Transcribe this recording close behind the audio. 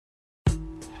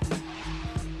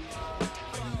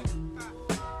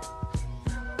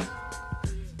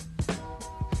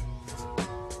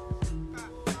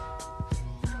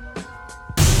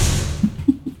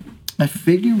I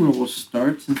figure where we'll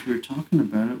start, since we were talking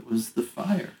about it, was the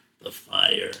fire. The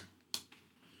fire.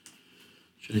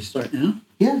 Should I start now?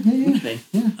 Yeah. Okay.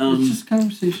 Yeah, it's just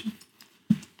conversation.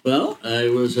 Well, I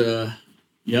was a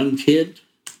young kid,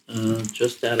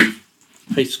 just out of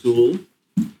high school,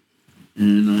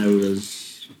 and I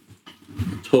was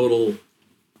a total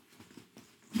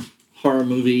horror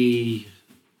movie,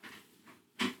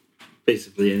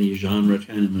 basically any genre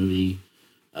kind of movie,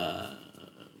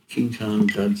 King Kong,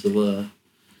 Godzilla,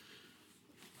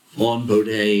 Vaughn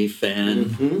Baudet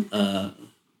fan,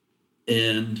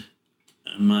 and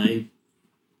my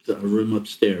room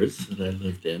upstairs that I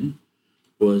lived in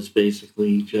was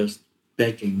basically just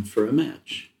begging for a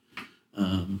match.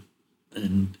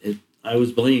 I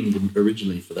was blamed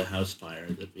originally for the house fire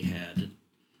that we had in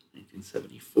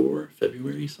 1974,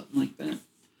 February, something like that.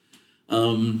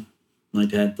 My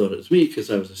dad thought it was me because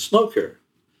I was a smoker.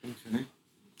 Okay.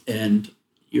 And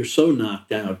you're so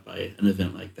knocked out by an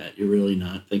event like that, you're really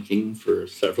not thinking for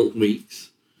several weeks.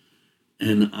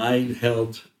 And I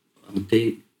held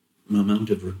a amount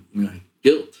of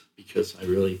guilt because I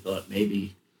really thought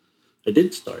maybe I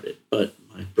did start it. But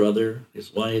my brother,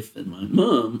 his wife, and my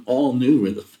mom all knew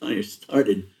where the fire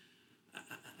started.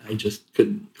 I just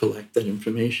couldn't collect that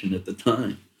information at the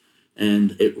time.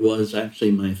 And it was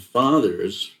actually my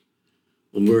father's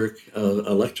work,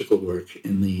 electrical work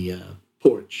in the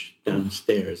porch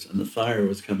downstairs, and the fire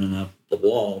was coming up the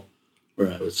wall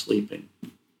where I was sleeping.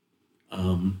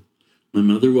 My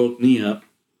mother woke me up,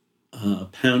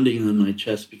 pounding on my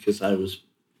chest because I was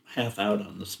half out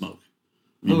on the smoke.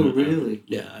 Really?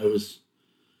 Yeah, I was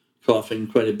coughing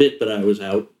quite a bit, but I was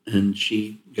out, and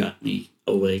she got me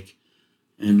awake.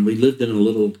 And we lived in a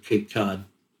little Cape Cod,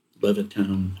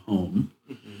 Levittown home.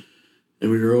 Mm-hmm.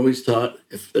 And we were always taught,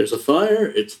 if there's a fire,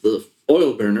 it's the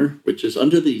oil burner, which is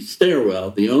under the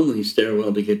stairwell, the only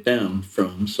stairwell to get down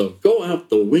from. So go out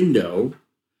the window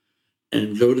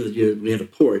and go to we had a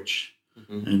porch,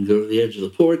 and go to the edge of the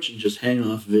porch and just hang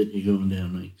off of it. You're going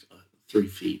down like 3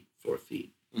 feet, 4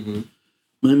 feet. Mm-hmm.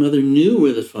 My mother knew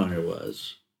where the fire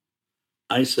was.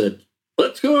 I said,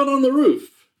 let's go out on the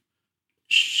roof.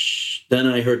 Shh. Then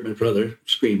I heard my brother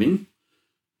screaming.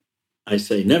 I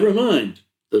say, never mind.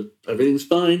 Everything's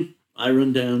fine. I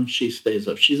run down. She stays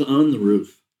up. She's on the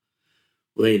roof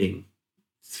waiting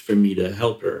for me to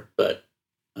help her. But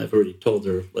I've already told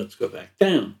her, let's go back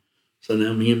down. So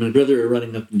now me and my brother are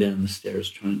running up and down the stairs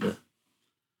trying to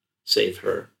save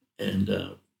her.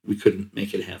 And we couldn't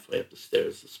make it halfway up the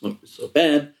stairs. The smoke was so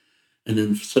bad. And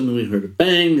then suddenly we heard a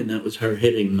bang, and that was her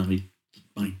hitting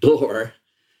my door.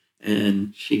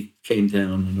 And she came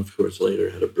down, and of course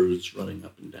later had a bruise running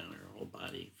up and down her whole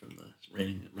body from the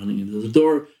running into the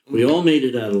door. We all made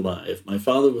it out alive. My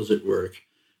father was at work,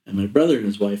 and my brother and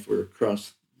his wife were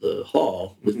across the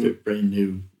hall with their brand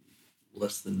new,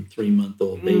 less than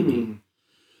 3-month-old baby.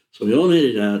 So we all made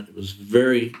it out. It was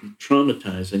very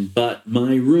traumatizing, but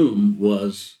my room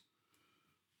was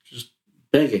just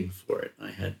begging for it.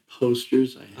 I had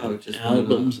posters, I had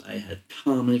albums, I had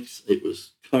comics. It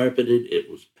was carpeted, it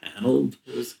was paneled.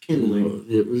 It was kindling.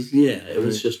 It was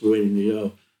just waiting to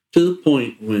go. To the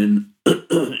point when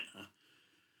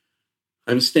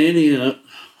I'm standing out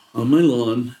on my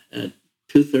lawn at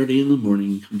 2:30 in the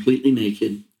morning, completely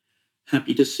naked,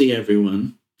 happy to see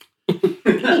everyone.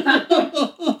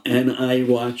 And I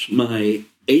watch my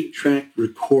 8-track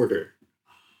recorder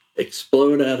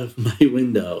explode out of my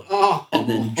window and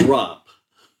then drop.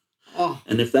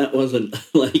 And if that wasn't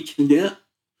like, yeah,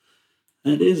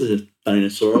 that is a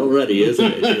dinosaur already,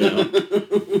 isn't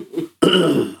it?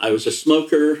 I was a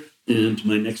smoker, and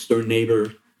my next door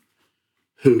neighbor,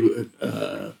 who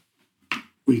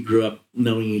we grew up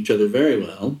knowing each other very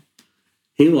well,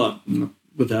 he walked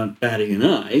without batting an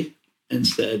eye and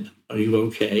said, "Are you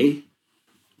okay?"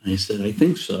 I said, "I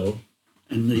think so."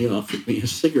 And they offered me a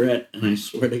cigarette, and I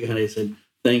swear to God, I said,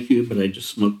 "Thank you, but I just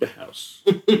smoked a house."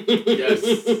 Yes.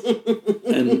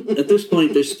 And at this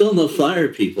point, there's still no fire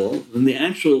people. And the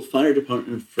actual fire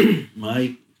department for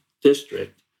my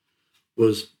district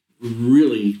was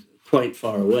really quite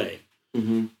far away.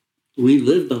 Mm-hmm. We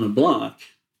lived on a block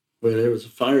where there was a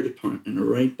fire department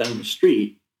right down the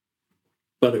street,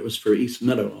 but it was for East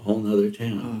Meadow, a whole nother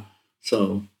town.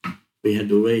 So we had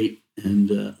to wait. And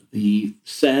the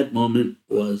sad moment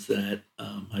was that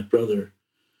my brother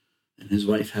and his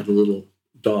wife had a little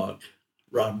dog,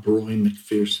 Rob Roy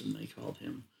McPherson, they called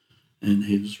him. And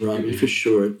he was Robbie for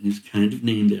short. He's kind of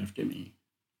named after me.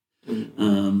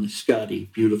 Scotty,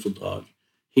 beautiful dog.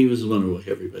 He was the one who woke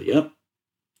everybody up,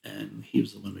 and he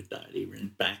was the one who died. He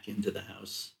ran back into the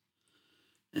house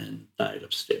and died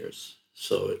upstairs.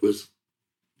 So it was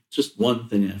just one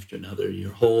thing after another.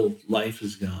 Your whole life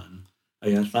is gone.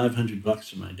 I got $500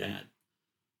 from my dad.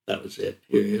 That was it.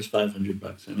 Here's $500.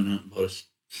 I went out and bought a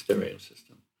stereo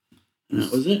system, and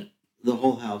that was it. The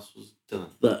whole house was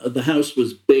done. The house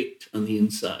was baked on the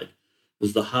inside. It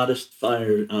was the hottest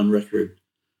fire on record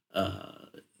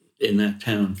in that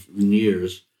town for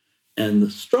years, and the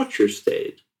structure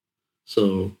stayed.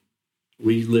 So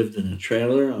we lived in a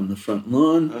trailer on the front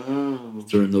lawn. Oh.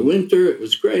 During the winter, it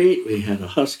was great. We had a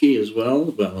husky as well,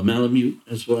 a Malamute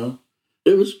as well.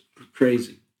 It was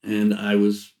crazy. And I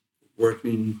was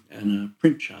working in a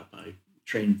print shop. I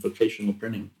trained vocational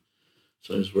printing.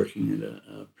 So I was working at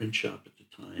a print shop at the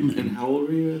time. And how old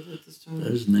were you at this time? I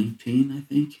was 19, I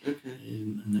think. Okay.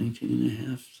 19 and a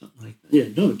half, something like that. Yeah,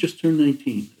 no, just turned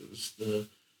 19. It was the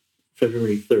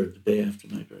February 3rd, the day after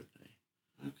my birthday.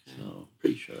 Okay. So I'm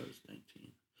pretty sure I was 19.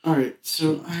 All right.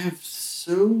 So I have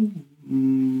so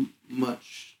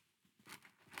much.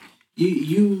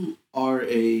 You are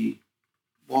a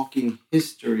walking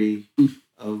history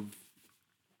of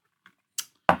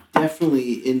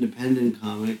definitely independent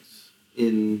comics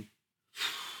in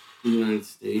the United I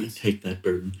States. take that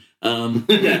burden.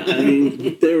 Yeah, I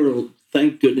mean,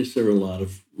 thank goodness there were a lot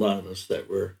of us that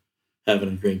were having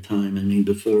a great time. I mean,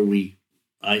 before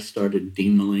I started,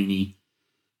 Dean Mulaney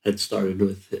had started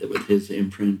with his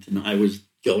imprint, and I was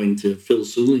going to Phil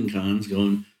Seuling cons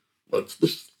going, what's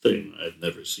this thing I've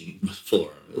never seen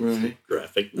before? It's Right. a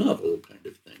graphic novel kind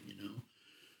of thing, you know?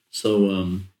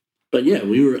 So, but yeah,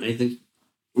 I think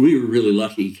we were really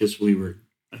lucky because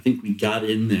I think we got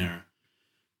in there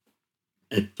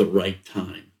at the right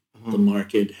time. Uh-huh. The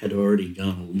market had already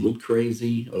gone a little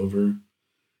crazy over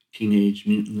Teenage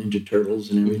Mutant Ninja Turtles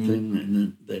and everything, and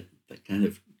then that kind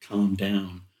of calmed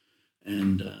down.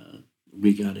 And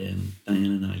we got in, Diane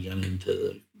and I got into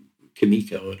the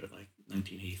Kimiko at like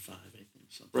 1985, I think.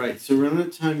 Something. Right. So around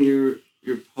that time, you're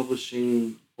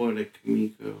publishing what at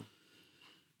Kimiko?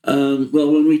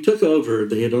 Well, when we took over,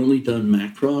 they had only done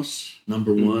Macross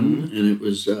 #1, and it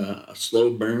was a slow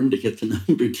burn to get to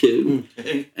 #2.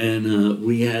 Okay. And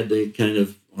we had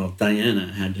to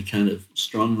Diana had to kind of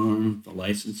strong arm the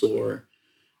licensor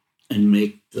and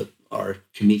make our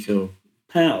Kimiko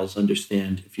pals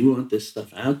understand, if you want this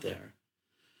stuff out there,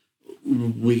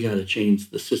 we got to change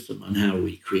the system on how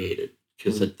we create it.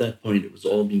 Because at that point, it was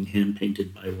all being hand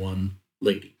painted by one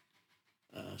lady,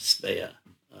 Svea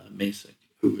Masick,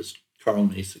 who was Carl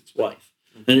Masick's wife.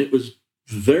 And it was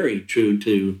very true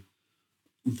to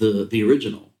the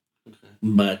original. Okay.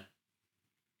 But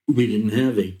we didn't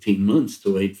have 18 months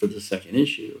to wait for the second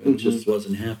issue. It just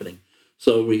wasn't happening.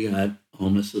 So we got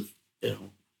almost,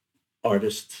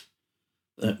 artists,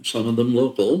 some of them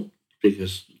local,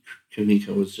 because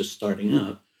Kimiko was just starting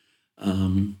up,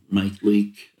 Mike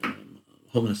Leake, a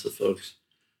whole mess of folks,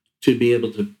 to be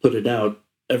able to put it out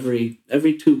every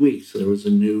 2 weeks. There was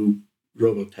a new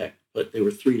Robotech, but there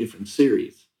were 3 different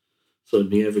series. So it'd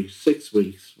be every 6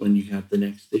 weeks when you got the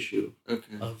next issue.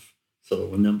 Okay. So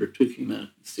when #2 came out,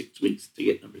 6 weeks to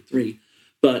get #3.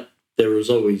 But there was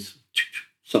always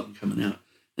something coming out.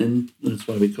 And that's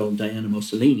why we called Diana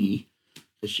Mussolini,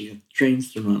 because she got the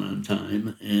trains to run on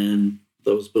time, and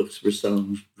those books were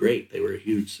selling great. They were a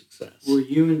huge success. Were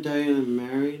you and Diana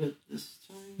married at this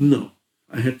time? No.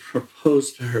 I had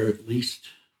proposed to her at least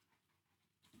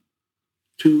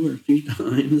 2 or 3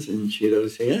 times, and she'd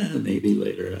always say, maybe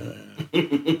later.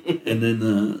 And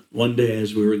then one day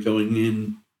as we were going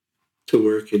in to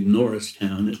work in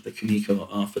Norristown at the Kimiko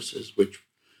offices, which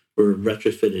were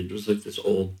retrofitted, it was like this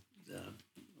old,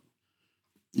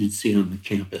 you'd see on the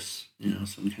campus,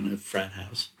 some kind of frat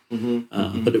house.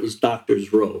 But it was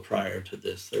Doctor's Row prior to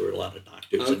this. There were a lot of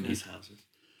doctors in these houses.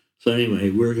 So anyway,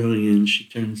 we're going in. She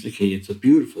turns the key. It's a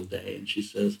beautiful day. And she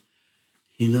says,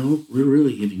 we're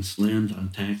really getting slammed on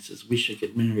taxes. We should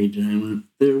get married. And I went,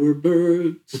 there were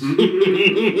birds on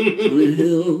a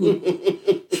hill.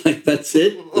 It's like, that's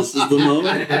it? This is the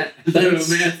moment? That's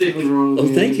romantic. Oh,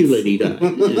 thank you, Lady Di.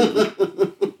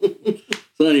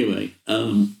 So anyway,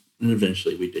 and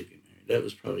eventually we did get married. That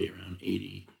was probably around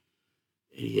 80,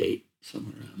 88,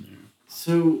 somewhere around there.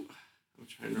 So, I'm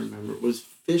trying to remember. Was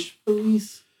Fish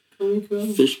Police Kimiko?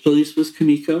 Fish Police was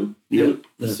Kimiko. Yep.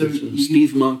 That So was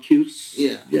Steve Moncuse.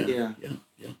 Yeah.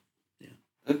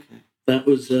 Okay. That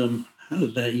was, how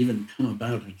did that even come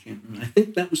about? I can't remember. I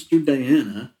think that was through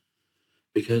Diana,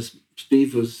 because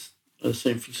Steve was a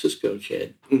San Francisco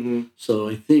kid. So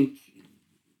I think,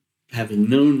 having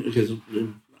known, because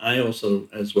I also,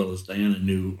 as well as Diana,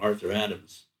 knew Arthur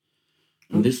Adams.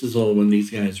 And this is all when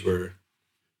these guys were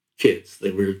kids.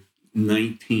 They were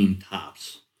 19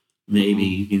 tops.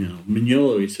 Maybe,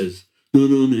 Mignolo, he says,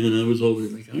 No, man, I was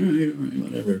always like, all right,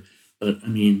 whatever. But I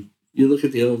mean, you look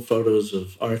at the old photos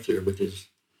of Arthur with his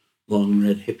long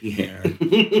red hippie hair.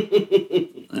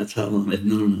 That's how long I've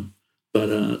known him.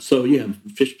 But so yeah,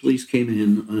 Fish Police came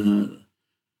in.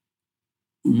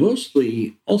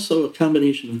 Mostly also a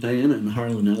combination of Diana and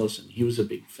Harlan Ellison. He was a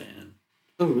big fan.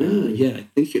 Oh, really? Yeah, I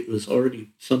think it was already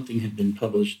something had been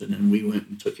published, and then we went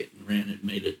and took it and ran it and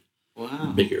made it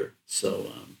bigger.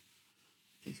 So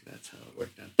I think that's how it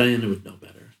worked out. Diana would know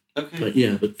better. Okay. But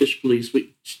yeah, but Fish Police,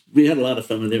 we had a lot of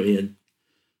fun with it.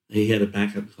 He had a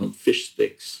backup called Fish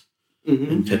Sticks,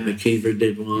 and Ted McCaver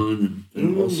did one,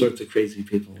 and all sorts of crazy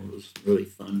people. It was really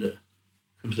fun to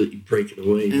completely break it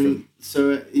away from.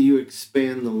 So you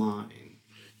expand the line.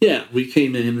 Yeah, we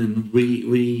came in and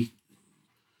we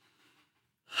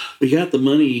got the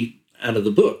money out of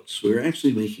the books. We were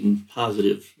actually making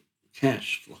positive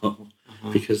cash flow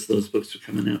because those books were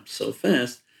coming out so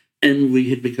fast, and we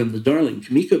had become the darling.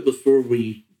 Kimiko, before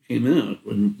we came out,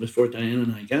 before Diana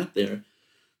and I got there,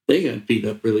 they got beat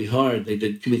up really hard. They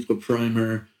did Kimiko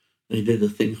Primer. They did a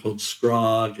thing called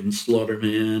Scrog and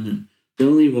Slaughterman, and the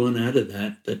only one out of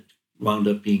that wound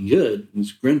up being good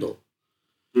was Grendel.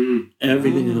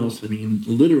 Everything else, I mean,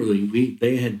 literally,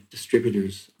 they had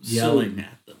distributors yelling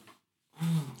at them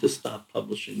to stop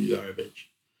publishing garbage.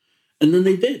 And then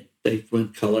they did. They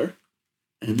went color,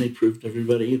 and they proved to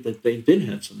everybody that they did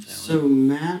have some talent. So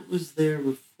Matt was there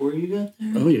before you got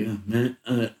there? Oh, yeah. Matt.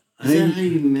 Is that how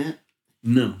you met?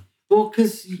 No. Well,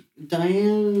 because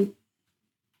Diane,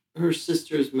 her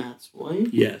sister is Matt's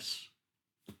wife? Yes.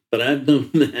 But I've known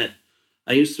Matt.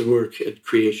 I used to work at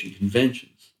creation conventions.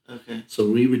 Okay. So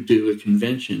we would do a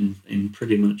convention in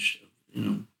pretty much,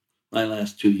 my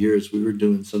last 2 years, we were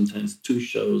doing sometimes 2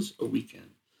 shows a weekend,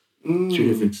 2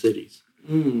 different cities.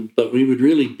 But we would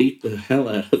really beat the hell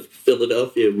out of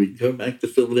Philadelphia. We'd go back to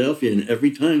Philadelphia and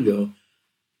every time go,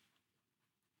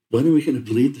 when are we going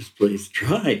to bleed this place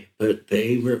dry? But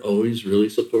they were always really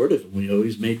supportive, and we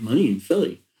always made money in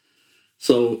Philly.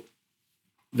 So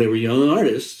there were young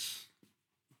artists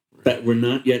that were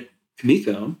not yet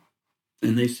Kimiko,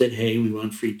 and they said, hey, we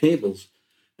want free tables.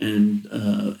 And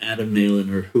Adam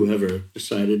Malin or whoever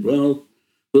decided, well,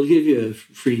 we'll give you a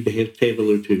free table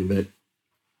or 2, but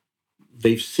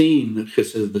they've seen,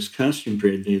 because of this costume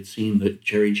period, they had seen that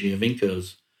Jerry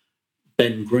Giovinco's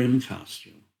Ben Grimm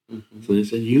costume. So they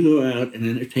said, you go out and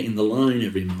entertain the line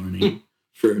every morning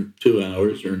for 2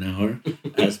 hours or an hour,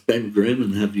 as Ben Grimm,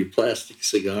 and have your plastic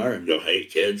cigar and go, hey,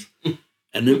 kids,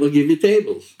 and then we'll give you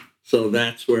tables. So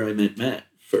that's where I met Matt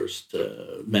first.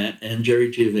 Matt and Jerry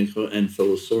Giovinco and Phil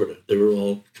Lasorda. They were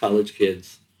all college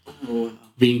kids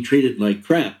being treated like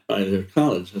crap by their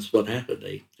college. That's what happened.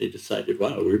 They decided,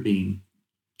 wow, we're being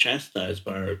chastised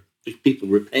by the people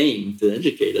we're paying to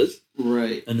educate us.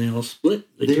 Right. And they all split.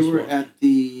 They were at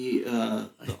the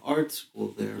art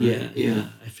school there, right? Yeah.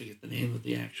 I forget the name of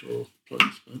the actual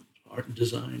place, but art and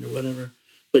design or whatever.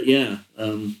 But yeah,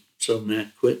 so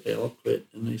Matt quit, they all quit,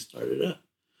 and they started up.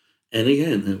 And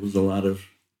again, it was a lot of,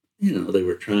 they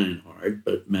were trying hard,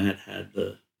 but Matt had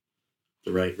the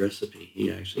right recipe.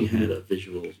 He actually had a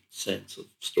visual sense of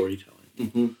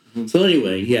storytelling. So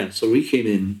anyway, yeah, so we came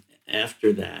in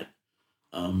after that,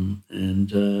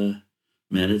 and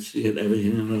managed to get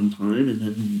everything out on time. And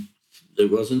then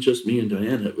it wasn't just me and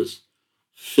Diana, it was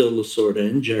Phil Lasorda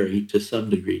and Jerry to some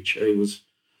degree. Jerry was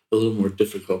a little more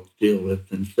difficult to deal with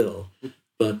than Phil,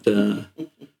 but to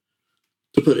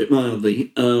put it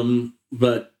mildly.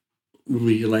 But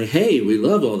we like, hey, we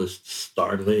love all this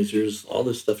star lasers. All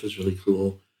this stuff is really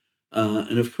cool.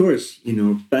 And of course,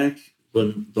 back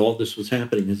when all this was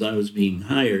happening, as I was being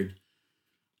hired,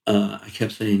 I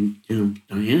kept saying,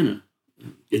 Diana,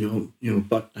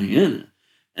 Buck Diana.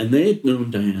 And they had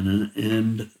known Diana,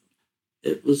 and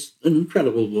it was an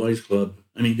incredible boys club.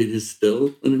 I mean, it is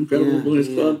still an incredible boys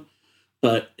club,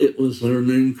 but it was an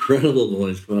incredible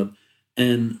boys club.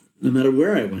 And no matter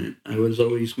where I went, I was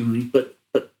always going, but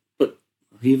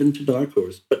even to Dark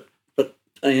Horse, but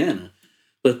Diana.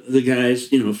 But the guys,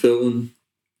 Phil and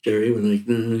Jerry were like,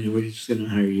 no, we're just going to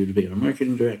hire you to be our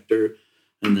marketing director.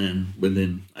 And then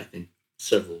within, I think,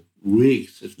 several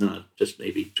weeks, if not just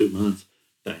maybe 2 months,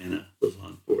 Diana was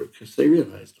on board because they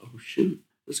realized, oh, shoot,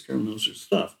 this girl knows her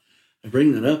stuff. I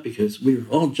bring that up because we were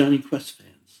all Johnny Quest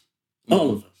fans,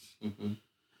 all of us.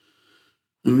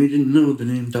 And we didn't know the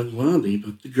name Doug Wildey,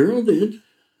 but the girl did.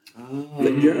 Oh.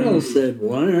 The girl said,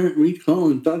 why aren't we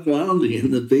calling Doug Wildey?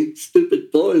 And the big,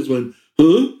 stupid boys went,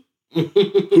 huh?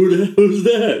 Who's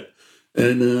that?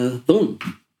 And boom,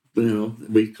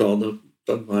 we called up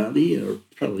Doug Wildey, or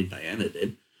probably Diana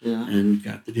did, and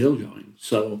got the deal going.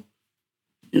 So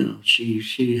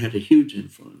she had a huge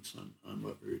influence on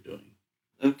what we were doing.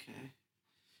 Okay.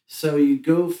 So you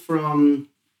go from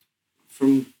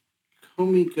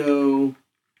Komiko.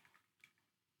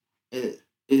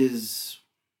 Is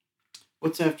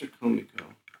what's after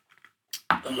Komiko?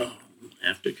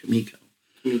 After Kimiko.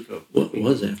 Komiko. What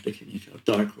was after Kimiko?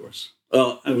 Dark Horse.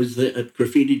 Oh, I was there at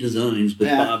Graffiti Designs with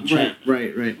Bob Chapman.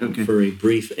 Right. Okay. For a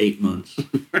brief 8 months.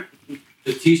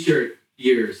 The T-shirt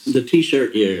years. The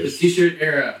T-shirt years. The T-shirt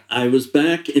era. I was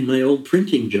back in my old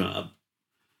printing job,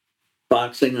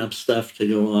 boxing up stuff to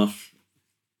go off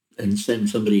and send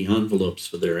somebody envelopes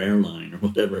for their airline or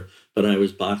whatever. But I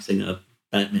was boxing up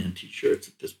Batman T-shirts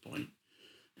at this point.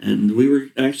 And we were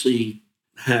actually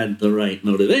had the right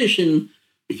motivation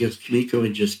because Kimiko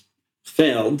had just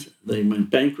failed. They went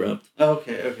bankrupt.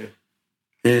 Okay.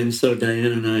 And so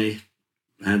Diane and I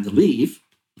had to leave.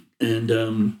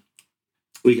 And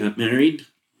we got married.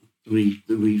 We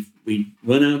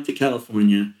went out to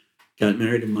California, got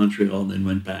married in Montreal, then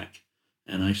went back.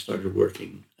 And I started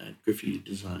working at Graffiti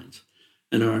Designs.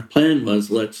 And our plan was,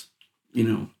 Bob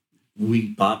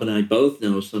and I both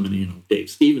know so many, Dave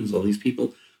Stevens, all these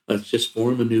people, let's just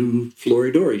form a new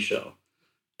Floridori show.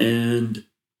 And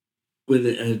with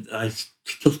it, I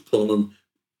still call them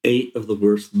 8 of the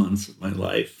worst months of my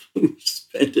life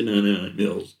spent in Anaheim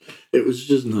Mills. It was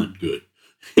just not good.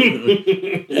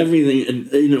 Everything.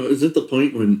 And, it was at the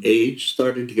point when age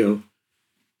started to go,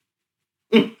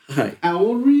 hi. How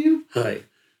old were you? Hi.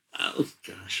 Oh,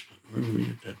 gosh, where were we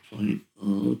at that point?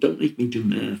 Oh, don't make me do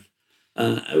math.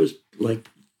 I was like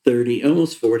 30,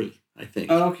 almost 40, I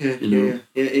think. Oh, okay. Yeah.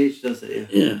 Age does it,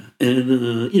 yeah. Yeah.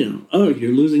 And,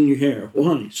 you're losing your hair.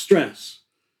 Why? Stress.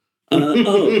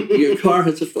 Your car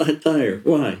has a flat tire.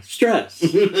 Why? Stress.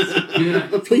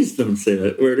 Please don't say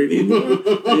that word anymore.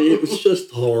 It was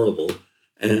just horrible.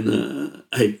 And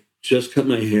I just cut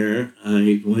my hair.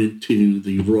 I went to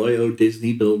the Royo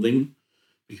Disney building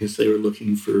because they were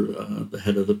looking for the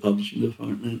head of the publishing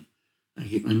department.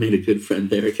 I made a good friend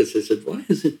there because I said, why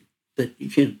is it that you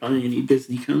can't buy any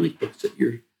Disney comic books at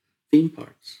your theme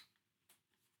parks?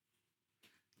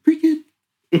 Pretty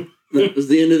good. That was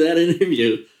the end of that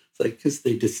interview. It's like, because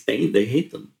they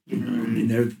hate them. I mean,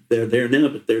 they're there now,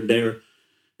 but they're there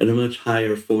at a much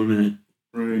higher format,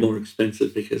 more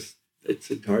expensive because it's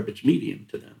a garbage medium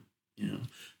to them,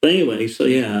 But anyway, so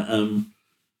yeah, now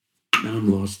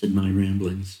I'm lost in my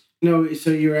ramblings. No, so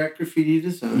you're at Graffiti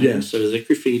Design. Yeah, so I was at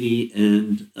Graffiti,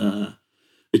 and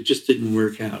it just didn't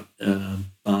work out.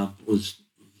 Bob was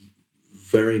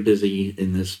very busy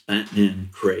in this Batman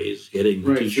craze, getting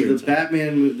the T-shirts. So the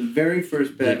Batman, the very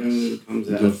first Batman movie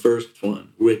comes out. The first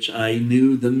one, which I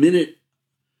knew the minute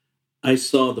I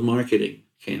saw the marketing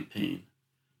campaign.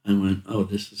 I went, oh,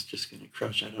 this is just going to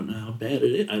crush. I don't know how bad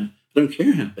it is. I don't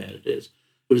care how bad it is.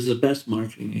 It was the best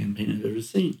marketing campaign I've ever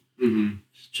seen. Mm-hmm.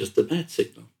 It's just a bat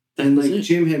signal. And like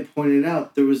Jim had pointed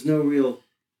out, there was no real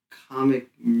comic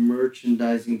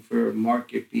merchandising for a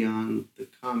market beyond the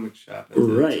comic shop at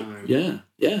that time.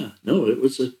 Yeah. No, it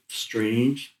was a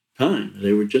strange time.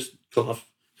 They were just caught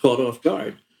off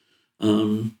guard.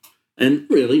 And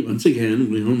really, once again,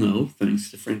 we all know,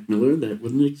 thanks to Frank Miller, that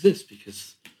wouldn't exist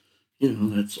because,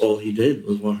 that's all he did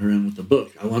was walk around with the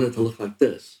book. I want it to look like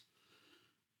this.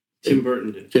 Tim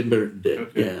Burton did.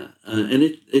 Okay. Yeah. And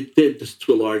it did just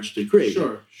to a large degree.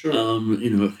 Sure.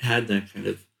 It had that kind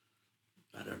of,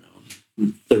 I don't know,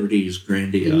 30s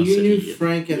grandiosity. And you knew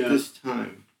Frank at this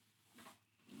time?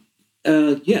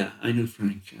 Yeah, I knew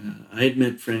Frank. I had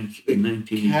met Frank in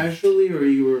 19... Casually, or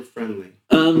you were friendly?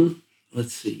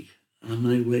 Let's see. On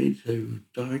my way to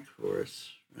Dark Horse,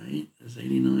 right? It was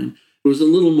 89. It was a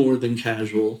little more than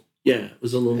casual. Yeah, it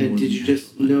was a little more. And did you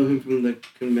just know him from the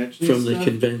conventions? From the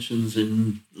conventions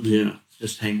and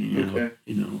just hanging out.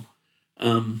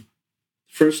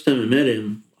 First time I met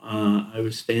him, I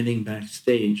was standing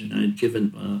backstage and I'd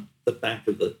given the back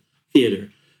of the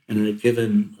theater, and I'd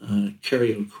given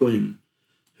Kerry O'Quinn,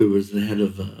 who was the head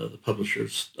of the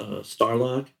publisher's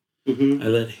Starlog. Mm-hmm. I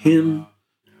let him.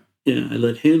 I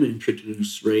let him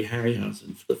introduce Ray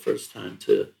Harryhausen for the first time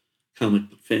to comic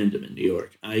book fandom in New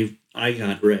York. I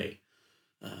got Ray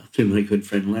through my good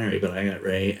friend Larry, but I got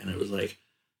Ray, and it was like,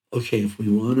 okay, if we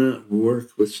want to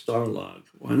work with Starlog,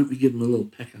 why don't we give him a little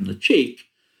peck on the cheek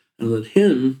and let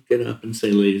him get up and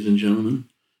say, ladies and gentlemen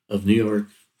of New York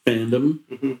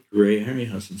fandom, Ray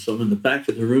Harryhausen. So I'm in the back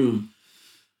of the room,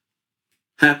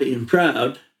 happy and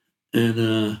proud,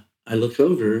 and I look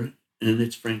over, and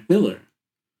it's Frank Miller.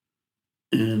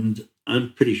 And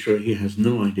I'm pretty sure he has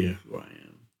no idea who I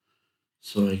am.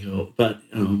 So I go, but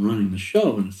I'm running the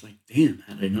show, and it's like, damn,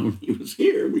 had I known he was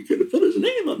here, we could have put his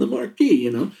name on the marquee,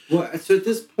 Well, so at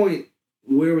this point,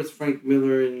 where was Frank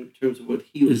Miller in terms of what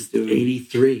he was doing?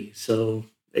 83, so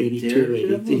 82,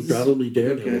 83, probably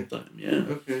Daredevil time, yeah.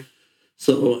 Okay.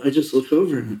 So I just look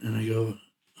over and I go,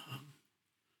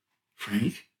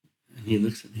 Frank? And he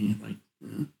looks at me like,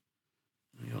 huh?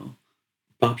 I go,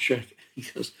 Bob Schreck. He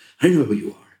goes, I know who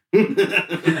you are.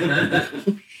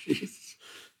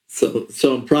 So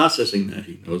I'm processing that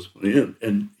he knows who I am.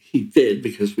 And he did,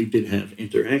 because we did have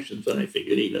interactions, but I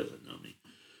figured he doesn't know me.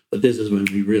 But this is when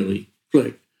we really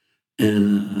clicked.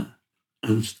 And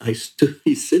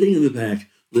he's sitting in the back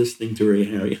listening to Ray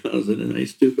Harryhausen, and I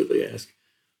stupidly ask,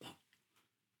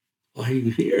 why are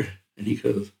you here? And he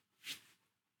goes,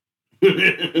 what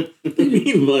do you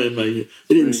mean, why am I here?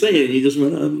 He didn't say it. He just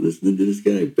went on listening to this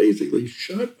guy basically,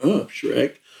 shut up,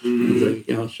 Schreck. Mm-hmm. I was like,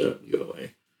 yeah, I'll shut up and go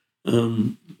away.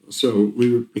 So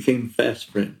we became fast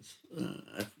friends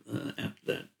after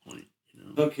that point. You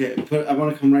know? Okay, but I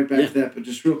want to come right back to that. But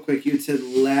just real quick, you said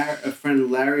a friend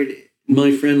Larry.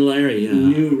 My friend Larry, yeah.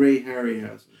 Knew Ray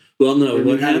Harryhausen. Well, no,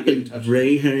 what happened,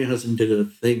 Ray Harryhausen did a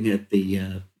thing at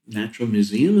the Natural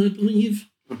Museum, I believe.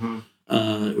 Uh-huh.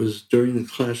 It was during the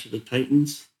Clash of the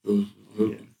Titans.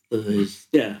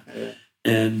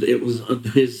 And it was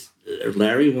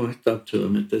Larry walked up to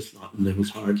him at this, and there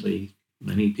was hardly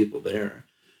many people there.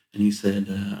 And he said,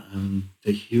 I'm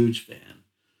a huge fan.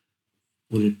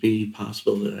 Would it be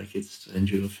possible that I could send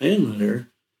you a fan letter?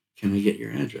 Can I get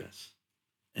your address?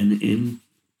 And in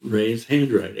Ray's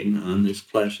handwriting on this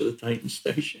Clash of the Titans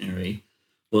stationery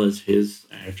was his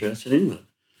address in England.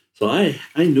 So I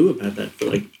knew about that for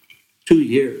like 2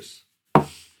 years.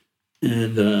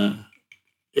 And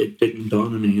it didn't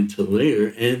dawn on me until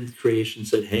later. And Creation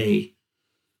said, hey,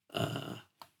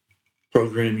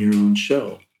 program your own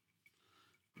show.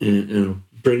 And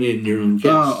bring in your own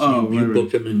guests. You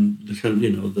book them, and the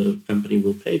company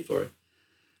will pay for it.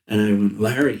 And I went,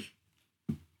 Larry,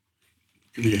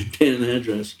 give me a pen and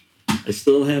address. I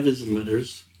still have his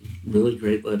letters, really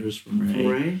great letters from Ray.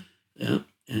 Ray? Yeah,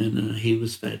 and he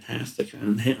was fantastic.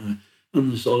 I'm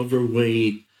this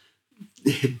overweight,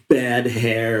 bad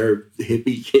hair,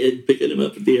 hippie kid picking him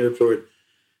up at the airport.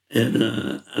 And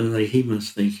I'm like, he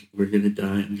must think we're going to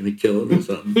die. I'm going to kill him or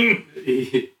something.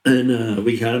 And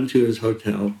we got him to his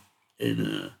hotel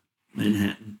in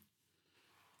Manhattan.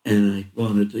 And I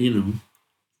wanted to,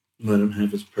 let him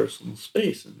have his personal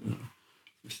space. And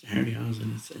Mr.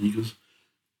 Harryhausen, and he goes,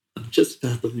 I'm just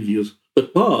about to leave. He goes,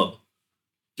 but Bob,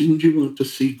 didn't you want to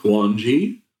see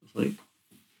Guanji? I was like,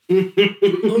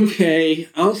 okay,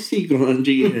 I'll see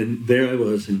Guanji. And there I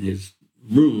was in his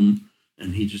room,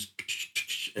 and he just,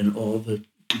 and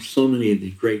so many of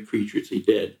the great creatures he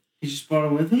did. He just brought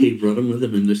them with him? He brought them with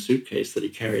him in the suitcase that he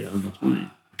carried on the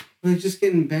plane. Were they just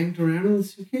getting banged around in the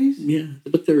suitcase? Yeah,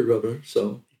 but they're rubber,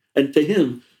 so. And to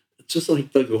him, it's just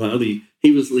like Doug Wildey.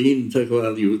 He was leaning, Doug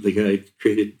Wildey was the guy who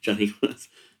created Johnny Quest.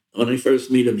 When I first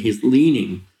meet him, he's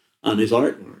leaning on his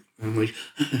artwork. I'm like,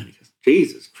 he goes,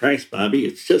 Jesus Christ, Bobby,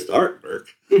 it's just artwork.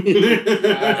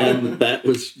 And that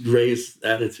was Ray's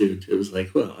attitude. It was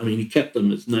like, well, I mean, he kept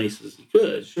them as nice as he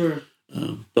could. Sure.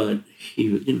 But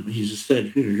he just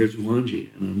said, here's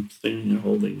Wanji. And I'm standing there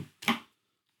holding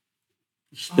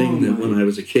this thing that when I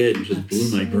was a kid just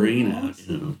blew my brain out.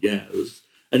 Yeah, it was,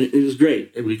 and it was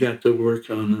great. And we got to work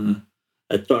on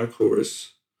at Dark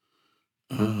Horse,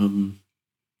 and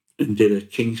did a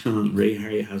King Kong, Ray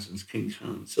Harryhausen's King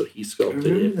Kong. So he sculpted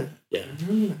it. That. Yeah. I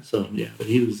remember that. So yeah, but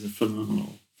he was a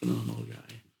phenomenal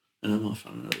guy. And I'm off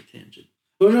on another tangent.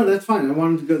 Well, no, that's fine. I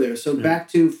wanted to go there. So back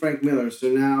to Frank Miller. So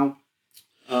now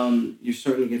you're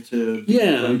starting to get to...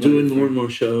 Yeah, I'm doing more and more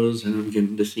shows, and I'm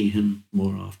getting to see him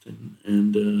more often.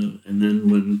 And then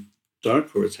when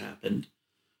Dark Horse happened,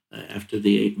 after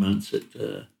the 8 months,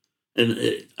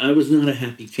 I was not a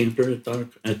happy camper at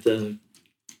the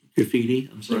graffiti.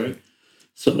 I'm sorry. Right.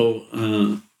 So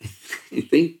I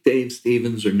think Dave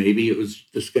Stevens, or maybe it was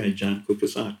this guy John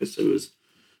Koukasakis, who was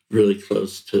really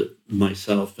close to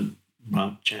myself and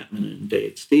Rob Chapman and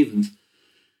Dave Stevens.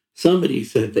 Somebody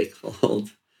said they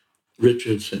called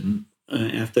Richardson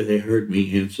after they heard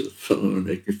me answer the phone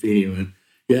at graffiti and went,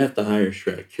 you have to hire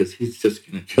Schreck because he's just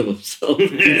going to kill himself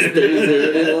if he stays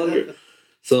there any longer.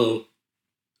 So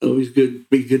always be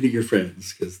good to your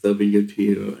friends because they'll be good to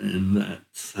you. And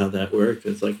that's how that worked.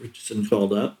 It's like Richardson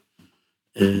called up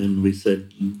and we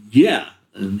said, yeah.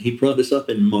 And he brought us up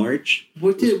in March.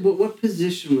 What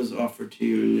position was offered to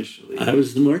you initially? I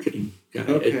was the marketing guy.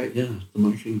 Okay. The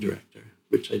marketing director,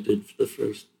 which I did for the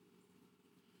first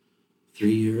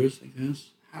 3 years, I guess.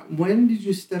 When did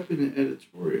you step into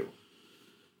editorial?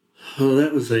 Oh,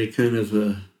 that was a kind of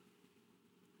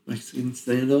Mexican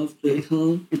standoff, they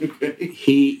call him. Okay.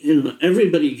 He,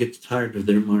 everybody gets tired of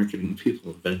their marketing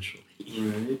people eventually.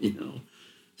 Right.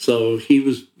 So he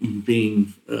was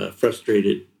being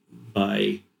frustrated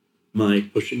by my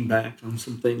pushing back on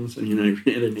some things. I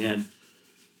ran an ad,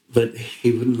 but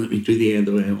he wouldn't let me do the ad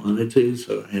the way I wanted to,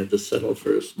 so I had to settle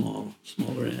for a smaller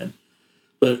ad.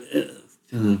 But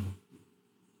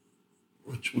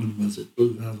which one was it?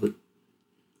 Blue Velvet.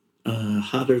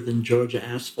 Hotter than Georgia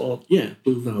asphalt. Yeah,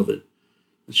 Blue Velvet.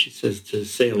 And she says to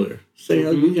Sailor,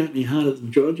 "Sailor, you got me hotter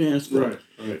than Georgia asphalt."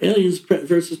 Right. Aliens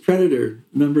versus Predator,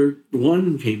 number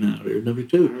 1 came out, or number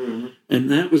 2. And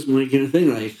that was my kind of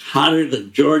thing, like, hotter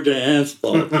than Georgia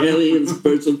asphalt, Aliens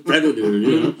versus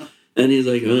Predator, And he's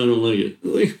like, "I don't like it."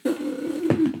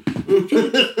 I'm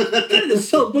trying to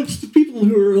sell books to people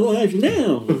who are alive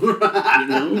now,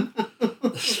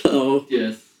 So,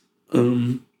 Yes.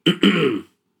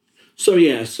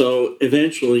 So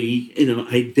eventually,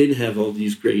 I did have all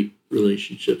these great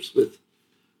relationships with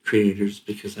creators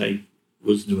because I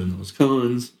was doing those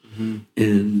cons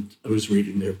and I was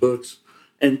reading their books.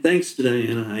 And thanks to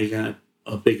Diana, I got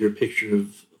a bigger picture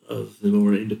of the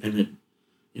more independent,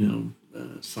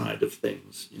 side of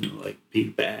things, like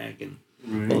Peter Bag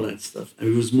and all that stuff. I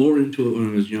was more into it when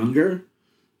I was younger,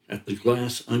 at the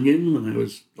Glass Onion when I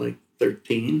was like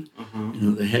 13,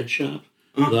 the head shop.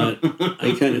 But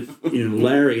I kind of,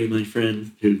 Larry, my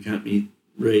friend who got me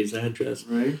Ray's address,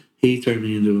 he turned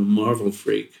me into a Marvel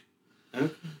freak.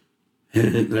 Okay.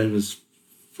 And I was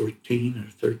 14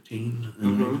 or 13,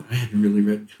 and I hadn't really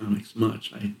read comics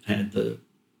much. I had the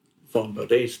Vaughn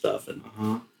Baudet stuff.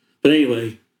 But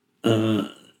anyway, and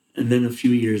then a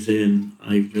few years in,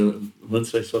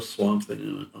 once I saw Swamp Thing,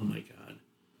 I went, "Oh my God."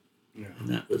 Yeah. And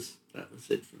that was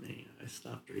it for me. I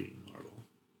stopped reading Marvel.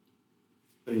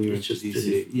 And you went to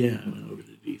DC. I went over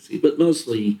to DC, but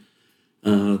mostly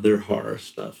their horror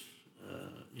stuff.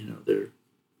 They're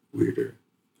weirder.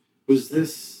 Was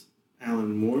this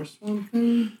Alan Moore's one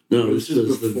thing? No, this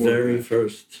was the very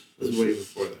first. This was way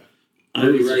before that.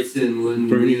 Bernie Wrightson, Lynn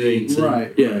Bernie Lee.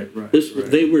 Wrightson.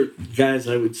 Right. They were guys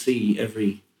I would see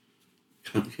every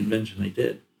convention I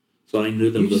did, so I knew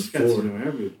them You just before. got to know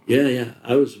everyone. Yeah.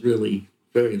 I was really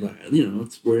very,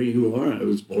 it's where you are. I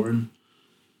was born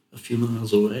a few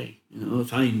miles away.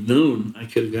 If I had known, I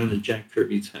could have gone to Jack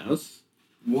Kirby's house.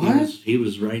 What? He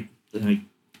was right, like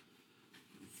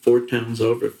 4 towns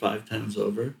over, 5 towns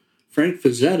over. Frank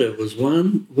Frazetta was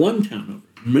one town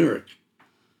over, Merrick.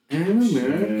 And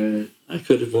Merrick. I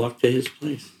could have walked to his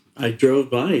place. I drove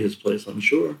by his place, I'm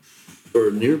sure,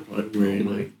 or near where he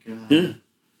lived. God. Yeah,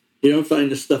 you don't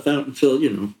find this stuff out until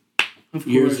Of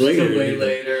years course. later. Way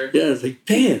later. Yeah, it's like,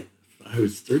 damn, I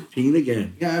was 13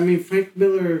 again. Yeah, Frank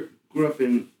Miller grew up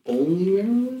in Olney,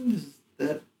 Maryland? Is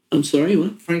that... I'm sorry,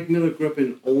 what? Frank Miller grew up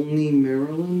in Olney,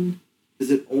 Maryland?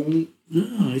 Is it Olney?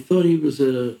 No, I thought he was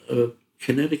a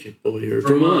Connecticut boy or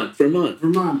Vermont.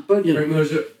 Vermont, but... Yeah. Frank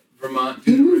Miller's at Vermont.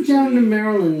 He moved down to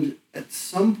Maryland at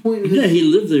some point in his... Yeah, he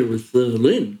lived there with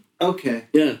Lynn. Okay.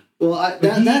 Yeah. Well,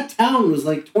 that town was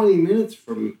like 20 minutes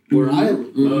from where I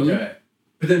lived. Okay.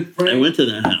 But then Frank... I went to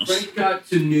that house. Frank got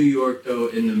to New York, though,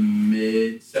 in the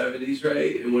mid-'70s,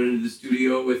 right? And went into the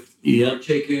studio with Mark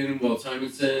Chaikin, Walt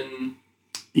Simonson.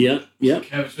 Yep.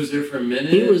 Kevin was there for a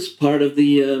minute. He was part of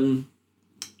the,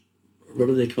 what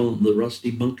do they call them? The Rusty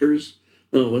Bunkers?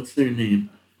 No, what's their name?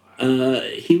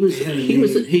 He was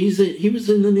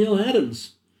in the Neil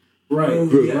Adams Right.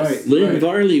 group. Yes. Lynn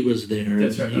Varley was there.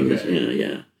 That's right.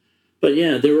 Yeah. But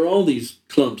yeah, there were all these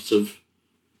clumps of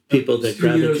people that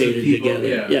Studios gravitated of people,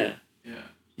 together. Yeah.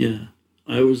 Yeah.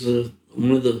 I was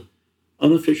one of the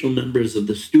unofficial members of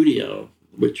the studio,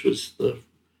 which was the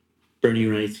Bernie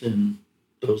Wrightson,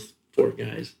 those 4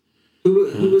 guys.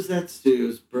 Who was that studio? It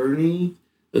was Bernie?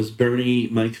 It was Bernie,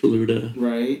 Mike Haluda,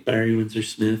 Right. Barry Windsor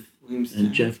Smith,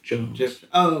 and Jeff Jones. Jeff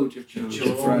Jones.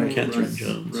 Right. Catherine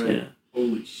Jones, right. yeah.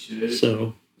 Holy shit.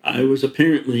 So I was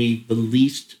apparently the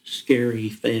least scary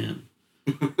fan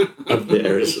of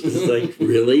theirs. It's like,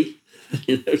 really?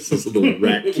 There's this little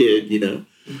rat kid,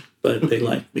 But they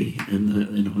liked me. And,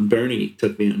 and Bernie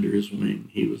took me under his wing.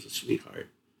 He was a sweetheart.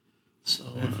 So,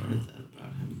 I've heard that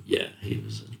about him. Yeah, he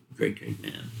was a great, great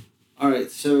man. All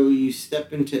right, so you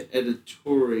step into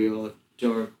editorial at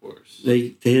Dark Horse.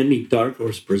 They had me Dark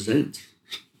Horse Presents.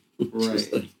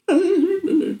 Right. Like,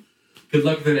 Good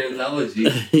luck with an anthology.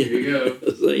 Here you go.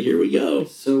 It's like, here we go.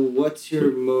 So what's your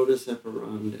modus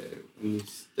operandi when you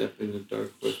step into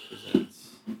Dark Horse Presents?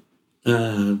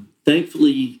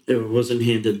 Thankfully, it wasn't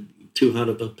handed too hot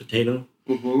of a potato.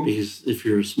 Mm-hmm. Because if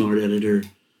you're a smart editor,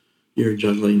 you're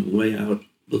juggling way out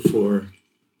before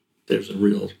there's a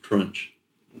real crunch.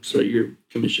 So you're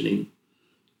commissioning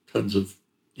tons of,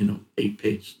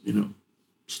 8-page,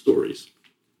 stories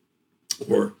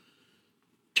or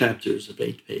chapters of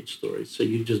 8-page stories. So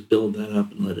you just build that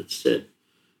up and let it sit.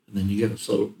 And then you go.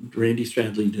 So Randy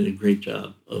Stradley did a great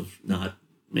job of not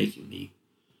making me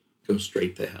go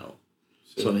straight to hell.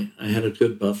 So I had a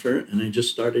good buffer, and I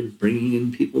just started bringing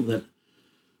in people that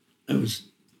I was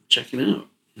checking out.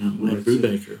 Like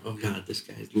Brubaker. Oh God, this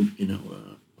guy's,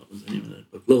 what was the name of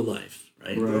that book? Low Life,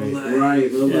 right?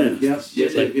 Right. Low Life. Yep.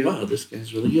 It's like, wow, this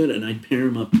guy's really good. And I'd pair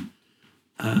him up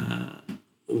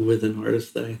with an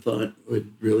artist that I thought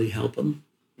would really help him,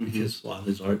 because while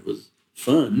his art was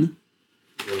fun,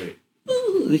 right,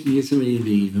 I can get somebody to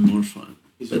be even more fun.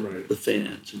 He's a writer. The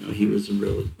fans, he was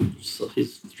so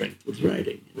his strength was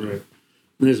writing. Right.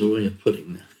 There's a way of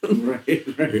putting that. Right.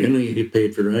 You're going to get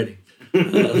paid for writing.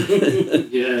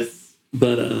 Yes.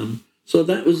 But so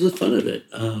that was the fun of it.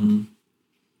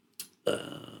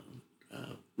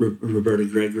 Roberta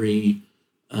Gregory,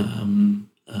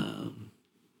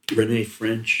 Renee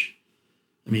French.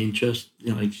 I mean, just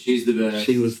she's the best.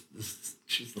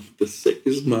 She's the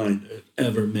sickest mind I've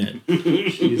ever met.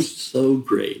 She's so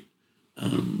great.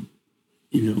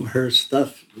 Her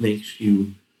stuff makes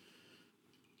you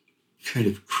kind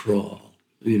of crawl,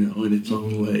 in its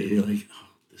own way. You're like,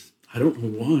 I don't know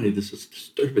why this is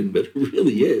disturbing, but it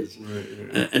really is.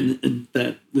 Right. And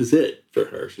that was it for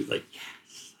her. She's like,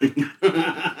 yes.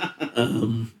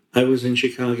 I was in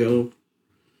Chicago,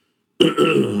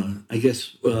 I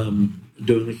guess, doing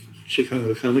the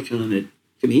Chicago Comic Con at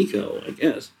Kaneko, I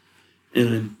guess. And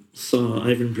I saw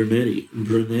Ivan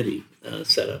Brunetti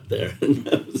set up there. And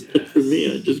that was it for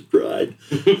me. I just cried.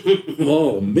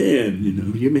 Oh, man,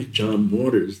 you make John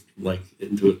Waters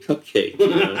into a cupcake.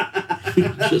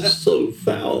 Just so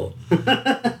foul.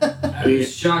 I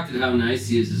was shocked at how nice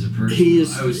he is as a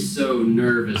person. I was so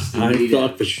nervous. I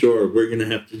thought for sure we're going to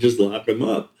have to just lock him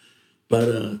up.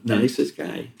 But nicest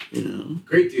guy,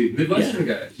 Great dude. Midwestern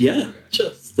guy. Yeah,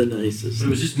 just the nicest. But it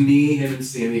was just me, him, and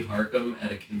Sammy Harcum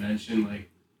at a convention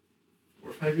 4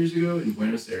 or 5 years ago in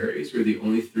Buenos Aires. We were the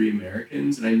only 3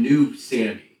 Americans, and I knew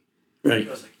Sammy. Right.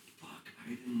 I was like, fuck,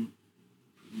 Ivan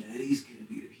Brunetti's going to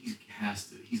be there. He's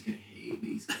going to hate me.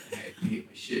 He's going to hate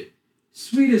my shit.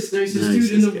 Sweetest, nicest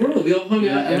dude in the world. We all hung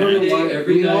out every day,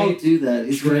 every night. We all do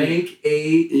that. Drank,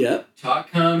 ate, yep.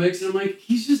 talked comics, and I'm like,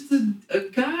 he's just a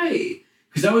guy.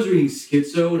 Because I was reading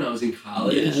Schizo when I was in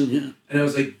college. Yeah. And I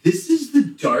was like, this is the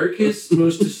darkest,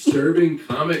 most disturbing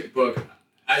comic book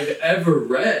I've ever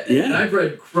read. Yeah. And I've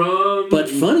read Crumb. But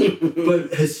funny.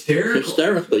 But hysterical.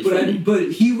 Hysterically funny.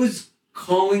 But he was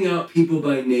calling out people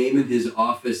by name in his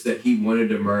office that he wanted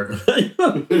to murder.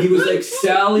 He was like,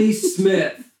 Sally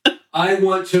Smith, I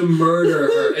want to murder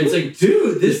her. And it's like,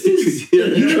 dude, this is...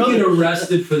 You don't get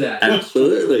arrested for that.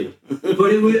 Absolutely.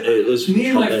 But it was me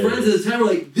and my hilarious. friends at the time were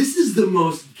like, this is the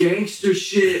most gangster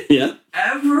shit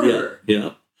ever.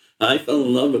 Yeah. I fell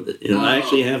in love with it. I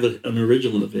actually have an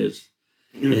original of his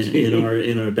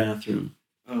in our bathroom.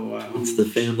 Oh, wow. It's the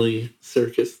family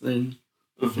circus thing.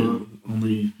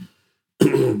 Only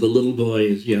the little boy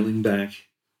is yelling back.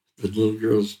 The little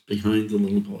girl's behind the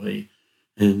little boy.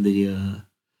 And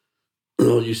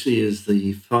all you see is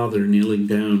the father kneeling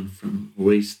down from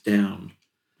waist down.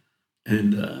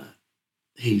 And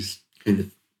he's kind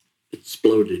of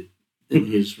exploded. And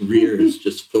his rear is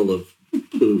just full of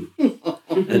poo.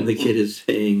 And the kid is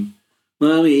saying,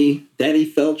 Mommy,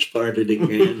 Daddy Felch farted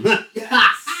again.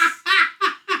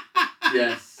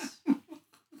 Yes.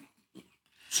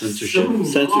 Censorship,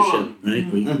 wrong. right?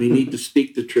 We need to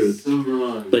speak the truth. So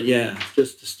wrong. But yeah,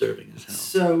 just disturbing as hell.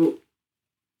 So,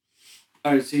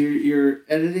 all right, so you're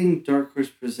editing Dark Horse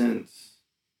Presents,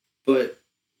 but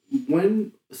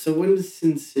when does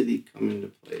Sin City come into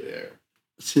play there?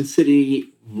 Sin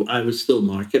City, I was still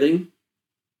marketing.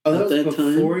 Oh, at that was that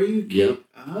before time. you came? Yep.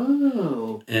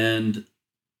 Oh. And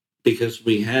because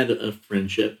we had a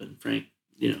friendship and Frank,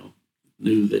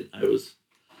 knew that I was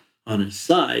on his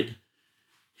side,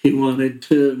 he wanted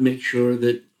to make sure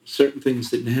that certain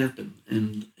things didn't happen.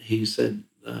 And he said,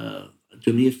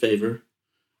 do me a favor,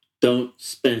 don't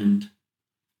spend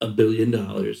 $1 billion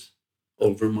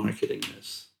over marketing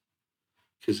this.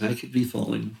 Because I could be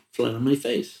falling flat on my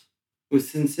face. With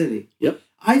Sin City? Yep.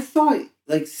 I thought,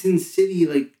 Sin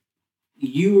City,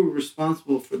 you were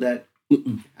responsible for that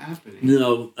happening.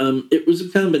 No, it was a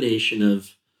combination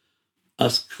of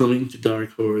us coming to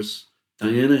Dark Horse.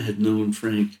 Diana had known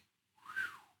Frank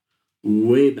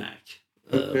way back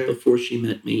before she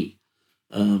met me.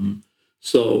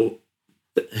 So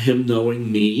him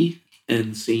knowing me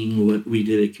and seeing what we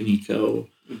did at Kaneko,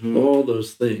 all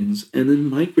those things. And then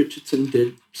Mike Richardson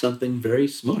did something very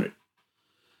smart.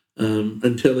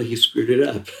 until he screwed it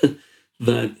up.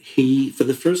 But he, for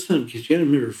the first time, because you got to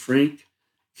remember, Frank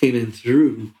came in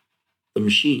through the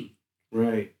machine.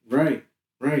 Right.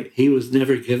 He was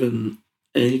never given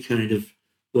any kind of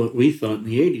what we thought in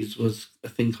the 80s was a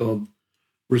thing called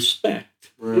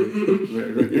respect. Right.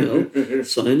 You know,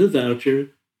 sign a voucher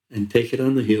and take it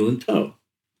on the heel and toe.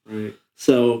 Right.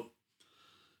 So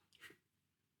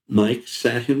Mike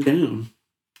sat him down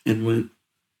and went,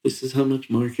 this is how much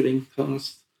marketing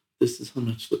costs. This is how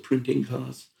much the printing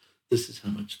costs. This is how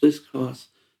much this costs.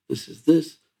 This is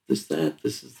this, that.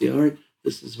 This is the art.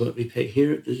 This is what we pay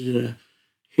here.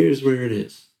 Here's where it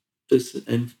is.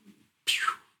 And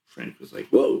Frank was like,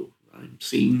 whoa, I'm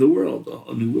seeing the world,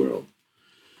 a new world.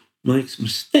 Mike's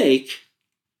mistake,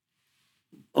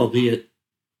 albeit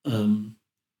on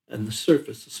the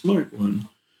surface, a smart one,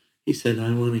 he said,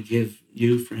 I want to give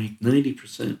you, Frank,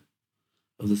 90%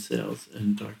 of the sales,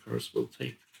 and Dark Horse will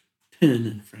take 10.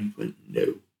 And Frank went,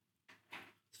 no.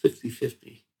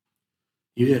 50-50.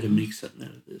 You got to make something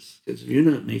out of this, because if you're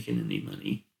not making any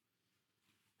money,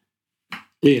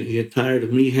 you're going to get tired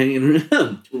of me hanging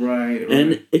around. Right.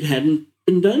 And it hadn't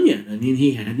been done yet. I mean,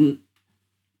 he hadn't,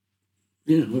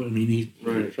 he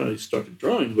probably started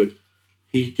drawing, but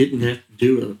he didn't have to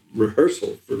do a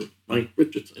rehearsal for Mike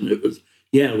Richardson. It was,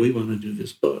 we want to do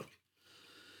this book.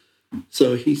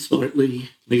 So he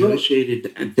smartly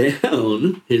negotiated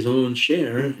down his own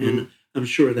share, and I'm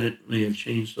sure that may have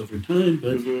changed over time,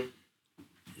 but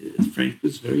Frank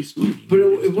was very smart. But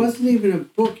it wasn't even a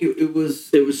book. It was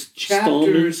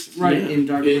chapters, right, in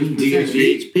Dark Horse in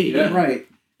DHP. Yeah. Right.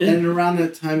 Yeah. And around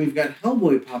that time, you've got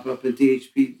Hellboy pop up at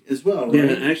DHP as well, right?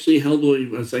 Yeah, actually,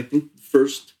 Hellboy was, I think, the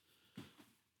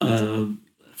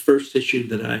first issue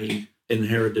that I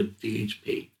inherited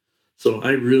DHP. So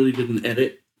I really didn't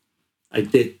edit. I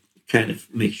did kind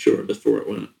of make sure before it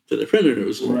went to the printer it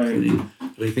was all clean.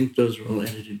 But I think those were all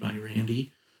edited by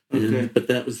Randy. But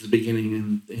that was the beginning,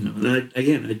 and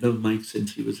I'd known Mike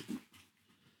since he was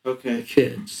a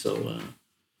kid, so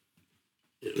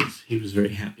he was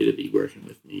very happy to be working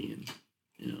with me,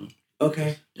 and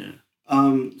Okay. Yeah.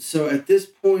 So at this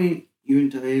point, you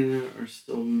and Diana are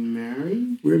still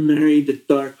married? We're married at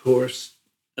Dark Horse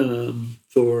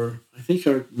for, I think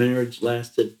our marriage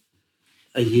lasted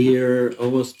a year,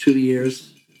 almost 2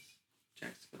 years.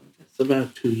 It's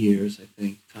about 2 years, I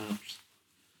think, tops.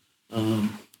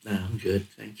 No, I'm good,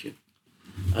 thank you.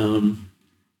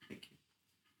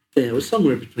 Yeah, it was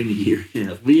somewhere between a year and a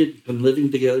half. We had been living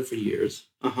together for years.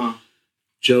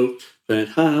 Joked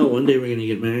that, one day we're going to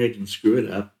get married and screw it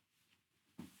up.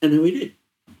 And then we did.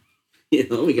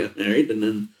 We got married, and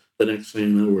then the next thing you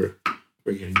know,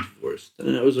 we're getting divorced.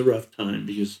 And that was a rough time,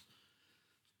 because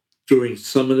during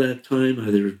some of that time,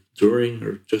 either during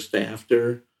or just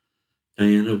after,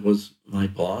 Diana was my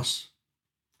boss.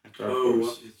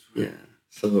 Yeah.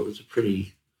 So it was a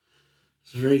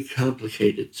very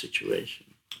complicated situation.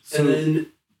 And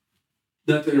then,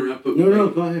 not to interrupt, but no,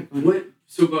 go ahead.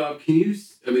 So Bob, can you?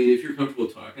 I mean, if you're comfortable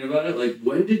talking about it, like,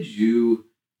 when did you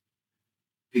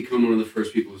become one of the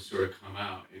first people to sort of come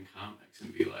out in comics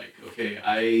and be like, okay,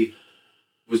 I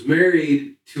was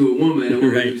married to a woman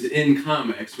who was in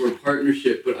comics, we're a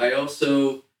partnership, but I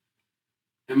also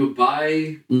am a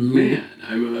bi man.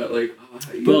 I'm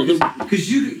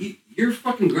because you're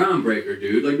fucking groundbreaker,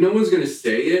 dude. Like, no one's gonna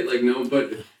say it. Like, no,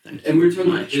 but and we were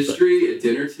talking about history at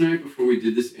dinner tonight before we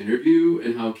did this interview,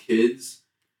 and how kids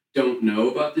don't know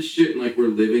about this shit, and like, we're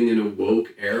living in a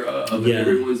woke era of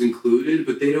everyone's included,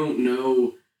 but they don't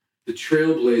know the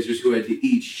trailblazers who had to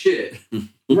eat shit.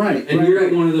 Right. And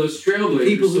you're one of those trailblazers.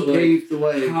 People who paved the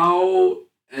way. How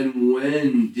and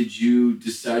when did you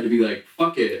decide to be like,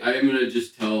 fuck it, I am going to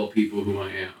just tell people who I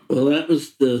am? Well, that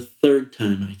was the third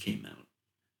time I came out.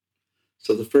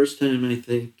 So the first time, I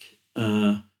think,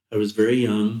 I was very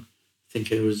young. I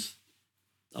think I was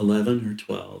 11 or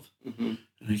 12. And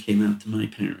I came out to my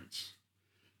parents.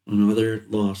 My mother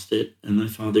lost it, and my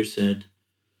father said,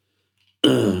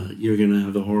 you're going to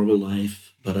have a horrible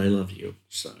life, but I love you,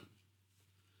 son.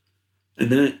 And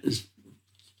that is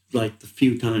like the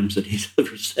few times that he's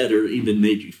ever said or even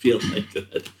made you feel like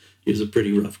that. He was a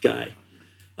pretty rough guy.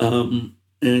 And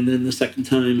then the second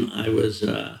time I was,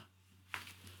 I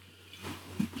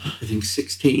think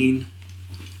 16.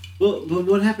 Well, but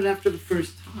what happened after the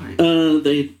first time?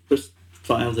 They just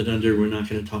filed it under, we're not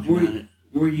going to talk about it.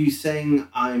 Were you saying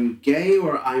I'm gay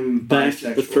or I'm bisexual?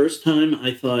 Back the first time,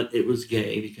 I thought it was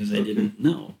gay because I didn't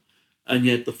know. And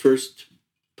yet the first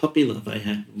puppy love I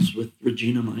had was with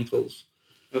Regina Michaels.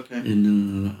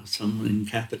 In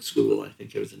Catholic school. I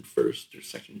think I was in first or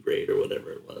second grade or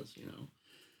whatever it was,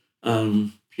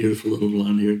 Beautiful little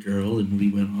blonde-haired girl, and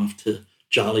we went off to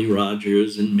Jolly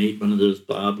Rogers and made one of those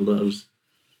Bob Loves,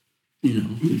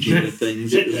 Regina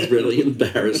things. It was really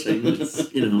embarrassing,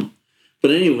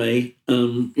 But anyway,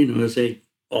 as I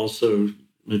also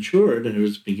matured, I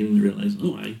was beginning to realize,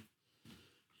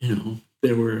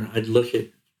 I'd look at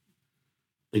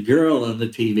the girl on the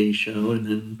TV show and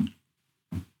then,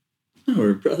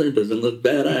 her brother doesn't look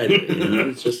bad either.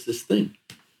 It's just this thing.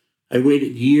 I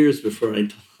waited years before I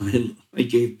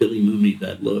gave Billy Mooney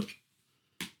that look.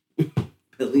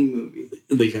 Billy Mooney?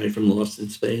 The guy from Lost in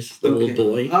Space, the little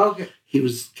boy. Oh, okay. He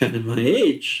was kind of my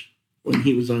age when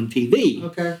he was on TV.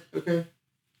 Okay.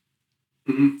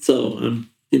 Mm-hmm. So I'm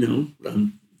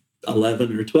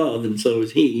 11 or 12, and so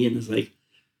was he, and it's like,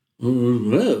 oh,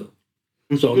 whoa.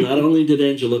 So not only did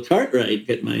Angela Cartwright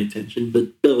get my attention,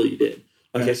 but Billy did.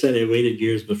 Like I said, I waited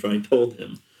years before I told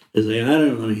him. I was like, I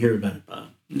don't want to hear about it, Bob.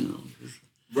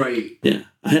 Right. Yeah.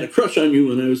 I had a crush on you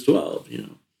when I was 12,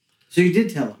 So you did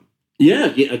tell him?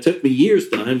 Yeah. It took me years.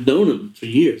 I've known him for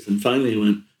years. And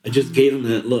finally I just gave him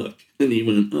that look. And he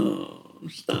went, oh,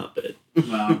 stop it.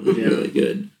 Wow. It was really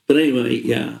good. But anyway,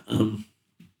 yeah.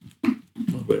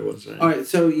 Where was I? All right.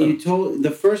 So you told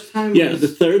the first time? Yeah. The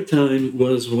third time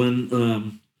was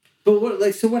when... But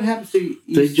what happened? So you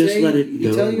they just let it you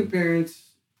go. tell your parents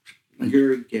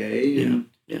you're gay and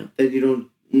yeah. that you don't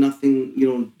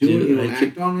do it, you don't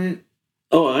act on it?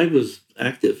 Oh, I was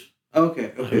active.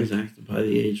 Okay. I was active by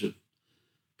the age of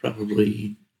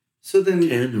probably 10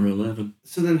 or 11.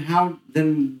 So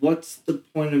then what's the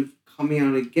point of coming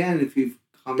out again if you've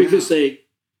come out? Because they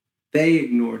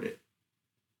ignored it.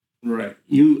 Right.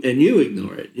 You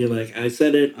ignore it. You're like, I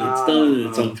said it, and it's done, and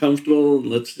it's uncomfortable, and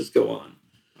let's just go on.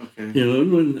 Okay.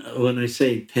 When I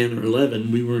say 10 or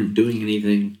 11, we weren't doing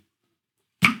anything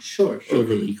sure.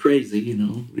 overly crazy,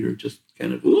 We were just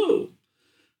kind of, whoa.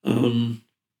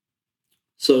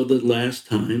 So the last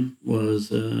time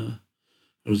was, I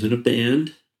was in a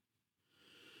band,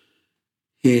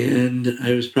 and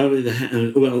I was probably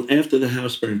after the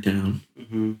house burnt down,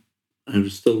 mm-hmm. I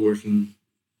was still working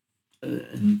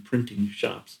in printing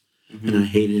shops, mm-hmm. and I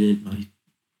hated it. My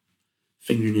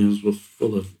fingernails were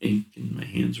full of ink, and my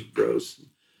hands were gross.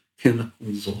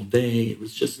 Chemicals all day. It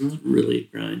was just really a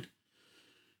grind.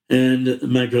 And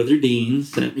my brother Dean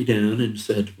sat me down and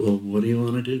said, well, what do you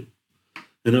want to do?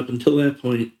 And up until that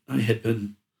point, I had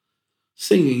been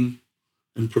singing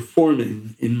and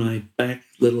performing in my back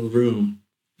little room,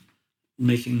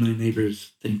 making my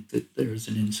neighbors think that there was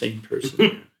an insane person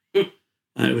there.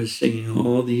 I was singing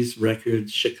all these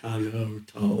records, Chicago,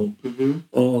 Tull, mm-hmm.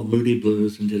 all Moody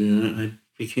Blues, and I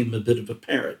became a bit of a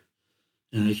parrot,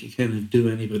 and I could kind of do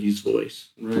anybody's voice.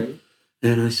 Right.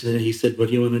 And he said, what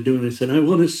do you want to do? And I said, I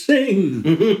want to sing.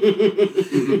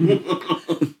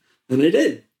 And I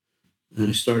did. And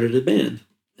I started a band.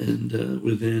 And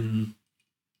within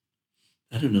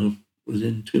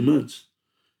 2 months,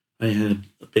 I had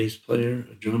a bass player,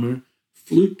 a drummer,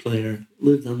 flute player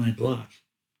lived on my block.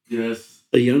 Yes.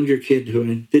 A younger kid who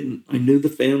I knew the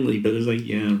family, but I was like,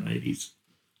 yeah, right, he's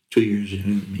 2 years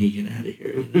younger than me, get out of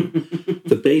here.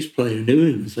 The bass player knew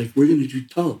him. It's like, we're going to do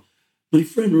Tull. My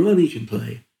friend Ronnie can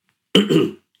play.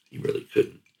 He really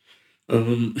couldn't.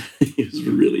 He was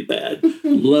really bad.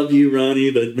 Love you,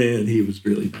 Ronnie, but man, he was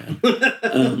really bad.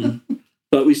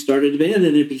 But we started a band,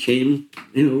 and it became,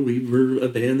 we were a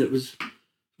band that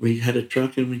we had a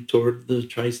truck, and we toured the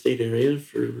tri-state area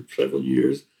for several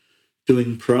years,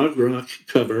 doing prog rock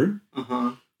cover,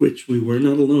 which we were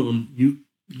not alone.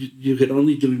 You could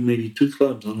only do maybe 2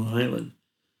 clubs on Long Island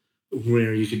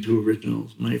where you could do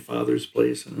originals. My Father's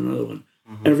Place and another one.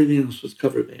 Everything else was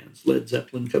cover bands, Led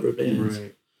Zeppelin cover bands.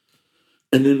 Right.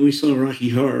 And then we saw Rocky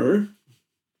Horror,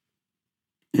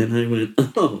 and I went,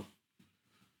 oh,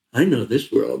 I know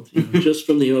this world, just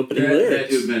from the opening lyrics. That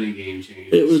would have been a game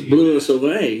changer. It blew us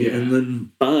away. Yeah. And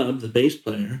then Bob, the bass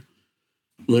player,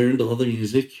 learned all the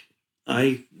music.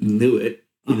 I knew it,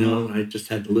 I just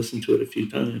had to listen to it a few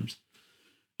times.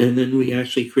 And then we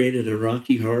actually created a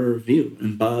Rocky Horror Review,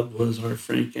 and Bob was our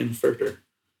Frank-N-Furter.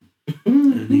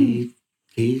 And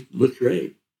he looked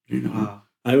great, Wow.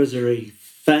 I was a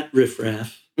fat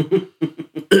riffraff and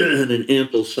an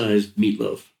ample-sized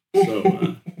meatloaf.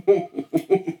 So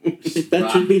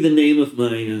that should be the name of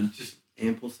my... just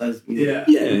ample-sized meatloaf.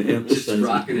 Yeah. Ample-sized. Just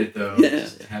rocking it, though. Yeah.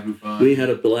 Just having fun. We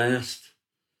had a blast.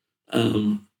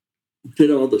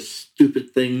 Did all the stupid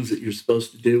things that you're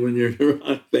supposed to do when you're in a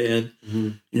rock band.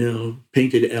 Mm-hmm.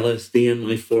 Painted LSD on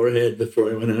my forehead before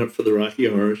I went out for the Rocky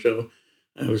Horror Show.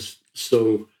 I was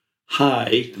so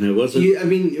high, and I wasn't...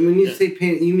 when you say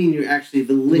paint, you mean you're actually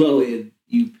the liquid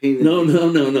you painted... No. You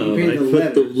I painted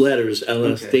put the letters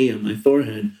LSD on my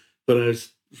forehead, but I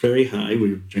was very high. We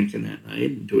were drinking that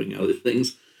night and doing other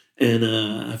things. And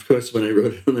of course, when I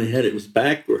wrote it on my head, it was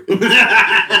backwards. So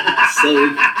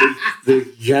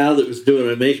the gal that was doing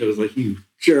my makeup was like, "You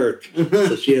jerk!"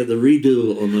 So she had to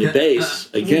redo on my bass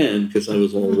again because I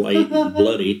was all white and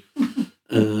bloody.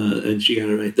 And she got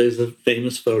it right. There's a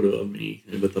famous photo of me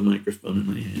with a microphone in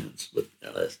my hands with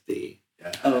LSD.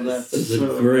 Oh, that's It was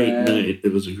so a great rad. night.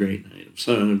 It was a great night.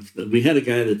 So we had a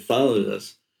guy that followed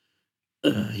us.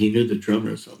 He knew the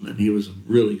drummer or something, and he was a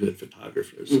really good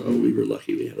photographer. So we were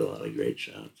lucky. We had a lot of great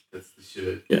shots. That's the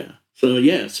shit. Yeah.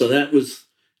 So that was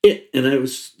it. And I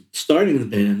was starting the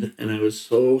band, and I was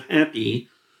so happy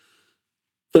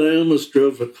that I almost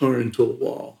drove a car into a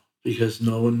wall because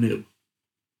no one knew.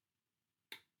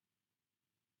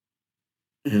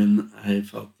 And I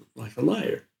felt like a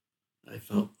liar. I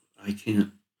felt I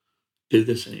can't do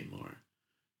this anymore.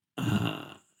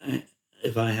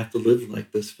 If I have to live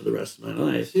like this for the rest of my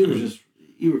life. So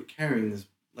you were carrying this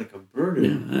like a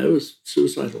burden. Yeah, I was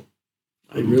suicidal.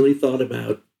 I really thought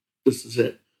about, this is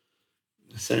it.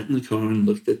 I sat in the car and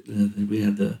looked at, we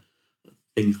had the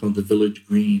thing called the Village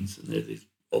Greens, and they're these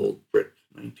old brick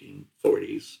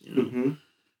 1940s, Mm-hmm.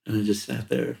 and I just sat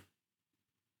there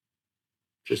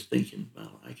just thinking,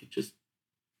 well, I could just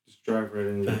Drive right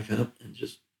in. back up and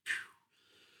just,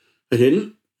 I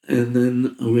didn't. And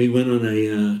then we went on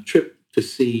a trip to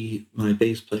see my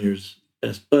bass player's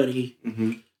best buddy.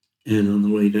 Mm-hmm. And on the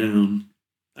way down,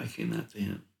 I came out to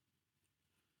him.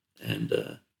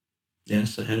 And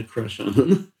yes, I had a crush on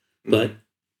him, but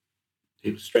he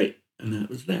was straight. And that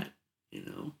was that,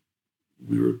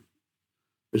 We're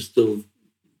still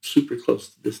super close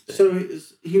to this day. So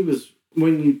he was,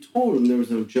 when you told him, there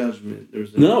was no judgment. There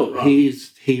was No, rock. he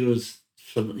was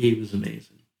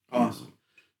amazing. Awesome.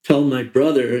 Tell my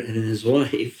brother and his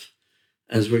wife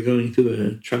as we're going to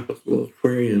a tropical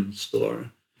aquarium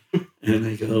store, and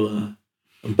I go,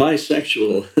 "I'm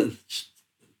bisexual."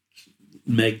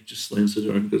 Meg just slams the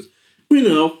door and goes, "We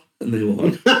know," and they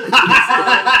walk.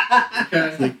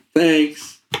 It's like,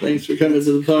 thanks for coming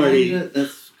to the party.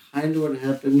 That's kind of what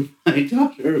happened to my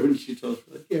daughter when she told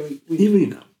me, like, yeah, We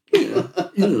know.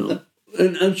 Yeah,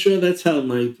 And I'm sure that's how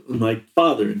my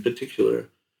father in particular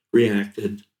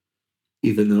reacted,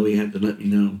 even though he had to let me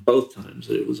know both times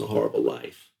that it was a horrible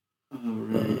life. Oh,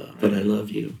 right. But I love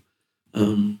you.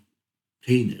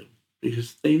 He knew,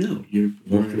 because they know you're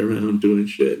walking around doing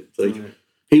shit. It's like,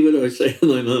 he would always say to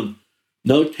my mom,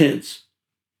 "No tents.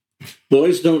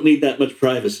 Boys don't need that much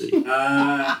privacy."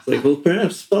 It's like, well,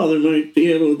 perhaps father might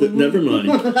be able to, never mind.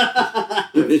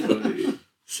 That's funny.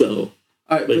 So,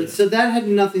 All right, so that had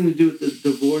nothing to do with the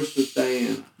divorce with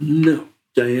Diana. no.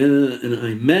 Diana and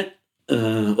I met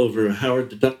over a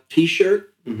Howard the Duck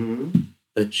t-shirt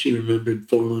that she remembered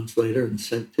 4 months later and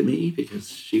sent to me because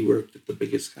she worked at the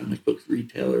biggest comic book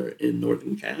retailer in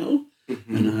Northern Cal.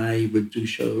 And I would do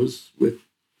shows with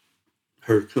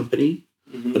her company,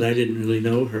 but I didn't really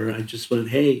know her. I just went,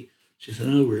 "Hey." She said,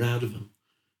 "Oh, we're out of them."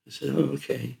 I said, "Oh,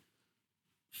 okay."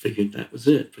 Figured that was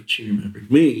it, but she remembered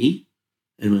me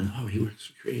and went, "Oh, he works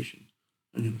for Creation.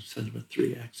 I'm going to send him a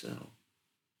 3XL.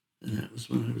 And that was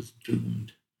when I was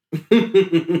doomed.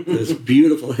 This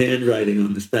beautiful handwriting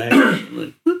on this package. I'm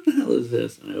like, "What the hell is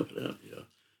this?" And I open it up and go,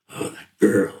 "Oh, that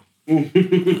girl."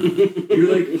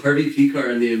 You're like Harvey Picar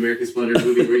in the American Splendor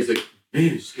movie where he's like,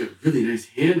 "Man, she's got really nice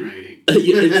handwriting."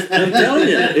 I'm telling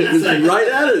you, it was like right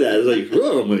out of that. It's like,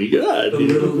 oh my God. The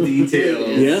little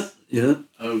details Yeah.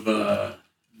 of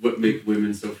what make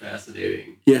women so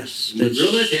fascinating. Yes.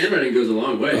 Real nice handwriting goes a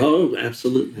long way. Oh,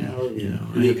 absolutely.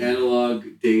 In the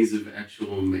analog days of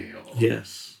actual mail.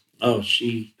 Yes. Oh,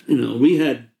 we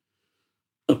had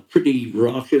a pretty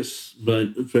raucous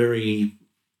but very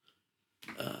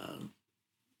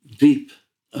deep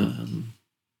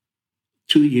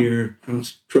 2-year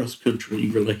cross-country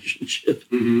relationship.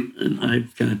 And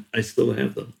I still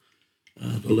have them.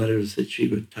 The letters that she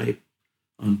would type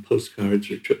on postcards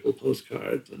or triple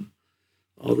postcards and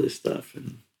all this stuff.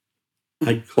 And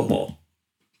I'd call.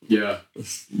 Yeah.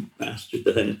 This bastard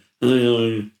that I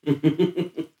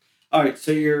All right,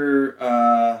 so you're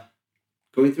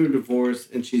going through a divorce,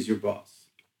 and she's your boss.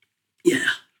 Yeah.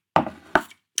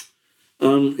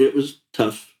 It was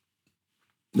tough.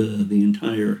 The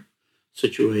entire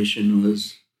situation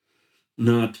was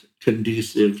not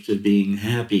conducive to being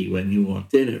happy when you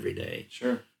walked in every day.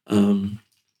 Sure.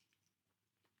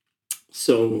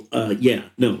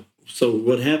 So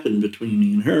what happened between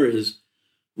me and her is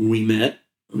we met.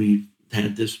 We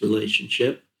had this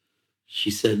relationship.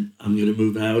 She said, "I'm going to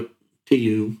move out to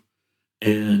you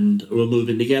and we'll move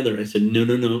in together." I said, No.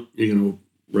 You're going to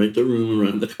rent a room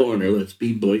around the corner. Let's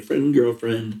be boyfriend and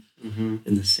girlfriend. in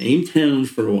the same town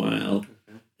for a while.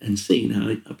 And see,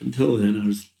 now up until then, I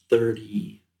was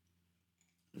 30.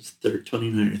 I was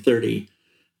 29 or 30.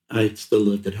 I still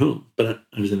lived at home, but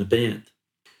I was in a band.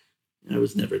 I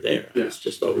was never there. I was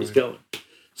just always going.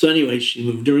 So anyway, she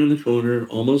moved around the corner,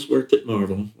 almost worked at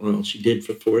Marvel. Well, she did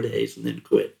for 4 days and then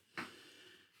quit.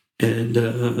 And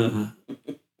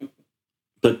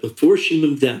but before she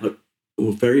moved out,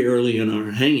 very early in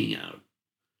our hanging out,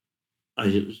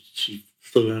 she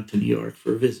flew out to New York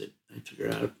for a visit. I took her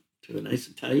out to a nice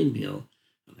Italian meal,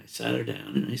 and I sat her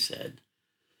down and I said,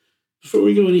 "Before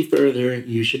we go any further,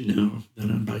 you should know that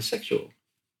I'm bisexual."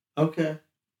 Okay.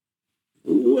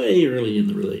 Way early in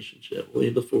the relationship, way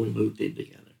before we moved in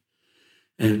together.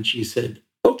 And she said,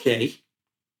 "Okay."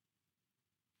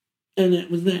 And that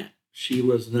was that. She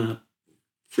was not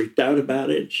freaked out about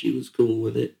it. She was cool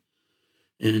with it.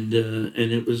 And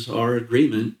it was our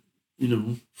agreement,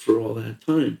 for all that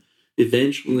time.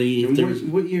 Eventually...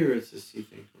 And what year is this, you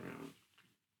think, around?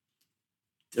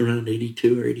 Around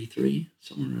 82 or 83,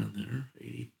 somewhere around there.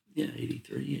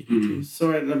 83, 82.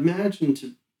 So I'd imagine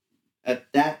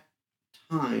at that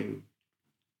time,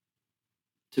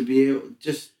 to be able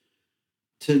just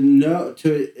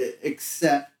to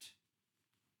accept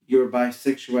your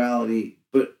bisexuality,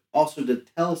 but also to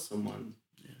tell someone,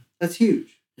 that's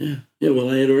huge. Yeah. Well,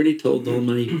 I had already told all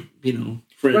my,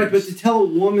 friends. Right, but to tell a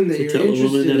woman that you're interested in. To tell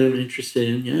a woman that I'm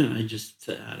interested in, I just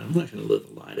said, I'm not going to live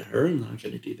a lie to her. I'm not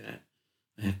going to do that.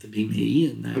 I have to be me,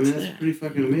 and that's pretty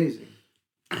fucking amazing.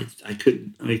 I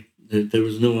couldn't, there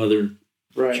was no other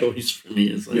choice for me.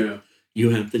 It's like,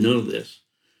 you have to know this.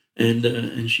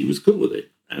 And she was cool with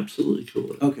it. Absolutely cool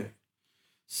with it. Okay.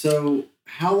 So,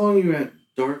 how long are you at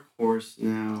Dark Horse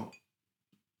now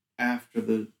through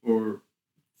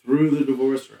the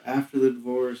divorce or after the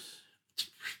divorce?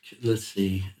 Let's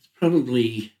see. It's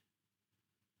probably...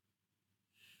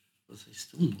 Was I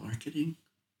still marketing?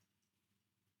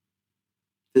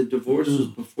 The divorce was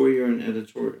before you were in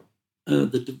editorial.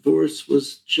 The divorce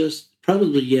was just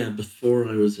probably, before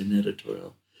I was in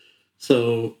editorial.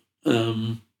 So,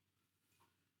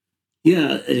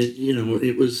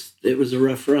 it was a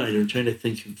rough ride. I'm trying to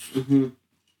think of...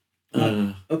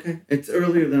 Okay. It's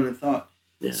earlier than I thought.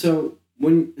 Yeah. So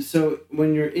when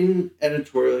you're in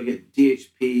editorial, you get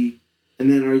DHP, and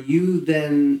then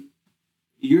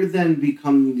you're then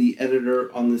become the editor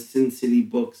on the Sin City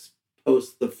books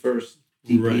post the first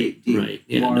DP, right.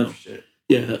 Yeah, shit.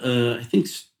 Yeah, I think...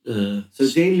 so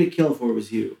Dame to Kill For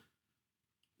was you?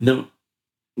 No,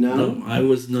 No, I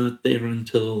was not there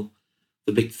until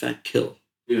The Big Fat Kill.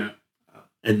 Yeah.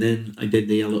 And then I did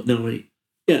the Yellow... No, wait.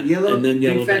 Yeah, and then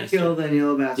Yellow Big Fat Kill, then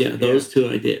Yellow Bastard. Yeah, those two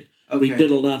I did. Okay. We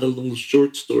did a lot of little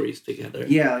short stories together.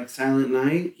 Yeah, like Silent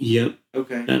Night? Yep.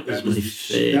 Okay. That was my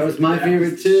favorite. That was my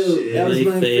favorite, too. That was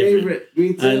my favorite.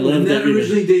 Me too. I love that.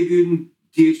 Originally debuted in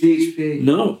DHP?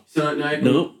 No. Silent Night?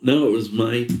 No, it was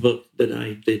my book that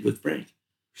I did with Frank.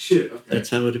 Shit, okay. That's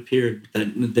how it appeared.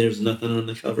 There's nothing on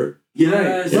the cover.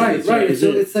 Yes, right.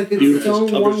 So it's like its own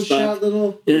one-shot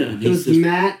little... Yeah. It was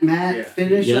matte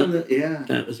finish on the... Yeah.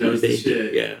 That was my baby.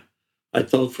 Shit. Yeah. I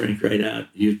told Frank right out,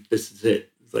 this is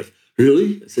it. He's like,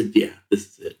 really? I said, yeah,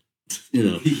 this is it.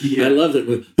 I loved it.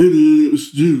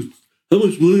 How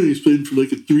much money you spend for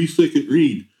like a 3-second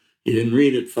read? You didn't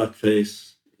read it,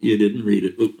 fuckface. You didn't read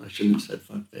it. Oop, I shouldn't have said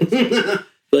fuckface.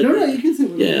 But, no, you can say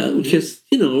what because,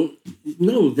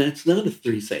 no, that's not a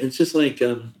 3 second. It's just like,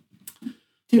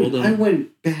 dude, I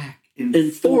went back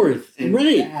and forth. And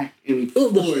right. back and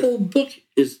forth. The whole book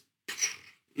is...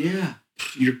 Yeah.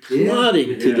 You're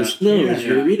plodding to the snow as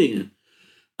you're reading it.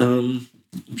 I'm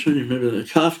trying to remember the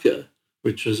Kafka,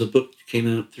 which was a book that came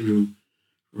out through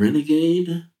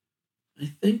Renegade,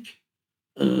 I think.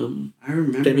 I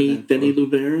remember Denny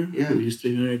Lubera, who used to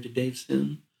be married to Dave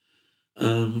Sim.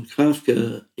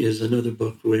 Kafka is another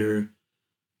book where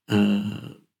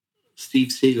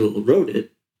Steve Siegel wrote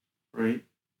it. Right.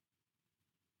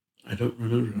 I don't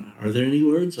remember. Are there any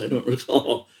words? I don't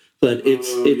recall. But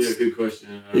it's good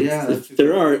question.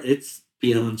 It's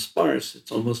beyond sparse.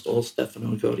 It's almost all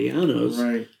Stefano Gaudiano's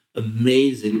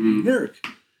amazing work.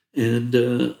 And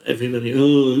everybody,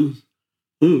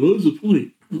 what was the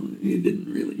point? Oh, you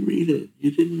didn't really read it. You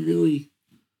didn't really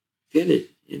get it,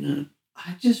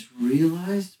 I just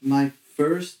realized my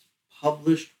first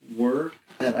published work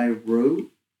that I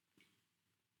wrote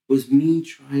was me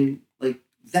trying,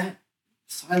 that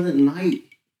Silent Night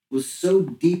was so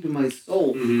deep in my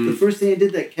soul. Mm-hmm. The first thing I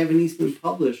did that Kevin Eastman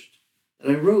published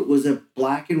that I wrote was a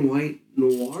black and white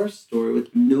noir story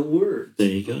with no words. There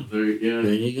you go. There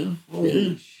you go.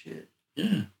 Holy shit.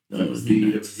 Yeah. No, that was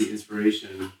the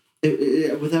inspiration.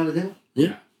 Without a doubt.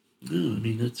 Yeah. No, I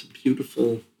mean, that's a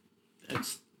beautiful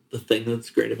That's the thing that's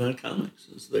great about comics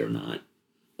is they're not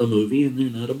a movie and they're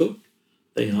not a book.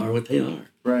 They are what they are.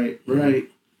 Right. You know?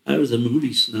 I was a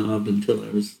movie snob until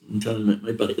I met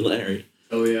my buddy Larry.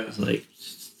 Oh yeah. I was like,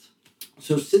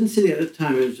 So Sin City at the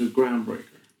time, it was a groundbreaker.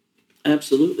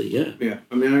 absolutely, yeah. Yeah.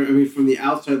 I mean, from the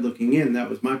outside looking in, that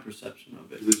was my perception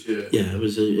of it. Legit. Yeah,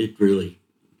 it really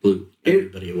blew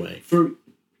everybody away.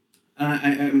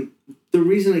 The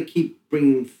reason I keep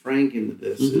bringing Frank into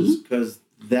this is because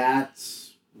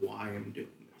that's why I'm doing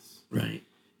this. Right.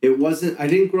 It wasn't. I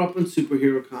didn't grow up in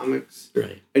superhero comics.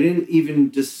 Right. I didn't even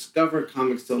discover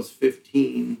comics till I was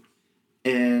 15,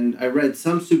 and I read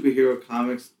some superhero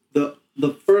comics.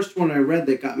 The first one I read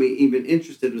that got me even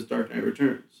interested was Dark Knight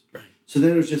Returns. Right. So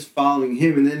then it was just following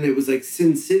him, and then it was like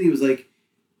Sin City was like,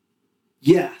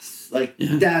 yes, like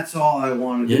that's all I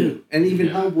want to do, and even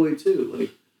Hellboy too,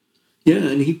 like. Yeah,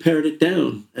 and he pared it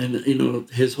down, and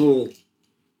the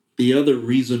other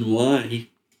reason why.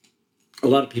 A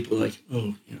lot of people are like,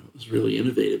 oh, it was really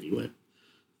innovative. You went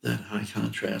that high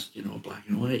contrast, black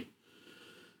and white.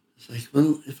 It's like,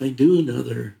 well, if I do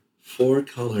another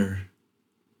 4-color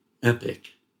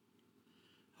epic,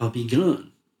 I'll be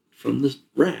gone from the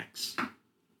racks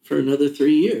for another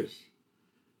 3 years.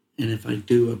 And if I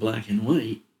do a black and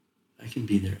white, I can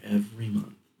be there every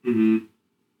month. Mm-hmm.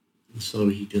 And so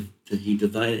he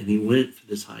divided, and he went for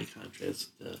this high contrast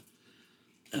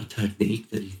technique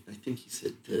that I think he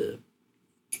said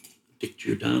Dick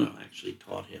Giordano actually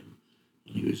taught him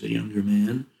when he was a younger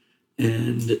man,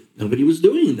 and nobody was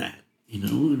doing that.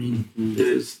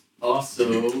 There's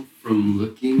also, from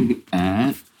looking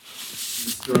at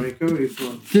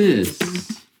this.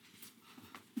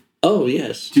 Oh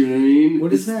yes. Do you know what I mean?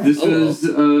 What is that? This was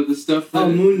the stuff that. Oh,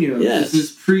 Munoz. Yes. This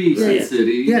is pre-Sin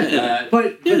City. Yeah,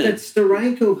 but that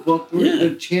Steranko book,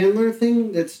 the Chandler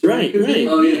thing, that Steranko Right. did,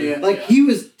 Oh yeah. like he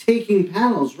was taking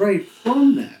panels right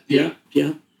from that. Yeah.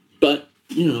 But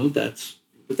that's.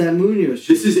 But that Munoz.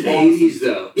 This is 80s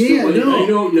though. Yeah, so when no. you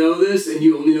don't know this and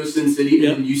you only know Sin City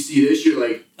and then you see this, you're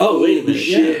like, oh wait a minute,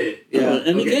 shit. Yeah.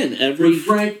 And again, every But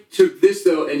Frank took this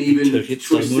though and even took it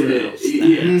twisted somewhere it. else.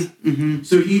 Yeah. Mm-hmm.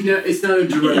 So it's not a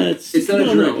direct. It's not a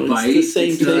direct bite. It's the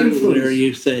same It's not- thing where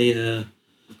you say,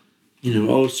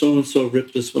 oh, so and so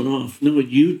ripped this one off. No,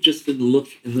 you just didn't look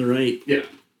in the right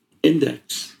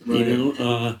index.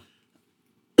 Right.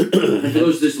 For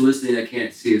those just listening that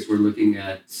can't see us, we're looking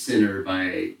at Sinner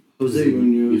by Jose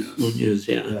Munoz. Munoz,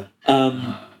 yeah.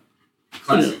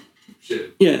 Classic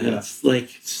shit. Yeah, it's like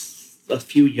a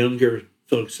few younger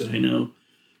folks that I know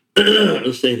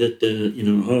will say that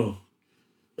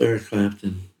Eric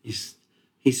Clapton,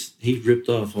 he ripped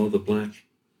off all the black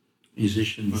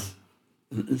musicians.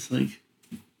 And it's like,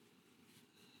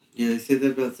 Yeah, they say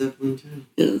that about Zeppelin too.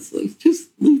 yeah, it's like just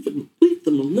leave them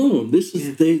alone. This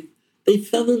is they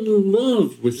fell in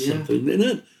love with something. They're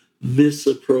not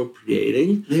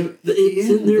misappropriating. It's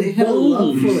in their they had a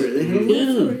love bones. for it. They had a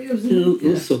love for it. It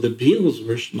was So the Beatles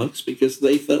were schmucks because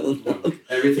they fell in love.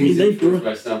 Everything's influenced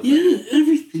by something. Yeah,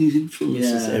 everything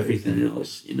influences Yeah, everything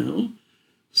else,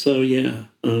 So yeah.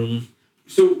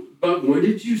 So, Bob, when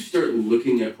did you start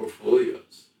looking at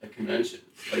portfolios at conventions?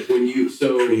 Like when you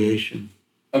Creation.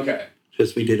 Okay.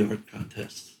 Because we did art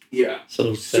contests. Yeah.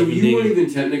 So you weren't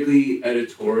even technically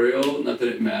editorial, not that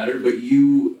it mattered, but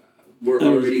you were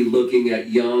already looking at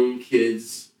young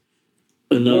kids'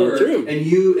 work, true.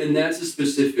 and that's a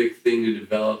specific thing to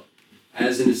develop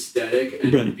as an aesthetic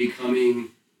and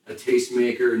becoming a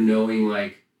tastemaker, knowing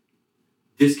like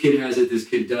this kid has it, this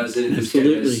kid doesn't, this kid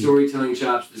has storytelling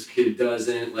chops, this kid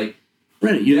doesn't, like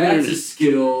that's a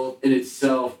skill in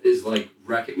itself, is like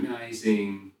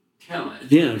recognizing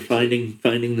talent. Yeah, finding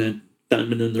that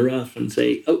diamond in the rough and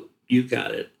say, oh, you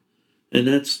got it. And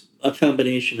that's a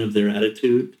combination of their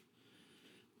attitude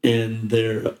and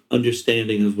their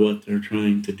understanding of what they're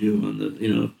trying to do on the,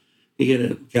 you get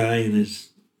a guy in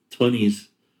his 20s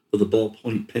with a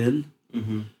ballpoint pen,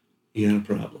 you got a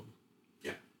problem.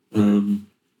 Yeah.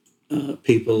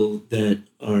 People that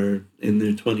are in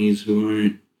their 20s who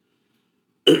aren't,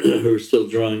 who are still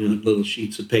drawing on little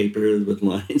sheets of paper with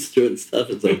lines through it and stuff.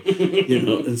 It's like,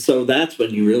 and so that's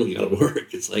when you really got to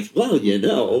work. It's like, well, you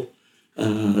got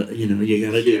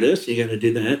to do this, you got to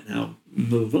do that. Now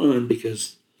move on,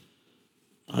 because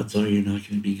odds are you're not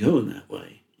going to be going that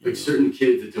way. Like certain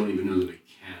kids that don't even know the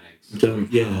mechanics.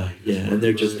 And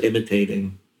they're just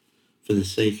imitating for the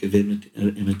sake of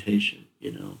imitation,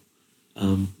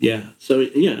 So,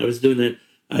 I was doing that.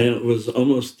 I was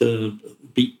almost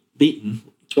beaten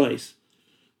twice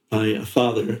by a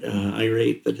father,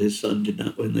 irate that his son did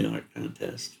not win the art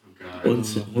contest.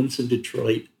 Once in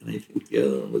Detroit, and I think the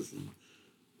other one was in,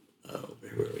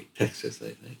 where were we? Texas, I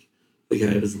think. the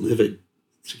guy was livid.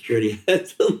 Security had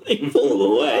to like pull him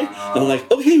away. I'm like,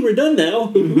 okay, we're done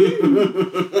now.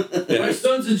 My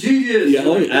son's a genius. Yeah,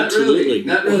 Like, absolutely.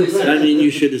 Not really. I mean, you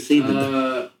should have seen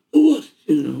them. What?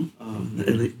 And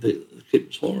the kid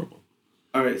was horrible.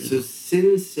 All right, so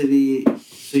Sin City.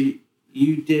 So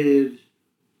you did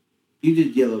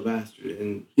Yellow Bastard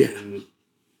and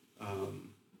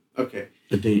okay.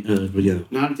 Not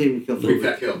A Dame to Kill. Big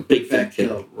Fat Kill. Big Fat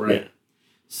Kill. Right. Yeah.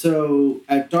 So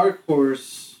at Dark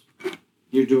Horse,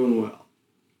 you're doing well.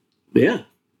 Yeah.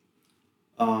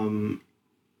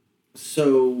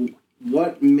 So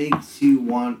what makes you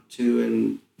want to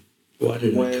and Why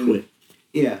did I quit?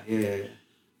 Yeah.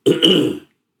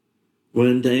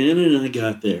 When Diana and I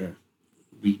got there,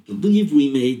 we believe we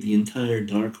made the entire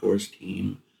Dark Horse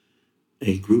team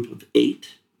a group of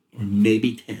 8 or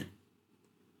maybe 10,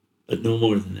 but no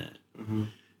more than that. Mm-hmm.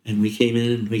 And we came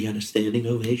in and we got a standing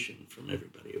ovation from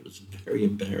everybody. It was very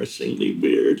embarrassingly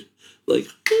weird. Like,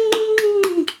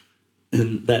 ah!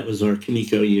 And that was our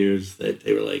Kimiko years that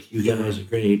they were like, you guys are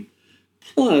great.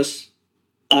 Plus,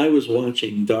 I was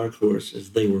watching Dark Horse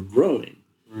as they were growing.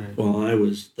 Right. While I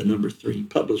was the number 3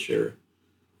 publisher,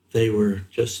 they were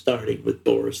just starting with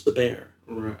Boris the Bear,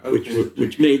 right. Okay.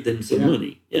 which made them some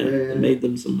money. Yeah, it made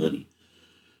them some money.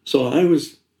 So I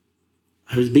was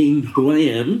being who I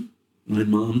am. My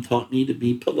mom taught me to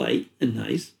be polite and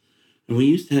nice. And we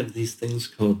used to have these things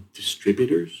called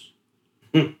distributors.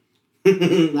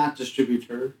 Not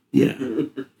distributor. Yeah.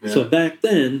 So back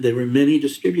then, there were many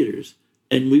distributors.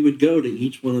 And we would go to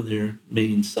each one of their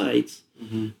main sites.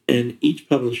 Mm-hmm. And each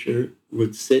publisher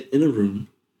would sit in a room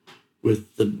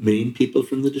with the main people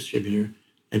from the distributor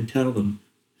and tell them,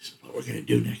 this is what we're going to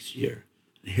do next year.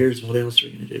 And here's what else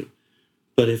we're going to do.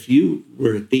 But if you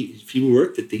worked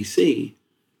at DC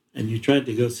and you tried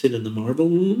to go sit in the Marvel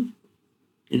room,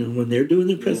 when they're doing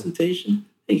their presentation,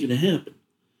 ain't going to happen.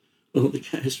 Well, the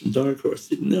guys from Dark Horse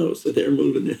didn't know, so they're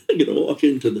moving. They're going to walk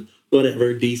into the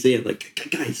whatever DC and like,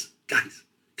 guys,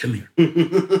 come here.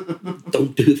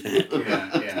 Don't do that.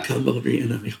 Yeah. Come over here.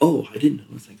 And I'm like, oh, I didn't know.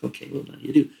 I was like, okay, well, now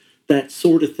you do. That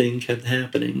sort of thing kept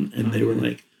happening. And they were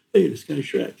like, hey, this guy's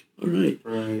Schreck. All right.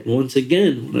 Right. Once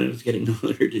again, when I was getting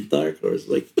hired at Dark Horse,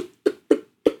 like,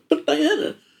 but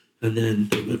Diana. And then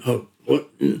they went, oh, what?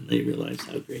 And they realized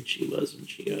how great she was and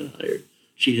she got hired.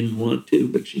 She didn't want to,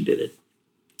 but she did it.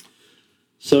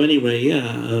 So anyway,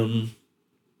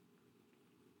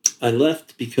 I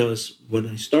left because when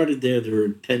I started there were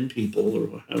 10 people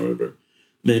or however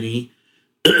many.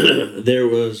 There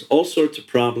was all sorts of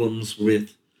problems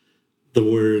with the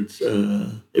words.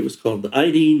 It was called the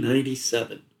ID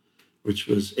 97, which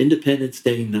was Independence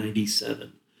Day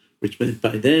 97, which meant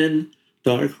by then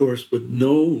Dark Horse would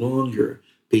no longer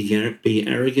be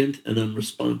arrogant and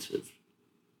unresponsive.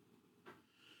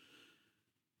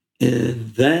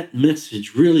 And that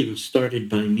message really was started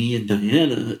by me and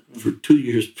Diana for 2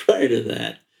 years prior to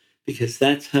that, because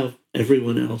that's how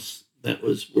everyone else that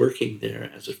was working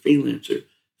there as a freelancer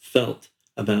felt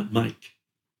about Mike.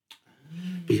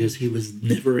 Because he was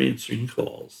never answering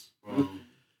calls. Wow.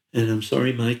 And I'm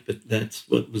sorry, Mike, but that's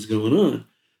what was going on.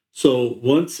 So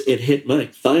once it hit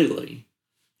Mike, finally,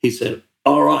 he said,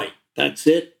 all right, that's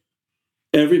it.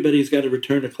 Everybody's got to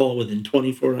return a call within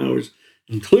 24 hours,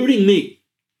 including me.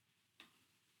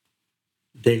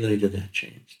 A day later, that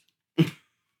changed.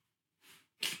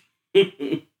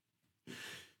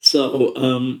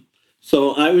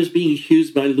 So I was being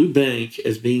accused by Lou Bank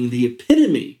as being the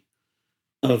epitome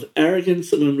of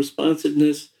arrogance and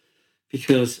unresponsiveness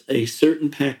because a certain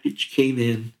package came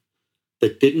in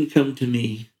that didn't come to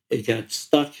me. It got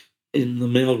stuck in the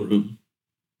mailroom,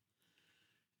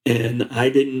 and I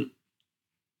didn't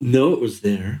know it was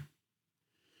there.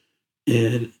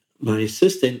 And my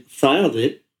assistant filed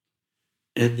it,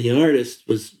 and the artist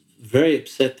was very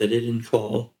upset that I didn't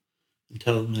call and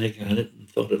tell them I got it and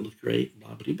thought it looked great,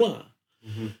 blah, blah, blah.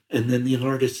 Mm-hmm. And then the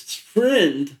artist's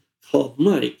friend called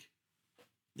Mike.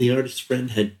 The artist's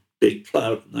friend had big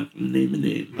clout. I'm not going to name a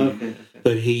name. Okay.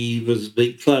 But he was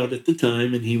big clout at the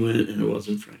time, and he went, and it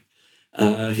wasn't Frank.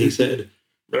 He said,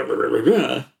 rah, rah, rah,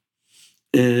 rah.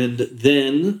 And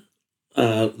then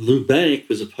Lou Bank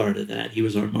was a part of that. He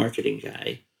was our marketing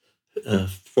guy,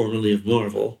 formerly of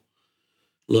Marvel.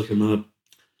 Look him up.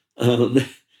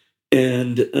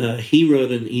 And he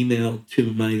wrote an email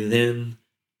to my then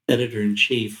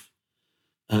editor-in-chief,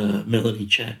 Melanie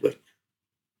Chadwick,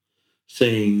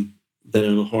 saying that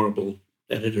I'm a horrible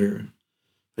editor.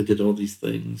 I did all these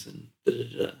things, and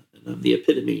and I'm the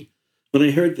epitome. When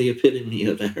I heard the epitome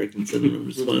of arrogance and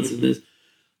unresponsiveness,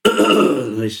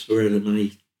 I swear to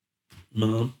my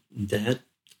mom and dad,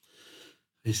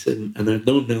 I said, and I've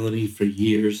known Melanie for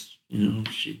years,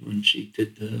 when she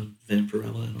did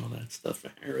Vampirella and all that stuff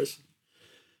for Harris.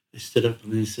 I stood up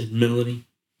and I said, Melanie,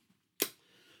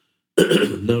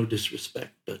 no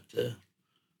disrespect, but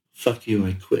fuck you,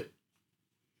 I quit.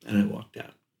 And I walked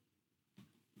out.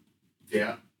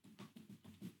 Yeah.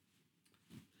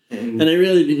 And I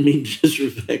really didn't mean to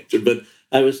disrespect her, but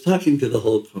I was talking to the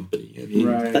whole company. I mean,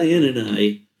 Right. Diane and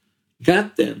I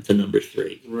got them to number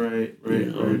 3. Right. I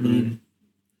mean,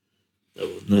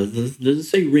 doesn't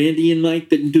say Randy and Mike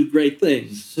didn't do great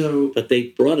things, So, but they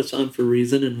brought us on for a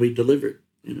reason, and we delivered.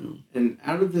 and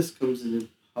out of this comes a new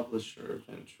publisher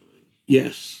eventually.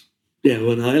 Yes, yeah.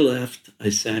 When I left, I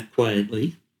sat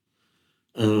quietly,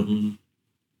 and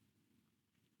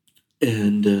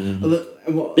yeah.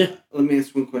 Let me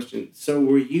ask one question. So,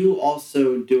 were you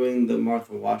also doing the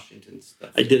Martha Washington stuff?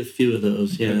 I did a few of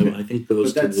those. Yeah, Okay. I think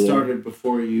those. But that started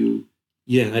before you.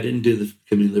 Yeah, I didn't do the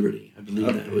Gimme Liberty. I believe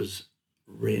that Okay. was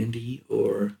Randy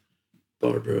or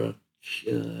Barbara.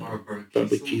 Barbara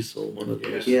Barbara Kiesel? Kiesel, one of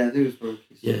those. Yeah, I think it was Barbara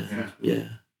Kiesel.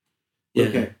 Yeah.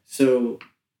 Okay, so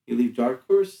you leave Dark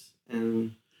Horse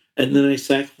and. And then I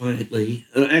sat quietly.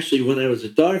 Actually, when I was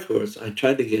at Dark Horse, I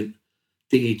tried to get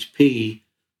DHP.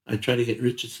 I tried to get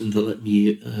Richardson to let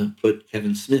me put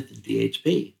Kevin Smith in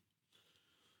DHP.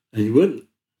 And he wouldn't.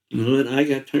 And I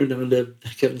got turned on to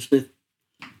Kevin Smith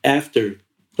after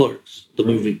Clerks, the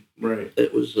movie. Right.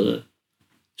 It was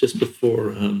just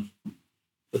before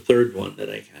the third one that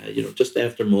I had. Just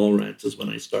after Mallrats is when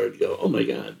I started to go, oh my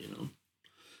God,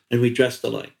 And we dressed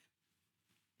alike.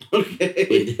 Okay.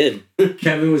 We did.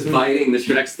 Kevin was fighting the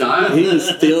Schreck style. He was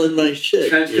stealing my shit.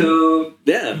 Trench coat,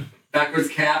 Yeah. backwards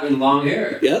cap, and long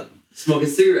hair. Yep. Smoking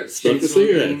cigarettes. Smoking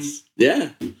cigarettes.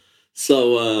 Yeah.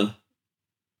 So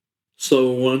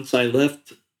once I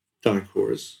left Dark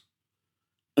Horse,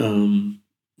 Joe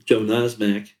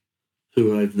Nosmak,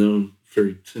 who I've known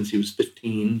since he was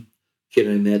 15, kid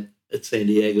I met at San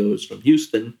Diego, is from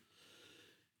Houston.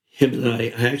 Him and I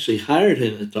actually hired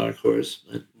him at Dark Horse.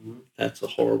 But that's a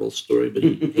horrible story, but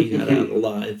he got out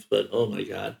alive. But oh my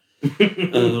God.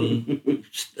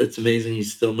 It's amazing.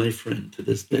 He's still my friend to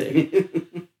this day.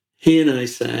 He and I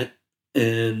sat,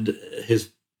 and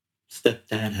his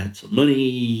stepdad had some money.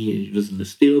 He was in the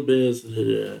steel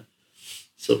business.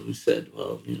 So we said,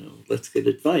 well, let's get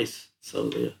advice. So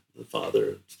the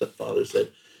stepfather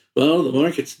said, well, the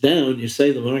market's down. You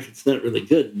say the market's not really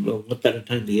good. Well, what better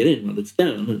time to get in? Well, it's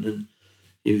down, and then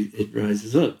it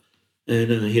rises up.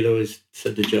 And he'd always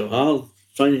said to Joe, I'll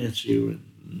finance you,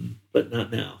 but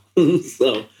not now.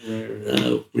 So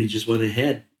we just went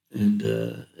ahead and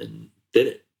did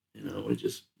it. We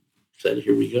just said,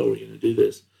 here we go. We're going to do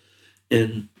this.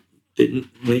 And didn't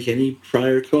make any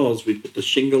prior calls. We put the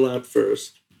shingle out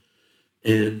first.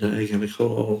 And I got a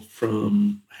call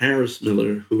from Harris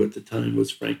Miller, who at the time was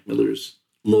Frank Miller's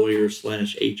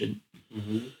lawyer/agent,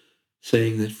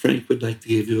 saying that Frank would like to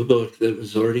give you a book that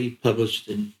was already published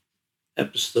in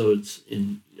episodes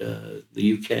in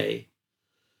the UK.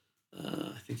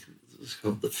 I think it was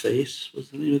called The Face, was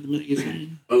the name of the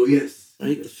magazine. Oh, yes.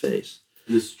 Right, yes. The Face.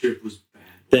 The strip was bad.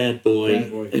 Bad Boy.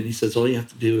 Bad Boy. And he says, all you have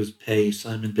to do is pay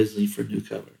Simon Bisley for a new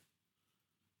cover.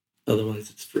 Otherwise,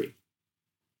 it's free.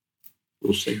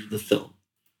 We'll send you the film.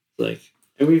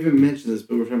 And we even mentioned this,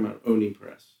 but we're talking about Oni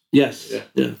Press. Yes. Yeah.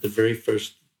 Yeah, the very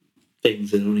first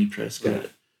things that Oni Press got.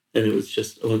 Right. And it was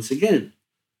just, once again,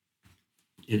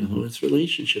 it's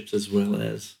relationships as well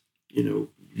as,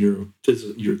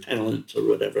 your talent or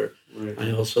whatever. Right.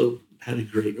 I also had a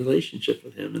great relationship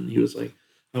with him, and he was like,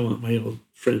 I want my old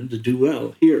friend to do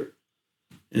well here.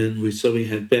 And we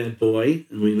had Bad Boy,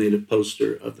 and we made a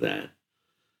poster of that.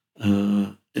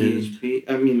 Oni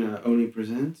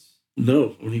Presents?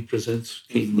 No, Oni Presents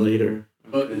came later.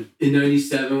 Okay. In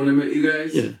 97, when I met you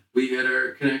guys, Yeah. we had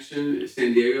our connection in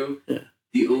San Diego. Yeah.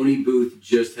 The Oni booth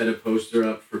just had a poster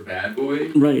up for Bad Boy,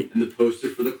 Right. and the poster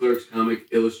for the Clerks comic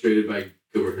illustrated by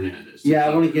Gilbert Hernandez. Yeah,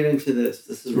 I want to get into this.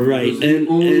 This is Right. Those are the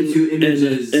only two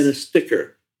images. And a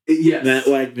sticker. Yes. Matt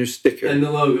Wagner sticker. And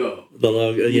the logo. The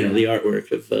logo, Yeah. the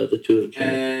artwork of the two of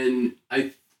them.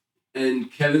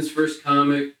 And Kevin's first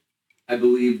comic, I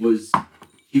believe, was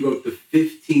he wrote the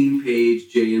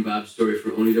 15-page Jay and Bob story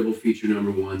for Only Double Feature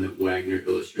 #1 that Wagner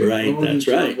illustrated. Right, that's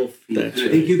right. That's And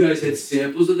I think you guys had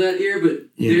samples of that year,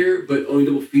 but Only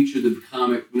Double Feature, the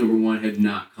comic #1, had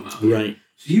not come out yet. Right.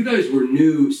 So you guys were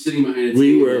new, sitting behind a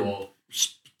We table.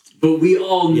 But we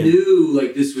all knew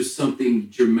this was something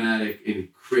dramatic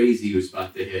and crazy was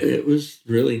about to hit. It was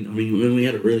really, we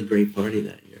had a really great party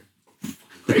that year.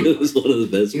 It was one of the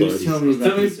best You was parties. telling me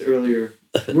about this earlier.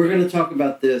 We're going to talk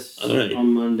about this All right.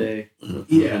 on Monday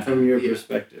Yeah. from your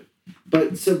perspective.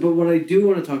 But what I do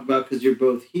want to talk about, because you're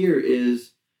both here,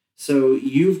 is So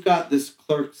you've got this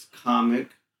Clerks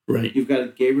comic. Right. You've got a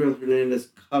Gabriel Hernandez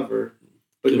cover,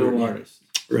 but no Right. artist.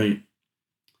 Right.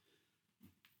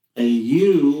 And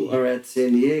you are at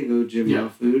San Diego, Jim Yeah.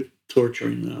 Food,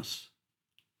 Torturing us.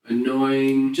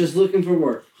 Annoying, just looking for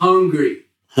work. hungry,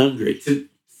 Hungry. to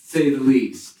say the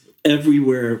least.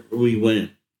 Everywhere we went,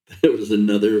 there was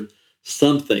another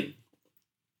something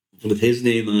with his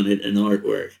name on it and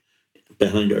artwork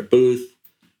behind our booth.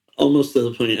 Almost to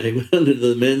the point I went into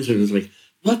the men's room and was like,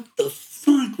 what the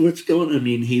fuck? What's going on? I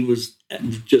mean, he was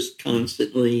just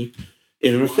constantly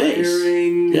in our face.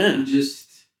 Firing, Yeah. and just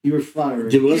You were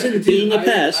fired. It wasn't dude, being a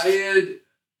pest.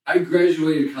 I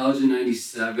graduated college in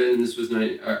 '97, and this was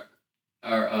and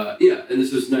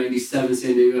this was '97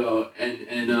 San Diego,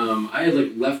 and I had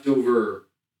like leftover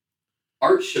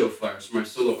art show flyers for my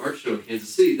solo art show in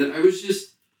Kansas City that I was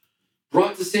just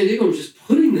brought to San Diego and just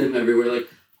putting them everywhere. Like,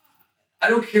 I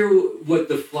don't care what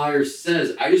the flyer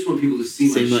says. I just want people to see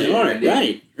my shit. art.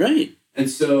 Right. And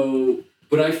so,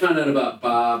 but I found out about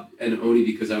Bob and Oni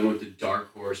because I went to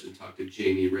Dark Horse and talked to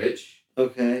Jamie Rich.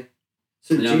 Okay.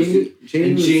 So And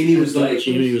Jamie was like,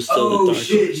 Jamie was still oh at Dark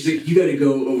shit. Horse. He's like, you got to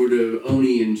go over to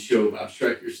Oni and show Bob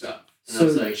Schreck your stuff. And I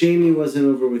was So like, Jamie wasn't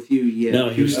over with you yet. No,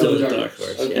 he was still Oh, at Dark Dark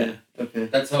Horse. Horse. Okay. Okay.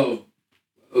 that's how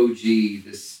OG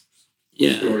this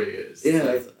story is.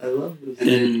 Yeah, I love this. And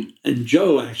then And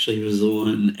Joe actually was the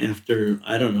one after,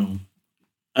 I don't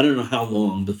know how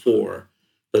long before,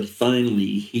 but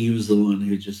finally he was the one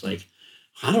who just like,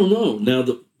 I don't know. Now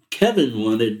Kevin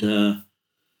wanted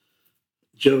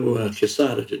Joe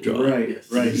Quesada to draw. Right,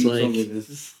 Yes. right. It's He like, told me this.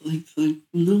 it's like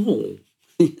no.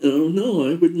 No,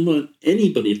 I wouldn't want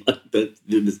anybody like that to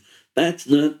do this. That's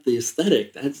not the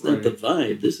aesthetic. That's not the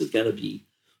vibe. This has got to be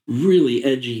really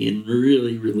edgy and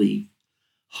really, really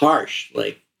harsh.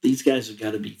 Like, these guys have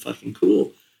got to be fucking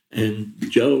cool. And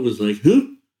Joe was like, huh?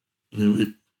 And I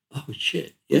went, oh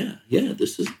shit, yeah,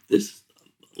 this,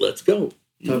 let's go.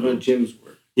 Talk about Jim's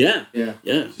work. Yeah. Yeah.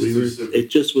 It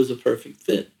just was a perfect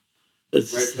fit.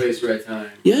 right place, right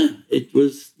time. Yeah, it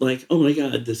was like, oh my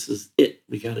God, this is it.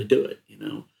 We got to do it, It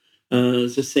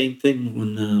was the same thing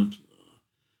when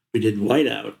we did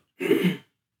Whiteout.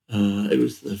 It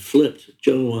was the flipped.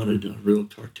 Joe wanted a real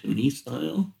cartoony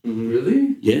style.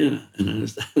 Really? Yeah, and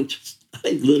I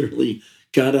literally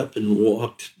got up and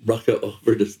walked Rucka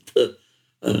over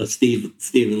to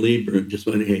Stephen Lieber and just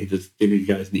went, hey, you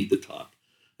guys need to talk.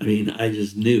 I mean, I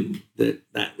just knew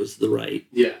that was the right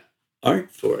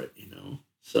art for it,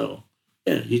 So,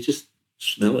 yeah, you just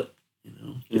smell it,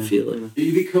 you feel it.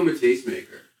 You become a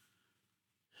tastemaker.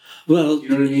 Well, You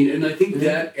know what I mean? And I think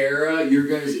that era, your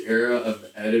guys' era of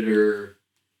editor,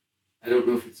 I don't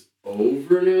know if it's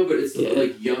over now, but it's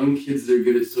like young kids that are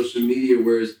good at social media,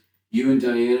 whereas you and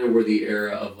Diana were the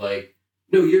era of like,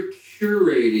 no, you're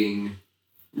curating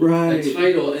a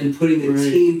title and putting the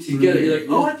team together. You're like,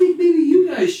 oh, I think maybe you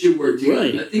guys should work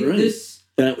together. I think this...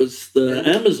 That was the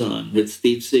Amazon with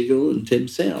Steve Siegel and Tim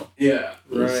Sale. Yeah.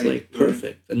 It was like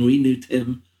perfect. And we knew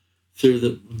Tim through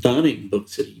the Donning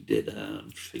books that he did. I'm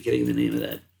forgetting the name of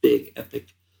that big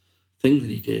epic thing that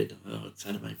he did. Oh, it's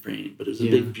out of my brain. But it was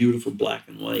a big, beautiful black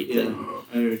and white thing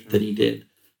that he did.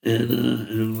 And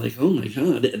I'm like, oh my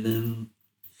God. And then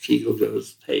Siegel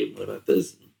goes, hey, what about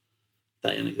this? And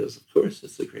Diana goes, of course,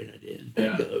 that's a great idea. And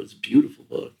bingo, it was a beautiful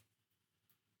book.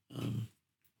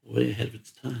 Way ahead of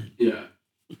its time. Yeah.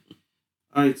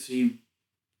 All right,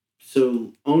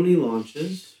 so Oni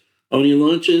launches. Oni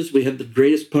launches. We had the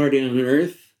greatest party on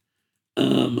earth.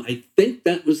 I think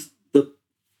that was the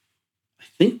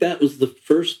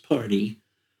first party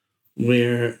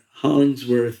where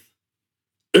Hollingsworth.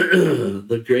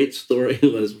 The great story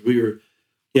was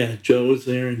Joe was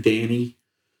there and Danny,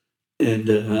 and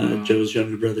Joe's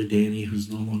younger brother Danny, who's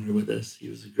no longer with us. He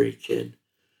was a great kid.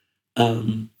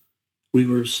 We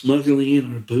were smuggling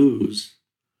in our booze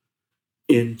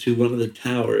into one of the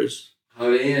towers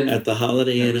at the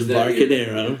Holiday Inn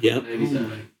Embarcadero. Yep.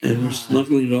 And we're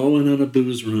smuggling it all in on a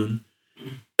booze run.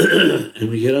 And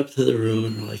we get up to the room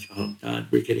and we're like, oh God,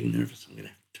 we're getting nervous. I'm going to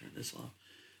have to turn this off.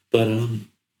 But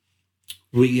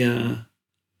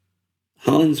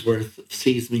Hollingsworth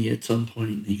sees me at some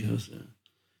point and he goes,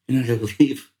 you're not going to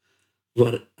believe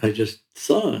what I just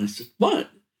saw. And I said, what?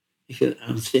 He said,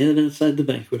 I'm standing outside the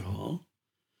banquet hall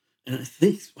and I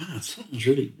think, wow, something's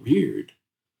really weird.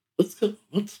 What's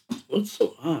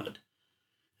so odd?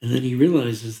 And then he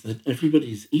realizes that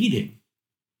everybody's eating,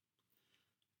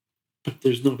 but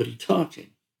there's nobody talking.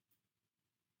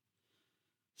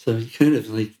 So he kind of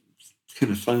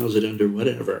files it under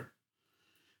whatever.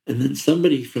 And then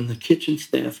somebody from the kitchen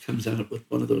staff comes out with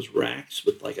one of those racks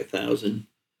with like 1,000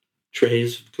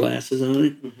 trays of glasses on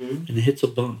it and hits a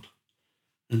bump.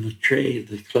 and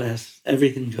the class,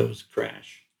 everything goes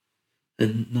crash,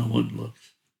 and no one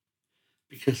looks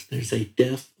because there's a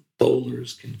deaf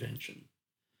bowlers convention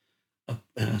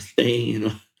staying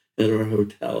at our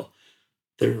hotel.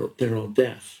 They're all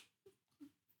deaf.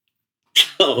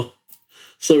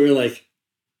 So we're like,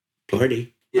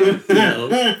 party.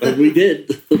 And we did.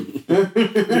 Get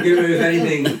rid of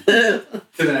anything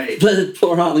tonight. But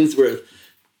poor Hollingsworth,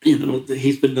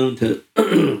 he's been known to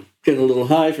get a little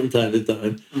high from time to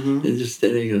time and just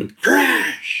standing and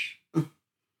crash.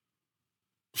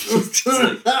 Is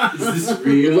this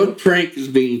real? What prank is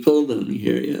being pulled on me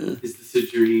here? Yeah. Is this a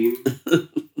dream?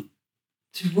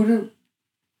 Dude,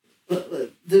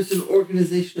 there's an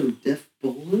organization of deaf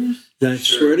bowlers? I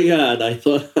swear to God, I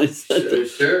thought I said that.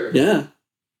 Sure. Yeah.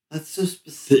 That's so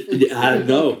specific. I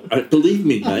know. Believe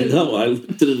me, I know. I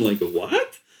looked at him like,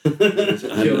 what?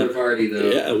 Killer party, though.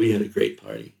 Yeah, we had a great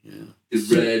party. Yeah.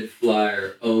 The red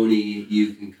flyer, Oni,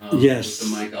 you can come. Yes.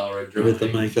 With the Mike Allred drawing. With the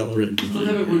Mike Allred I still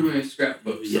have it in one of my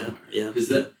scrapbooks somewhere. Yeah. Because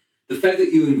the fact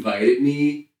that you invited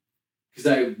me, because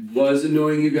I was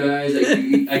annoying you guys, I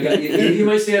gave you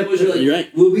my samples, you're like, You're right.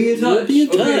 we'll be in touch. We'll be in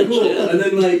Okay, touch, cool. yeah. And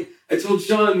then, I told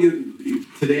Shawn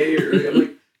today, I'm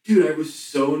like, dude, I was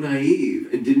so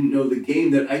naive and didn't know the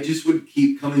game that I just would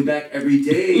keep coming back every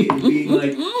day and being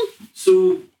like,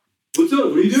 so, what's up?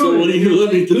 What are you doing? So what do you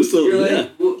let me do something? You're like, Yeah.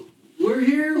 well, we're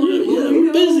here.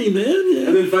 We're busy, man. Yeah.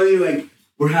 And then finally, like,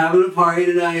 we're having a party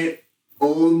tonight.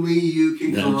 Only you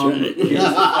can That's come. right. And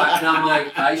I'm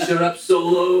like, I showed up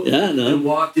solo Yeah, no. and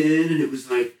walked in, and it was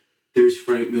like, there's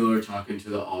Frank Miller talking to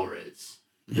the Allreds.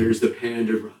 There's the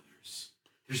Panda Brothers.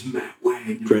 There's Matt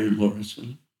Wagner. Grant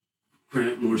Morrison.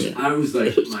 Morrison. Yeah. I was like,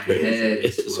 It was my crazy. head It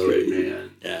was exploded, crazy.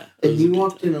 man. Yeah. And you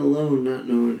walked in alone, not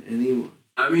knowing anyone.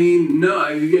 I mean, no.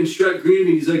 Again, Schreck greeted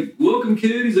me. He's like, "Welcome,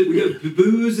 kid." He's like, "We got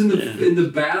booze in the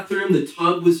bathroom. The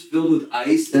tub was filled with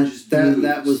ice and just booze."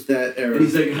 That was that era. And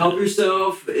he's like, "Help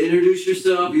yourself. Introduce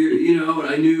yourself." And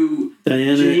I knew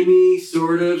Diana. Jamie,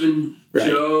 sort of, and Right.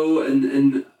 Joe,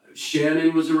 and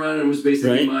Shannon was around and was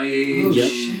basically Right. my age. Oh, Yep.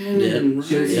 Shannon,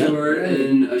 Shannon right. Stewart, right.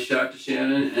 and a shout to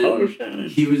Shannon. And Oh, Shannon.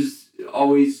 he was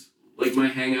always like my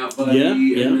hangout buddy. Yeah,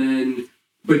 yeah. And then,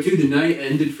 but dude, the night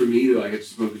ended for me though. I got to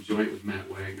smoke a joint with Matt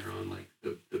Wagner on like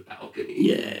the balcony.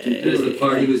 Yeah. And as the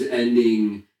party was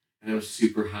ending, and I was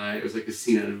super high, it was like a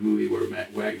scene out of a movie where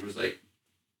Matt Wagner was like,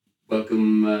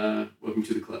 "Welcome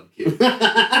to the club, kid."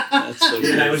 That's so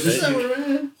And I was great, just right?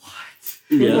 like, "What?"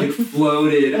 Yeah. Like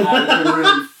floated out of the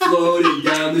room, floated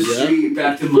down the Yeah. street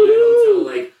back to my hotel.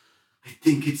 Like, I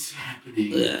think it's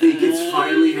happening. I think it's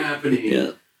finally happening.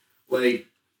 Yeah. Like,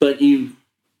 But you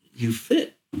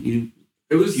fit. You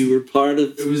were part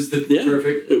of. It was the Yeah.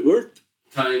 perfect It worked.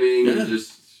 timing Yeah.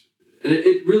 and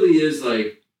it really is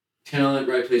like talent,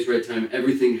 right place, right time.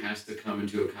 Everything has to come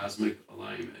into a cosmic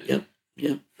alignment. Yep.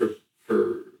 Yep.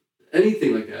 For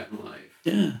anything like that in life.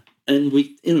 Yeah. And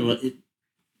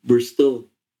we're still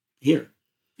here.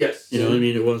 Yes. I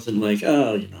mean, it wasn't like,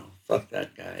 fuck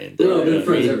that guy. And, We've been I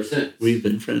friends mean, ever since. We've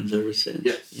been friends ever since.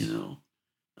 Yes.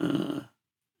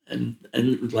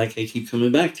 And like I keep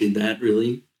coming back to, that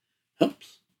really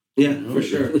helps. Yeah, for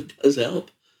sure. It really does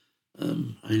help.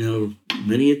 I know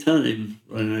many a time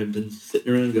when I've been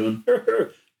sitting around going,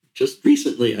 just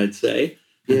recently, I'd say.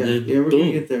 And Yeah, then, we're boom.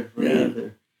 gonna get there. We're gonna get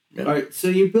there. Yeah. All right, so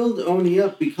you build Oni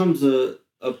up, becomes a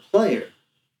player.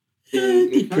 Yeah, I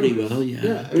did pretty commerce. well, yeah.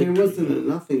 Yeah, I mean, it wasn't a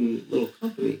nothing little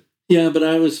company. Yeah, but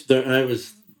I was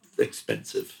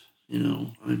expensive. I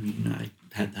mean, I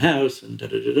had the house and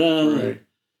da-da-da-da. Right.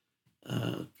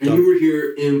 And you were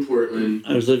here in Portland.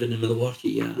 I was living in Milwaukee,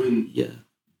 yeah.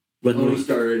 When When we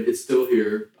started, it's still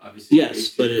here, obviously. yes,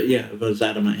 but it was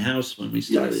out of my house when we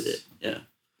started Yes. it. Yeah.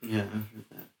 Yeah, I've heard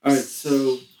that. All right,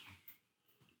 so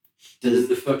Does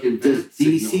the fucking does bat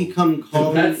DC signal. come The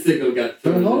call bat you? signal got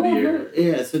thrown into the air.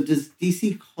 Yeah, so does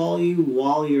DC call you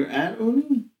while you're at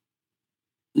Oni?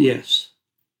 Yes.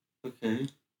 Okay.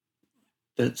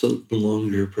 That's a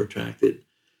longer protracted.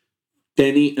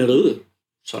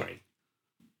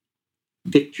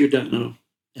 Dick Giordano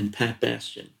and Pat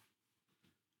Bastian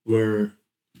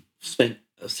spent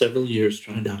several years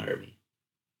trying to hire me.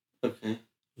 Okay.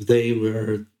 They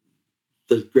were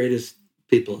the greatest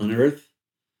people on earth,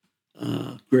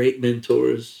 great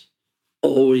mentors,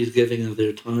 always giving of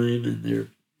their time and their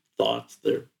thoughts,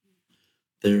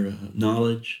 their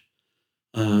knowledge.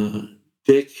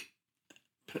 Dick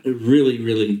really,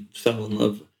 really fell in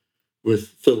love with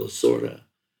Phyllis Sorda,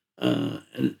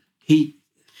 and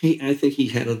I think he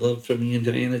had a love for me and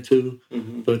Diana too.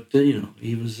 Mm-hmm. But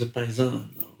he was a paisan,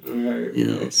 though.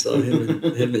 Right. So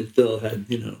him and Phil had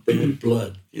they had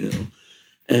blood,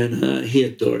 And he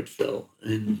adored Phil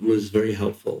and was very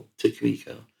helpful to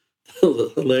Kimiko.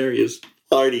 The hilarious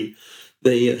party.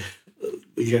 The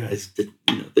guys,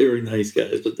 they were nice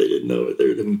guys, but they didn't know what they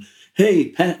were doing. Hey,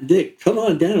 Pat and Dick, come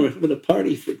on down. We're having a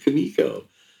party for Kimiko.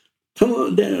 Come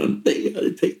on down. They got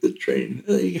to take the train.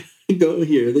 They got to go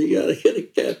here. They got to get a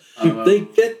cab. They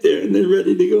get there and they're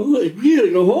ready to go home. We got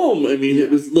to go home. I mean,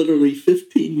 it was literally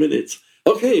 15 minutes.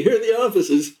 Okay, here are the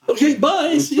offices. Okay,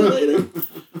 bye. See you later.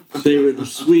 They were the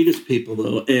sweetest people,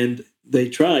 though, and they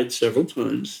tried several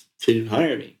times to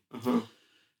hire me. Uh-huh.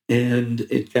 And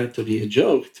it got to be a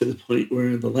joke to the point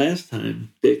where the last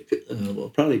time Dick,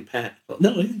 probably Pat,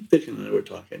 no, I think Dick and I were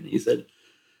talking. He said,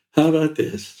 how about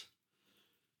this?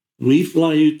 We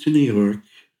fly you to New York.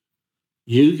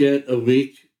 You get a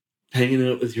week hanging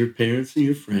out with your parents and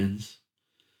your friends.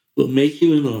 We'll make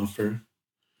you an offer.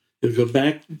 You'll go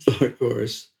back to Dark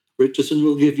Horse. Richardson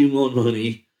will give you more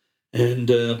money. And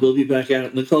we'll be back out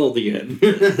in the cold again.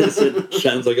 I said,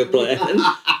 sounds like a plan.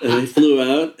 And they flew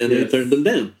out and they turned them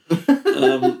down.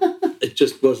 It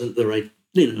just wasn't the right,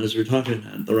 as we were talking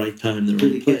about, the right time, the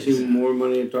right place. Did he get you more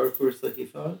money at Dark Horse than he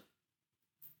thought?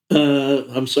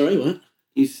 I'm sorry, what?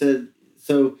 You said,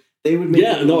 so they would make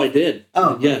I did.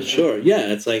 Oh. Yeah, okay. Sure.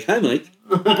 Yeah, it's like, hi, Mike.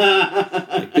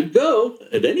 I could go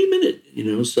at any minute,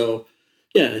 So,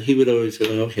 yeah, he would always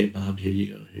go, okay, Bob, here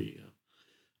you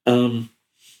go.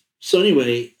 So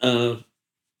anyway, am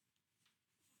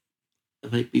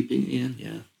I beeping again?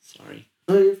 Yeah, sorry.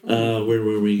 Oh, you're fine. Where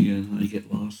were we again? I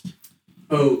get lost.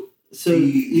 Oh, so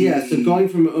going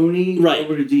from Oni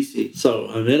over to DC. So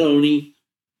I'm at Oni.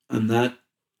 I'm not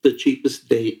the cheapest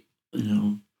date,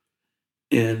 and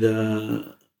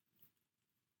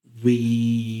let's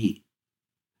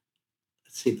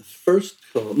see, the first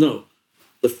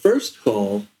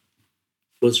call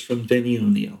was from Denny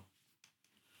O'Neill.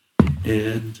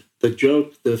 And the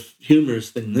joke, the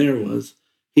humorous thing there was,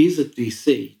 he's at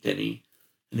DC, Denny,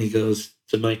 and he goes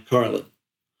to Mike Carlin,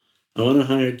 I want to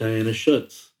hire Diana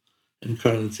Schutz. And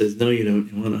Carlin says, no, you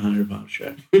don't. You want to hire Bob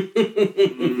Schreck.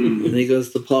 And he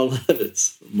goes to Paul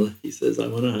Levitz. He says, I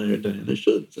want to hire Diana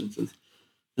Schutz. And says,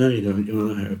 no, you don't. You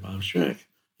want to hire Bob Schreck.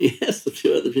 He asked a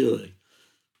few other people, like,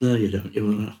 no, you don't. You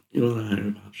want to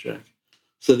hire Bob Schreck.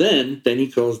 So then Denny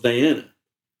calls Diana,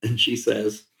 and she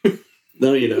says,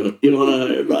 no, you don't. You want to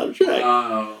hire Bob Schreck.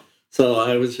 Wow. So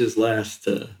I was his last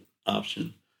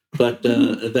option. But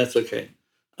that's okay.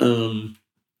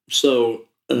 So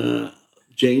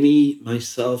Jamie,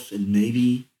 myself, and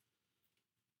maybe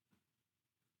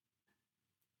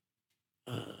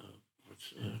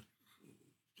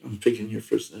I'm thinking your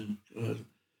first name,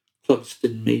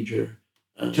 Clugston Major.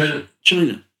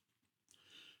 China.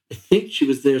 I think she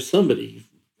was there. Somebody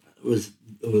was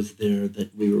there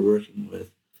that we were working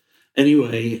with.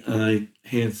 Anyway, I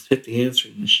hit the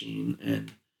answering machine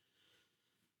and,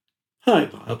 hi,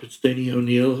 Bob, it's Denny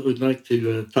O'Neill. Who'd like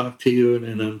to talk to you.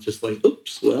 And I'm just like,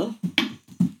 oops, well,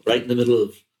 right in the middle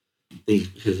of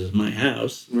because it's my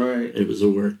house. Right. It was a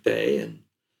work day. And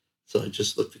so I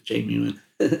just looked at Jamie and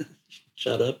went,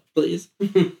 shut up, please.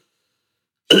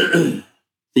 The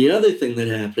other thing that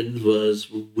happened was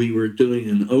we were doing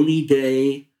an Oni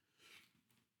Day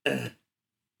at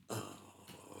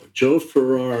Joe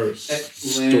Ferrar's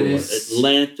store,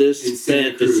 Atlantis in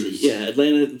Santa Fantasy. Cruz. Yeah,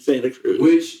 Atlanta and Santa Cruz.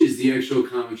 Which is the actual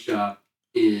comic shop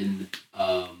in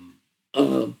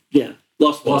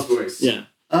Lost Boys. Boys. Yeah.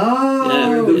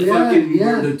 Oh,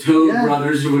 where the Toad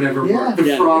Brothers or whatever work,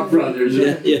 the Frog Brothers.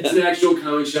 Yeah. It's an actual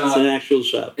comic shop. It's an actual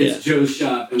shop. It's Joe's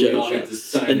shop, and we all got to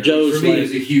sign and it. Joe's For me, it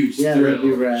was a huge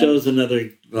thrill. Joe's another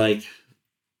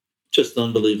just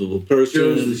unbelievable person.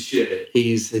 Joe's the shit.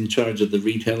 He's in charge of the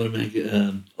retailer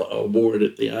award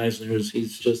at the Eisners.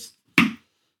 He's just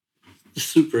the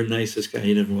super nicest guy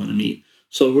you'd ever want to meet.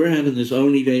 So we're having this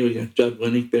Oni Day. We got Judd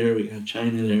Winnick there. We got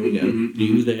China there. We got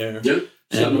you there. Yep.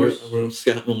 And we're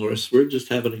Scott Morris. We're just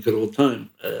having a good old time.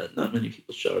 Not many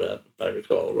people showed up, if I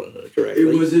recall correctly.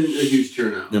 It wasn't a huge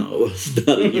turnout. No, it was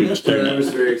not a huge turnout. I was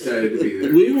very excited to be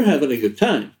there. We were having a good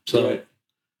time. So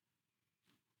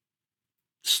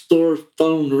store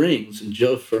phone rings and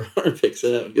Joe Ferrar picks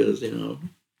it up and goes,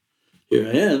 here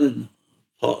I am. And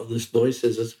this voice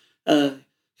says, can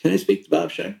I speak to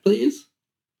Bob Schreck, please?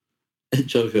 And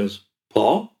Joe goes,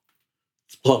 Paul?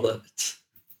 It's Paul Levitz.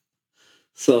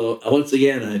 So once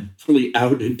again, I'm fully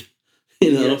outed, at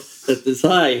this,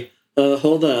 hi,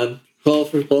 hold on, call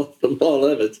from Paul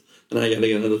Levitz. And I got to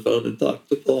get on the phone and talk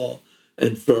to Paul.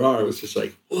 And Ferrar was just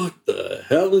like, what the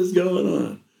hell is going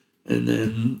on? And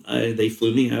then they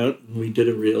flew me out and we did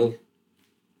a real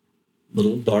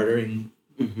little bartering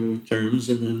terms.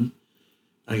 And then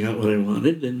I got what I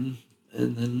wanted. And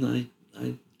then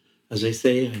as I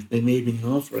say, they made me an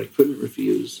offer I couldn't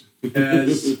refuse.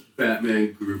 As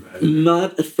Batman group editor.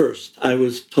 Not at first. I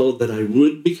was told that I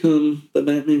would become the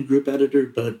Batman group editor,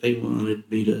 but they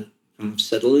wanted me to kind of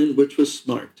settle in, which was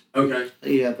smart. Okay.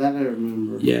 Yeah, that I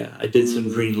remember. Yeah, I did some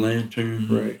Green Lantern.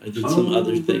 Right. I did some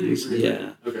other right, things. right, Yeah.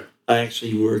 right. Okay. I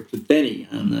actually worked with Benny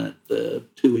on that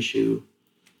 2-issue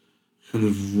kind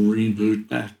of reboot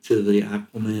back to the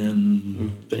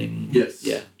Aquaman thing. Yes.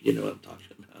 Yeah, you know what I'm talking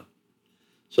about.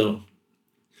 So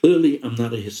clearly I'm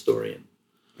not a historian.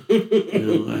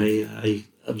 I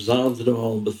absolved it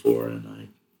all before, and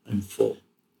I'm full.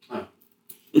 Oh.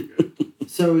 Okay.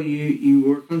 So you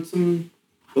work on some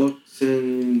books,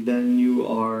 and then you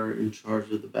are in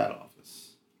charge of the Bat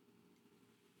Office.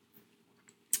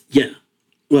 Yeah.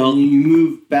 Well, And you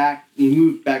moved back to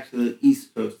the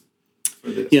East Coast for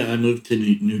this. yeah, I moved to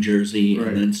New Jersey Right.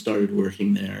 and then started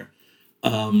working there.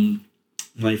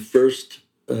 My first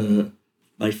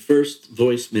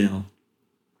voicemail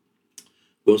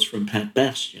was from Pat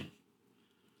Bastian,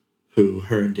 who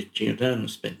her and Dick Giordano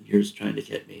spent years trying to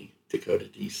get me to go to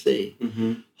D.C.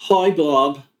 Mm-hmm. Hi,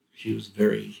 Bob. She was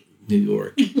very New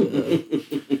York,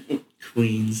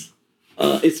 Queens.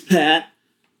 It's Pat.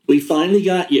 We finally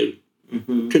got you.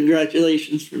 Mm-hmm.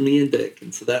 Congratulations from me and Dick.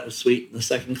 And so that was sweet. And the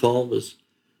second call was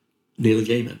Neil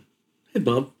Gaiman. Hey,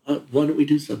 Bob, why don't we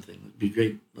do something? It'd be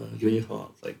great. Give me a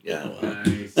call. It's like, yeah, well,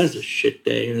 Nice. that's a shit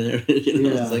day.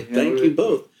 It's like, thank yeah, you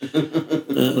both.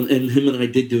 And him and I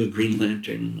did do a Green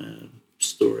Lantern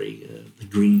story, The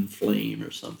Green Flame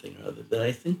or something or other, that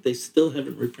I think they still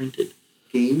haven't reprinted.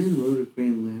 Gaiman wrote a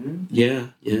Green Lantern? Yeah.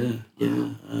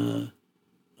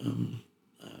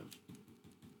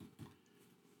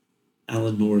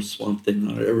 Alan Moore's Swamp Thing,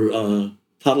 or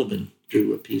Toddleman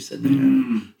drew a piece in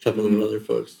there. A couple of other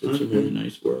folks did some really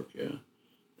nice work, yeah.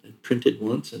 It printed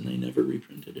once and they never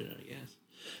reprinted it, I guess.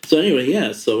 So anyway,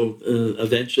 yeah, so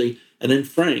eventually, and then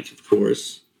Frank, of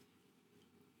course,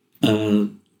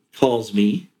 calls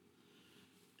me,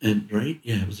 and right?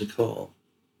 Yeah, it was a call.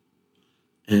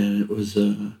 And it was,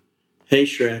 hey,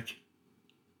 Schreck.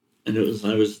 And I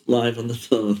was live on the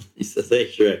phone. He says, hey,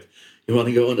 Schreck, you want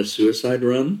to go on a suicide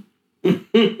run?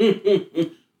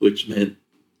 Which meant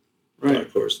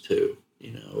Dark Horse 2,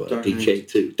 DK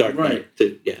 2, Dark Knight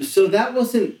 2, yeah. So that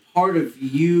wasn't part of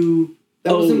you.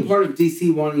 That wasn't part of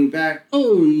DC wanting you back.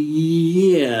 Oh,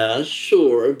 yeah,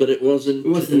 sure, but it wasn't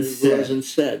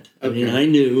said. I mean, I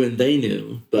knew and they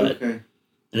knew, but and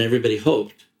everybody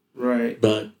hoped. Right.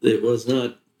 But it was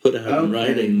not put out in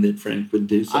writing that Frank would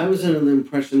do something. I was under the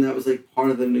impression that was like part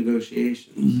of the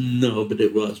negotiations. No, but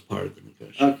it was part of the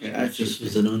negotiations. Okay, It just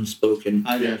was an unspoken,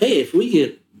 hey, if we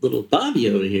get little Bobby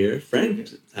over here, Frank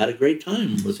had a great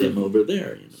time with him over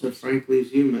there. So Frank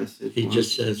leaves you a message. He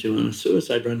just says, you want a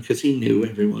suicide run? Because he knew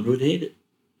everyone would hate it.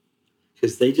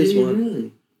 Because they just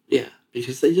really? Yeah,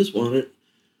 because they just wanted,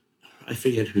 I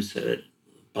forget who said it,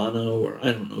 Bono, or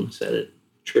I don't know who said it,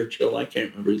 Churchill, I can't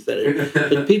remember who said it.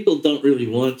 But people don't really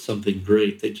want something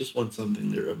great. They just want something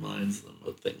that reminds them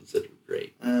of things that are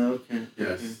great. Okay.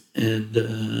 Yes. And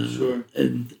sure.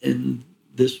 And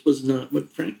this was not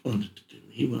what Frank wanted to do.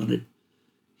 He wanted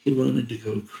to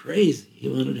go crazy. He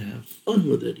wanted to have fun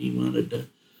with it. He wanted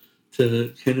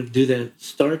to kind of do that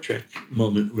Star Trek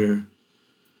moment where,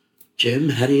 Jim,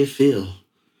 how do you feel?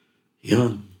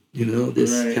 Young,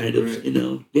 this kind of,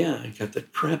 I got the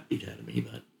crap beat out of me,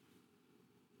 but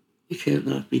you can't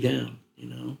knock me down,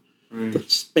 Right. The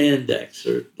spandex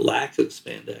or lack of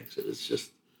spandex, it's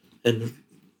just, and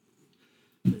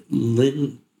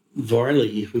Lynn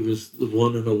Varley, who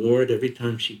won an award every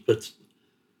time she puts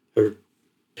her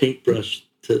paintbrush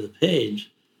to the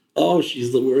page,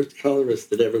 she's the worst colorist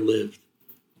that ever lived.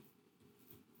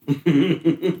 Well,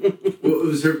 it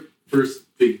was her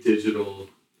first big digital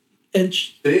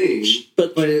thing.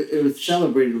 But it was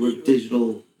celebrated what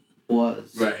digital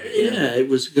was. Right. Yeah, it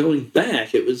was going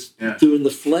back. It was doing the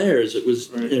flares. It was,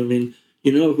 I mean,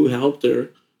 who helped her?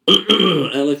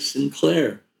 Alex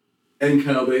Sinclair. And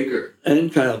Kyle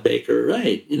Baker.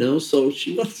 Right. So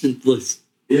she wasn't this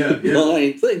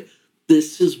blind thing.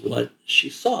 This is what she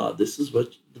saw. This is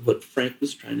what Frank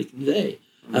was trying to convey.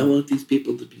 Mm-hmm. I want these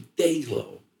people to be day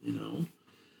glow,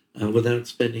 without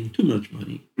spending too much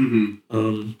money.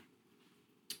 Mm-hmm.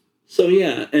 So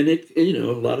yeah, and it,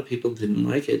 a lot of people didn't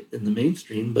like it in the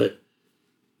mainstream, but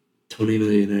Tony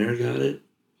Millionaire got it.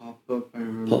 Paul Pope, I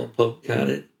remember. Paul Pope got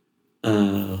it.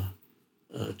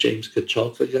 James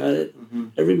Kachalka got it. Mm-hmm.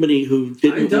 Everybody who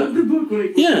didn't. I dug the book when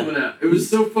it was coming out. It was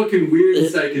so fucking weird and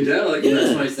psychedelic, and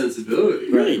that's my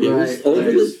sensibility. Right.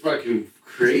 It was fucking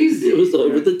crazy. It was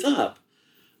over the top.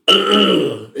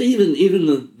 Even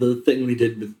the thing we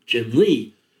did with Jim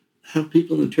Lee, how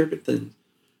people interpret things.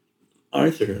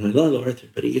 Arthur, and I love Arthur,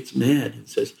 but he gets mad and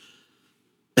says,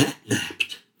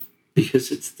 "Batnapped,"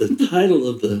 because it's the title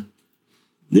of the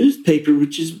newspaper,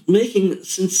 which is making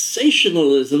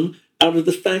sensationalism out of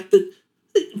the fact that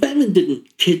Batman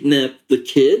didn't kidnap the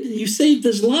kid. You saved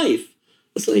his life.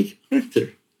 It's like,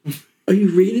 Arthur, are you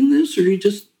reading this, or are you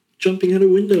just jumping out of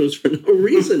windows for no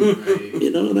reason? Right.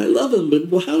 And I love him,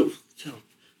 but how?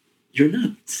 You're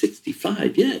not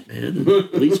 65 yet, man,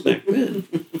 at least back then.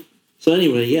 So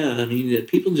anyway, yeah,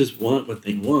 people just want what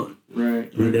they want. Right.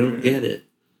 And they don't get it.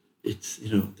 It's,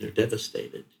 they're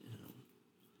devastated.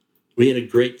 We had a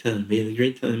great time. We had a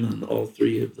great time on all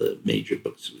three of the major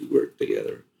books we worked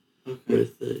together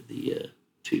with the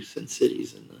two Sin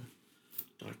Cities and the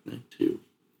Dark Knight 2.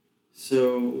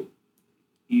 So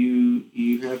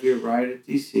you have your ride at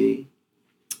DC.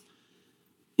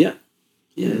 Yeah.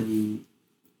 And,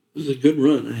 it was a good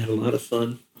run. I had a lot of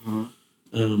fun. uh-huh.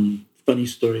 Funny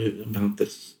story about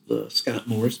the Scott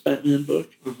Morris Batman book.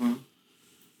 Uh-huh.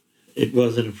 It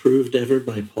wasn't approved ever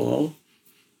by Paul,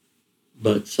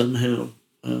 but somehow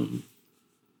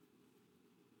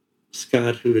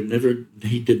Scott,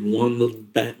 he did one little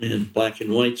Batman black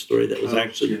and white story that was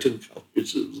actually two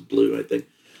colors. It was blue, I think,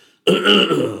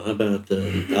 about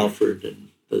Alfred and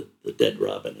the dead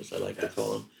Robin, as I like to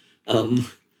call him.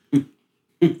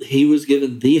 He was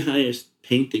given the highest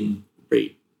painting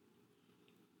rate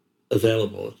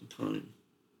available at the time.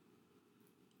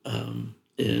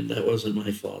 And that wasn't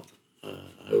my fault.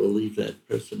 I will leave that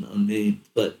person unnamed,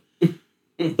 but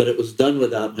it was done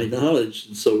without my knowledge.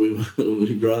 And so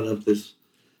we brought up this,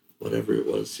 whatever it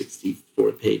was,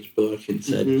 64-page book and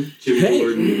said, Jim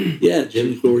Gordon. Yeah,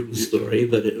 Jim Gordon's story,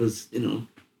 but it was,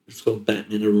 it's called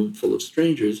Batman, A Room Full of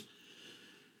Strangers.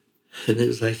 And it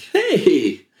was like,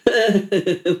 hey,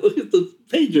 look at the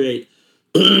page rate.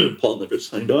 Paul never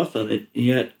signed off on it.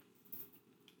 Yet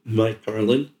Mike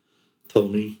Carlin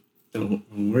told me, don't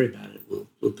worry about it.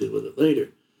 We'll deal with it later.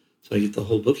 So I get the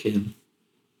whole book in.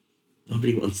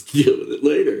 Nobody wants to deal with it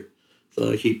later.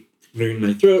 So I keep clearing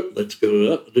my throat. Let's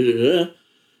go up. And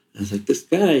I was like, this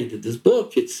guy did this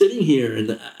book. It's sitting here.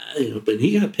 And, but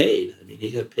he got paid.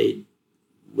 He got paid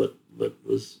what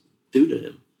was due to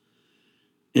him.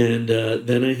 And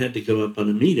then I had to go up on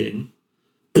a meeting.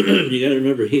 You got to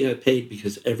remember, he got paid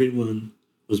because everyone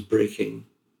was breaking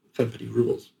company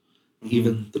rules.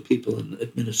 Even the people in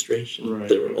administration. Right,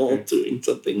 they were all doing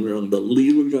something wrong. The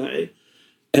legal guy,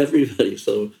 everybody.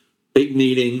 So big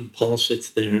meeting. Paul sits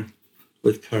there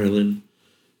with Carlin,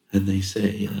 and they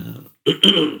say,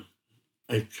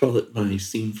 I call it my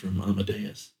scene from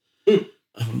Amadeus.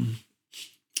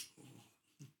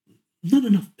 Not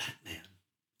enough Batman.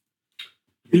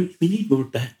 We need more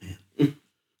Batman.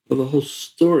 Well, the whole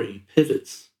story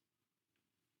pivots,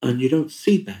 and you don't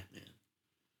see Batman.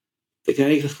 The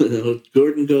guy,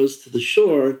 Gordon goes to the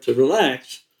shore to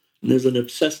relax, and there's an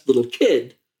obsessed little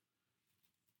kid,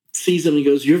 sees him and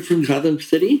goes, "You're from Gotham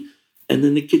City?" And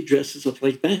then the kid dresses up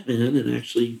like Batman and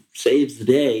actually saves the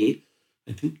day.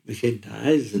 I think the kid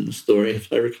dies in the story,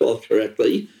 if I recall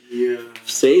correctly. Yeah.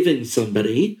 Saving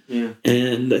somebody. Yeah.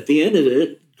 And at the end of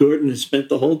it, Gordon has spent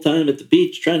the whole time at the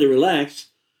beach trying to relax.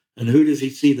 And who does he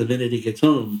see the minute he gets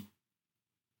home?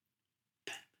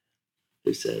 Batman.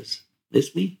 Who says,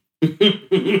 "Miss me?"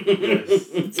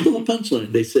 It's the whole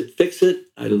punchline. They said, fix it.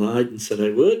 I lied and said I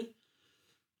would.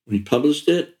 We published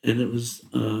it, and it was,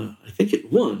 I think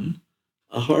it won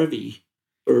a Harvey,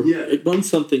 or it won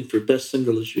something for Best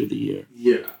Single Issue of the Year.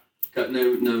 Yeah. Got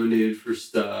nominated for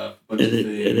stuff, bunch And of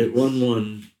things. it won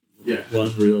one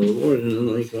real award. And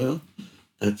I'm like, well,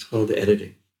 that's called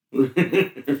editing.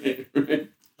 right.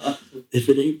 If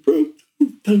it ain't broke,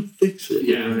 don't fix it.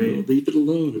 Yeah. Leave it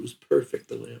alone. It was perfect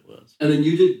the way it was. And then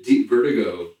you did Deep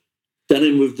Vertigo. Then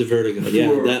I moved to Vertigo.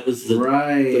 Yeah, that was the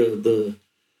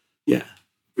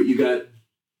But you got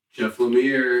Jeff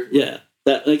Lemire. Yeah,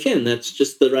 that's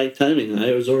just the right timing.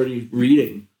 I was already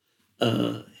reading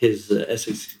his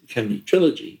Essex County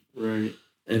trilogy, Right.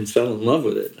 and fell in love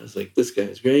with it. I was like, this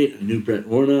guy's great. I knew Brett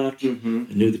Warnock. Mm-hmm.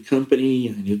 I knew the company.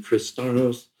 I knew Chris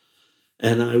Starnos.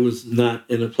 And I was not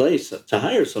in a place to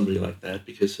hire somebody like that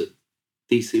because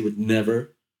DC would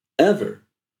never, ever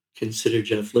consider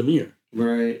Jeff Lemire.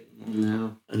 Right.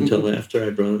 No. Until after I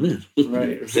brought him in.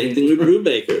 Right. Same thing with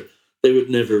Brubaker. They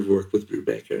would never work with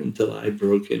Brubaker until I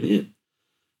broke him in.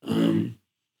 And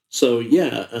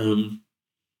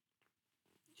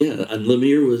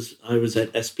Lemire I was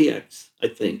at SPX, I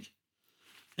think.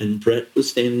 And Brett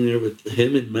was standing there with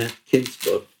him and Matt Kint's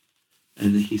book.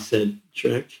 And he said,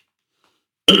 Schreck,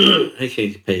 I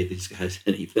can't pay these guys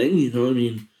anything.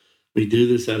 We do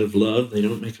this out of love. They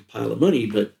don't make a pile of money,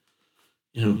 but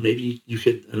maybe you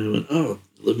could. And I went, oh,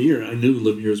 Lemire. I knew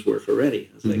Lemire's work already.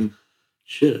 I was like,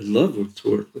 shit, I'd love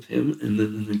to work with him. And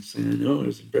then the next thing I know, I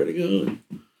was in Vertigo and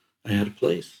I had a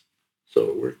place. So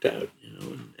it worked out,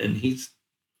 and he's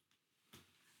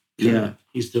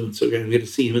he's doing so great. I'm going to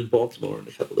see him in Baltimore in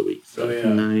a couple of weeks. So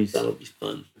Nice. that'll be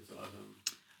fun. That's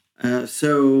awesome.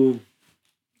 So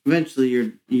eventually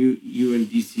you and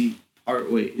DC part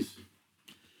ways.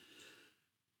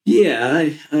 Yeah,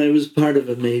 I was part of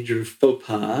a major faux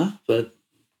pas, but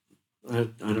I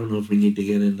don't know if we need to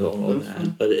get into all of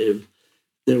that. But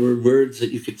there were words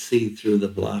that you could see through the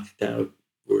blocked out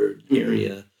word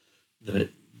area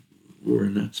that were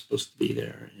not supposed to be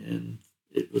there. And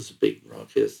it was a big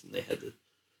ruckus, and they had to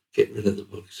get rid of the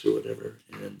books or whatever.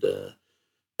 And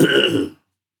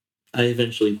I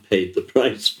eventually paid the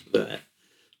price for that.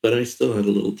 But I still had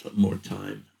a little more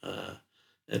time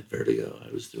at Vertigo. I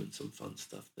was doing some fun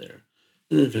stuff there.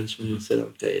 And then eventually we said,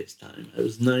 okay, it's time. I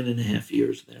was 9.5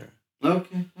 years there.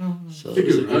 Okay. So it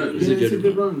was a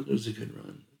good run. It was a good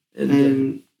run.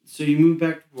 And so you moved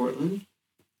back to Portland?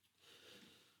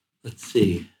 Let's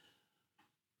see.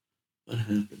 What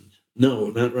happened? No,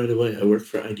 not right away. I worked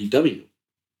for IDW.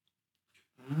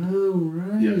 Oh,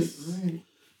 right. Yes. Right.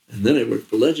 And then I worked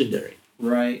for Legendary.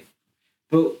 Right.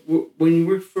 But when you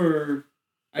worked for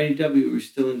IDW, you were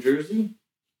still in Jersey?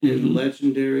 In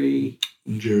Legendary?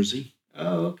 In Jersey.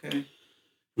 Oh, okay.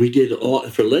 We did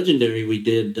for Legendary, we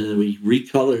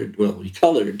colored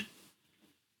the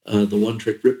One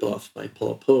Trick Ripoff by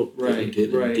Paul Pope that we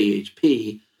did in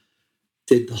DHP.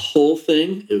 Did the whole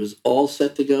thing. It was all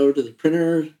set to go to the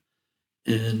printer,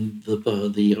 and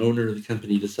the owner of the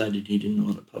company decided he didn't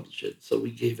want to publish it, so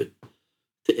we gave it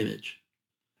to Image.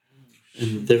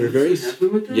 And they were very happy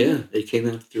with that? Yeah, they came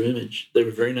out through Image. They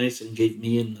were very nice and gave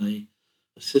me and my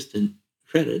assistant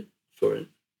credit for it.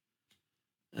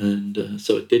 And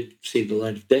so it did see the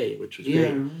light of day, which was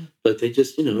great. But they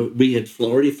just, we had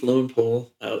already flown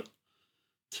Paul out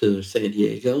to San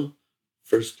Diego,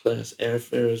 first class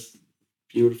airfares,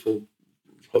 beautiful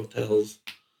hotels,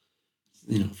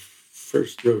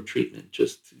 first row treatment,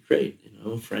 just great.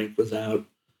 Frank was out.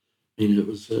 It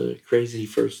was a crazy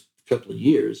first couple of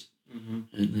years. And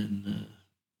then,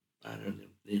 I don't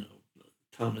know,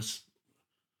 Thomas,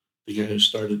 the guy who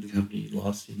started the company,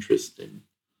 lost interest in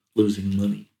losing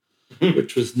money,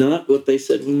 which was not what they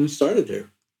said when we started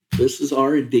there. This is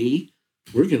R&D.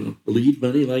 We're going to bleed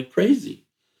money like crazy.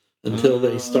 Until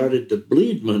they started to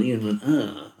bleed money and went,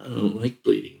 I don't like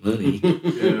bleeding money.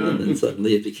 And then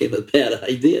suddenly it became a bad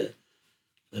idea.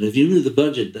 But if you knew the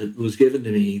budget that was given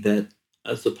to me, that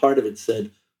as a part of it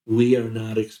said, we are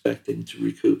not expecting to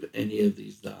recoup any of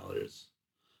these dollars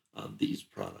on these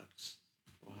products.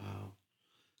 Wow.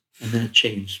 And that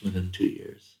changed within 2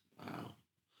 years. Wow.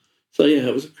 So, yeah,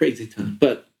 it was a crazy time.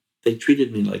 But they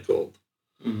treated me like gold.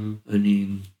 I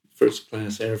mean, first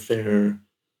class airfare,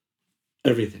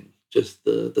 everything. Just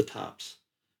the tops.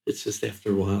 It's just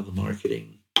after a while, the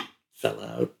marketing fell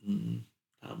out, and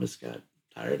Thomas got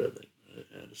tired of it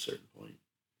at a certain point.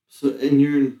 So, and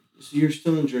you're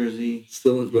still in Jersey. I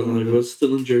was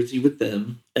still in Jersey with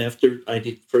them after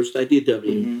first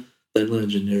IDW, then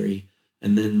Legendary,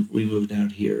 and then we moved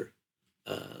out here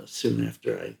soon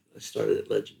after I started at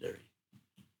Legendary.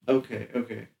 Okay.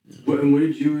 Yeah. And when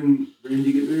did you and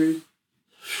Randy get married?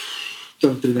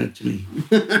 Don't do that to me.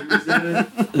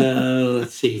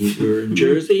 Let's see. We were in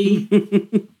Jersey.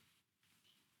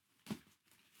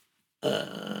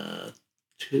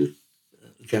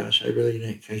 Gosh, I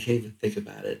can't even think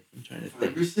about it. I'm trying to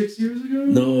think. 5 or 6 years ago?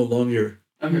 No, longer.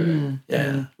 Okay.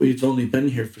 Yeah, we've only been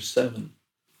here for 7.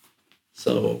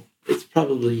 So it's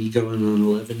probably going on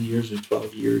 11 years or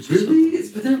 12 years. Or Really? something.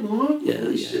 It's been that long?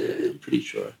 Yeah, Shit. I'm pretty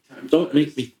sure. Time Don't flies.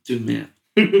 make me do math.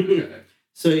 Okay.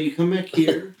 So you come back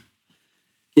here.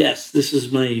 Yes, this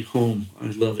is my home. I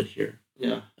love it here.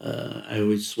 Yeah. I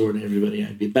always swore to everybody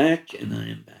I'd be back, and I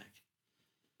am back.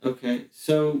 Okay.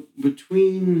 So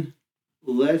between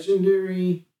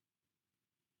Legendary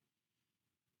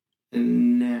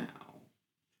and now.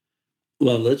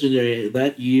 Well, Legendary,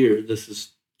 that year, this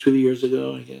is 2 years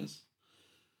ago, I guess.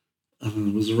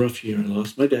 It was a rough year. I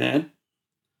lost my dad.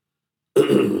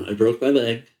 I broke my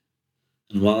leg.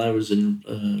 And while I was in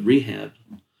rehab,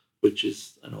 which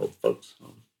is an old folks'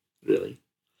 home, really,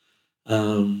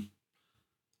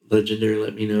 Legendary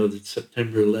let me know that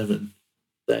September 11th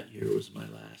that year was my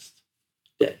last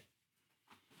day.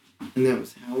 And that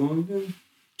was how long ago?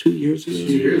 2 years ago. 2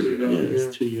 years ago. Yeah, it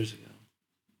was 2 years ago.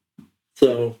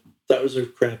 So that was a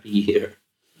crappy year.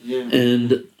 Yeah.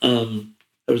 And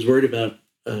I was worried about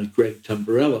Greg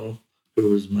Tamburello, who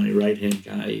was my right-hand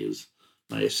guy. He was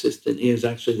my assistant. He was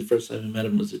actually, the first time I met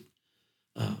him was at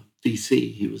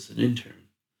DC. He was an intern,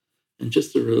 and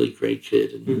just a really great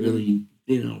kid, and really,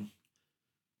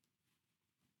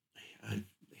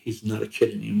 he's not a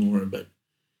kid anymore, but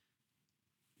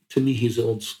to me, he's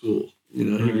old school. He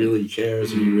really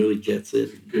cares, and he really gets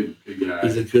it. Good guy.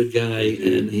 He's a good guy,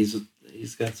 and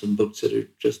he's got some books that are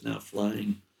just now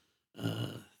flying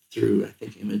through. I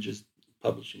think Image is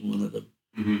publishing one of them.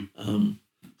 Mm-hmm.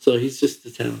 So he's just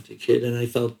a talented kid, and I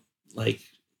felt like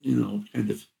kind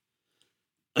of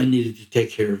I needed to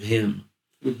take care of him.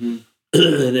 Mm-hmm.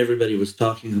 And everybody was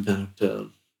talking about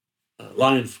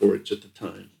Lion Forge at the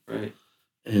time, Right.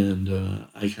 and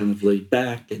I kind of laid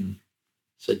back and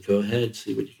said, "Go ahead,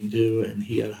 see what you can do." And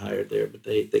he got hired there, but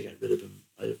they got rid of him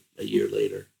a year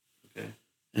later. Okay.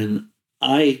 And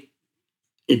I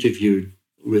interviewed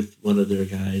with one of their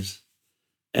guys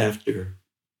after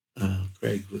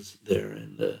Greg was there,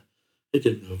 and it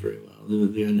didn't go very well. The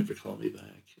guy never called me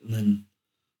back. And then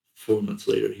 4 months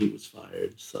later, he was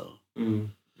fired. So it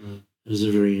was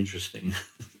a very interesting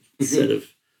set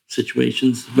of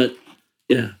situations. But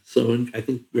yeah, so I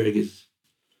think Greg is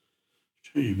I'm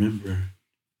trying to remember.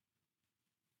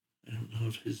 I don't know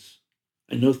if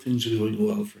I know things are going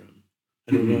well for him.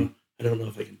 I don't know. I don't know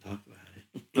if I can talk about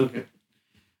it. Okay.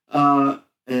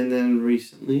 And then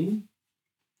recently,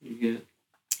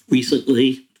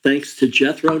 thanks to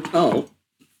Jethro Tull,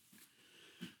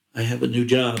 I have a new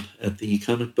job at the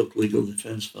Comic Book Legal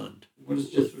Defense Fund. What does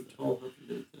Jethro Tull have to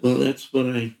do with this? Well, that's what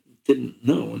I didn't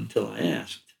know until I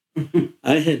asked.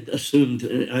 I had assumed,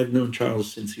 I've known Charles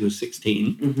since he was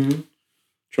 16, Mm-hmm.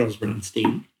 Charles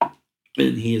Bronstein,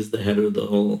 and he is the head of the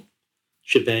whole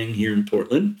shebang here in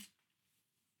Portland.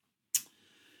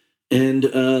 And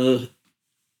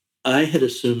I had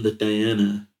assumed that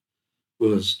Diana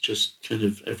was just kind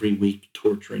of every week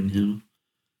torturing him.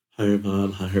 Hire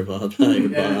Bob, hire Bob, hire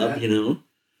Bob,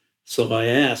 So I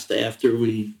asked after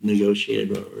we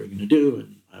negotiated what we were going to do,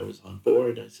 and I was on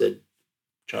board. I said,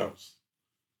 Charles,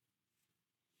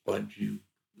 why'd you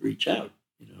reach out?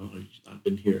 I've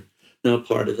been here. Now,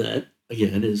 part of that,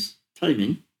 again, is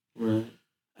timing. Right.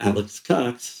 Alex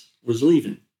Cox was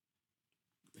leaving.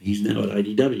 He's now at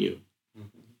IDW.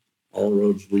 All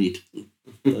roads lead to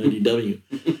IDW.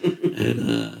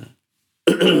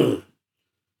 And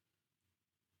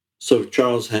so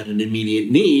Charles had an immediate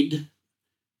need,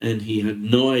 and he had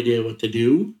no idea what to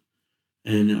do.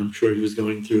 And I'm sure he was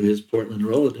going through his Portland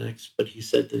Rolodex, but he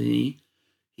said to me,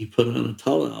 he put on a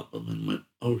Tull album and went,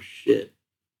 oh, shit.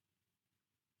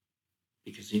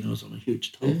 Because he knows I'm a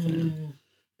huge Tull fan.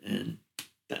 And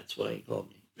that's why he called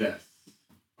me. Yes.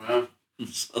 Wow.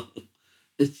 So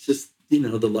it's just, the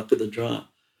luck of the draw.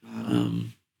 Wow.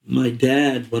 My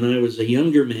dad, when I was a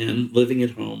younger man living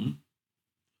at home,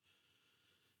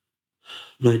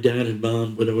 my dad and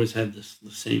mom would always have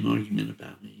the same argument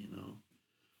about me,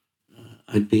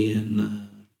 I'd be in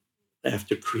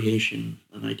after creation,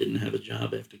 and I didn't have a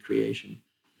job after creation.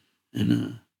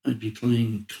 And I'd be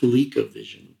playing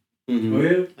ColecoVision. Mm-hmm. Oh,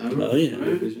 yeah? Oh, yeah.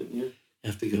 Vision, yeah. I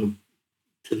have to go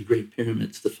to the Great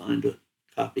Pyramids to find a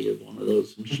copy of one of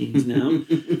those machines now.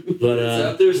 But It's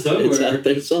out there somewhere. It's out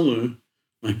there somewhere.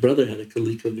 My brother had a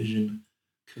ColecoVision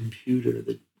computer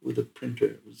with a printer.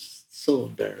 It was so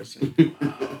embarrassing.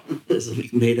 Wow. It was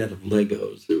like made out of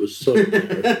Legos. It was so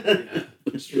embarrassing. Yeah,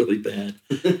 it was really bad.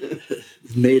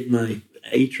 It made my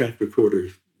 8-track recorder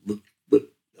look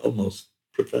almost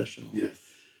professional. Yes.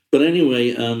 But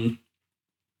anyway,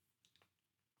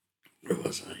 where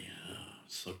was I?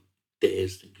 So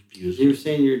dazed and confused. You were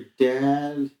saying your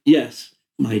dad? Yes.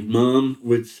 My mom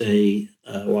would say,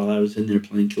 while I was in there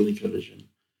playing ColecoVision,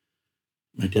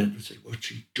 my dad would say, what's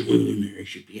he doing in there? He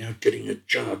should be out getting a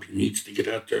job. He needs to get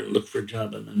out there and look for a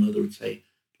job. And my mother would say,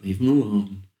 leave him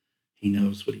alone. He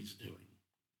knows what he's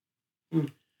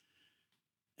doing.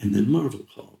 And then Marvel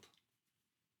called.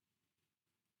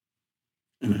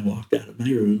 And I walked out of my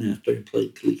room after I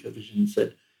played ColecoVision and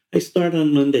said, I start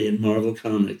on Monday in Marvel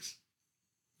Comics.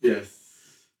 Yes.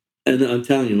 And I'm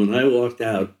telling you, when I walked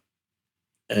out,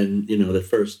 and, the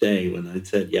first day when I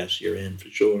said, yes, you're in for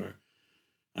sure,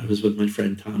 I was with my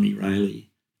friend Tommy Riley,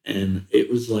 and it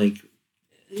was like,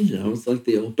 it's like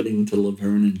the opening to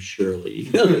Laverne and Shirley.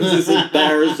 It was this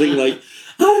embarrassing, like,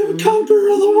 I'm conqueror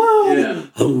of the world. Yeah.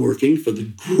 I'm working for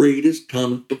the greatest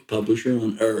comic book publisher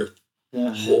on earth.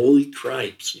 Yeah. Holy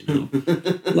cripes,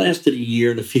 Lasted a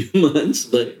year and a few months,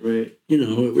 but, right.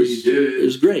 it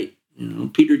was great.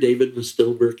 Peter David was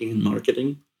still working in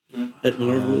marketing at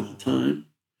Marvel at the time.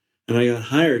 And I got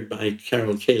hired by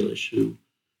Carol Kalish, who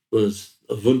was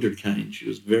a wunderkind. She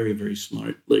was a very, very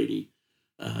smart lady.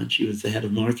 And she was the head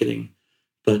of marketing.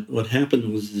 But what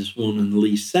happened was this woman,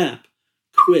 Lee Sapp,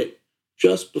 quit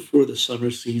just before the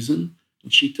summer season,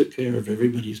 and she took care of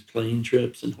everybody's plane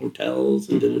trips and hotels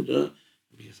and da-da-da.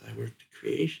 Because I worked at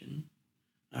Creation,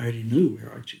 I already knew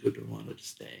where Archie Goodwin wanted to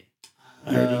stay.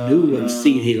 I already knew what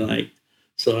seat he liked.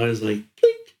 So I was like,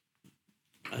 blink.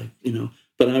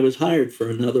 But I was hired for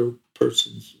another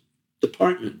person's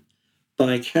department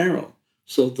by Carol.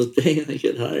 So the day I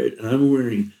get hired, and I'm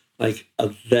wearing like a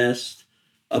vest,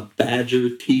 a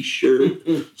Badger t-shirt,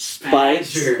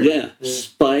 spikes,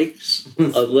 spikes,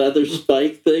 a leather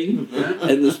spike thing,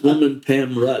 and this woman,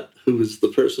 Pam Rutt, who was the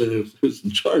person who's in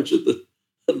charge of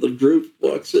the group,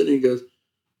 walks in and goes,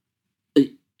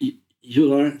 "Hey,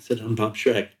 you are?" I said, "I'm Bob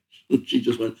Schreck." She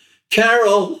just went,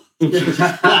 "Carol."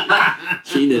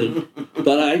 She knew,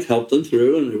 but I helped them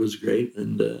through, and it was great.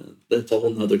 And that's a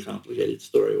whole nother complicated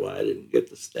story why I didn't get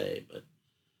to stay.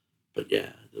 But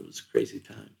yeah, it was a crazy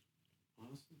time.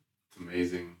 It's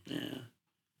amazing. Yeah,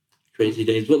 crazy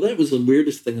days. Well, that was the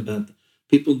weirdest thing about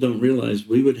people don't realize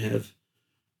we would have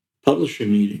publisher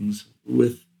meetings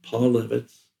with Paul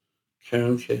Levitz,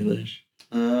 Carol Kalish,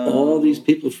 all these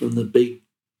people from the big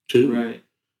two. Right.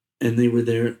 And they were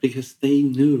there because they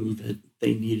knew that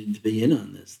they needed to be in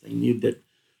on this. They knew that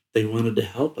they wanted to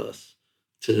help us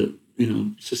to,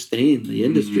 sustain the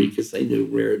industry because they knew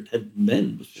where it had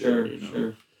been before.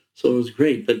 Sure. So it was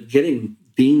great. But getting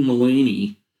Dean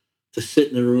Mulaney to sit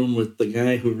in the room with the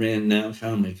guy who ran Now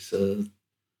Comics, what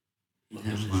was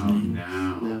his name?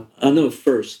 No,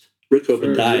 first. Rick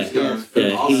Obadiah.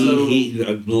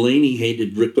 Mulaney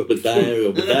hated Rick Obadiah.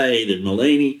 Obadiah hated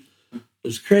Mulaney. It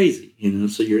was crazy,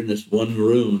 so you're in this one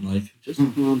room, like, just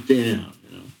calm down,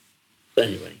 But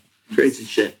anyway, crazy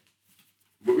shit.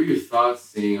 What were your thoughts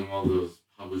seeing all those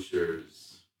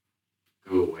publishers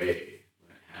go away when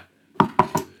it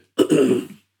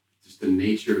happened? Just the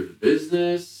nature of the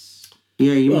business?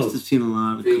 Yeah, you must have seen a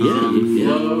lot of things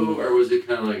flow, or was it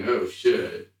kind of like, oh,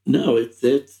 shit? No,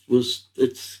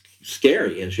 it's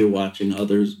scary as you're watching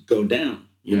others go down,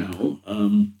 know.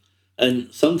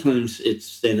 And sometimes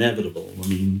it's inevitable. I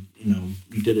mean,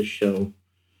 we did a show,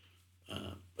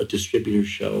 a distributor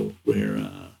show where,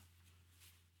 what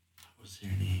was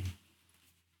their name?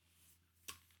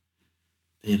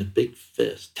 They had a big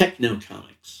fist. Techno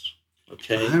Comics,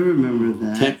 okay? I remember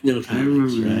that. Techno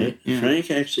Comics, right? Yeah.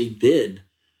 Frank actually did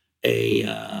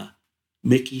a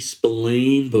Mickey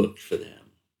Spillane book for them.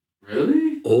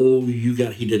 Really? Oh,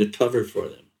 he did a cover for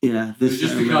them. Yeah. This is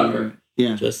just the cover.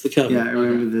 Yeah. Just the cover. Yeah, I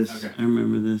remember this. Okay. I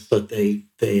remember this. But they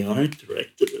art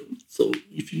directed him. So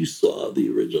if you saw the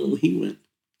original, he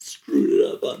screwed it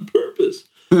up on purpose.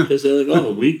 Because they're like,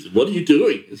 oh, what are you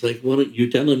doing? It's like, you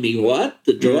telling me what?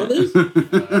 To draw this?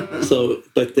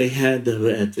 But they had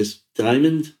at this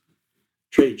Diamond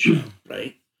trade show,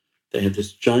 right? They had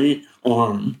this giant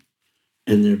arm,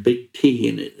 and their big T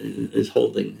in it is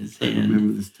holding his hand. I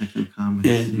remember this Techno Comics.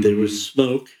 And there was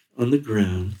smoke on the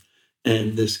ground.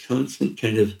 And this constant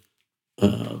kind of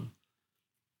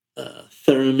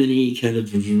theremin-y kind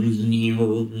of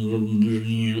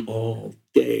all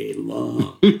day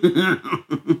long.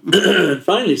 And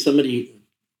finally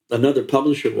another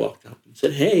publisher walked up and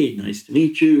said, "Hey, nice to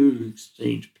meet you.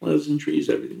 Exchange pleasantries,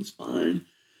 everything's fine."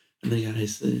 And the guy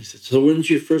said, "So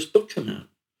when's your first book come out?"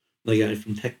 The guy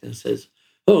from Techno says,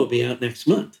 "Oh, it'll be out next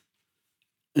month."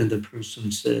 And the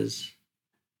person says,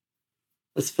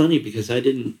 "That's funny because I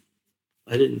didn't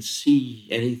see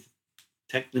any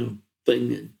Techno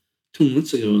thing 2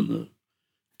 months ago in the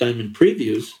Diamond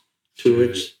previews." To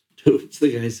which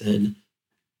the guy said,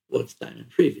 "What's Diamond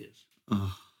previews?"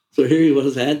 Oh. So here he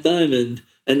was at Diamond,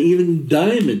 and even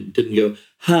Diamond didn't go,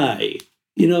 "Hi,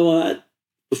 you know what?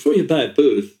 Before you buy a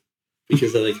booth,"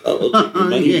 because they're like, "Oh, take your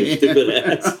money, you stupid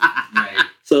ass." Right.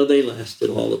 So they lasted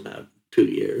all about 2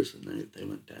 years, and they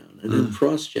went down. And then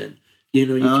CrossGen, you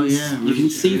can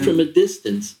see from a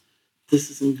distance, this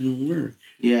isn't going to work.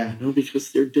 Yeah.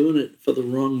 Because they're doing it for the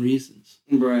wrong reasons.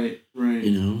 Right. Right.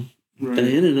 Right.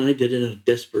 Diana and I did it out of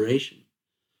desperation.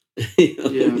 We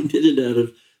did it out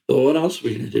of, well, what else are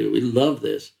we going to do? We love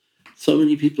this. So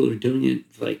many people are doing it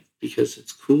because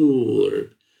it's cool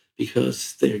or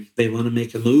because they want to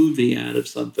make a movie out of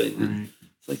something. Right.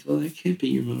 It's like, well, that can't be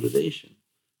your motivation.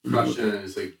 CrossGen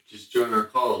is like, just join our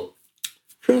cult.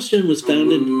 CrossGen was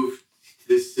founded, move to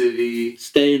this city,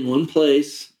 stay in one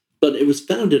place, but it was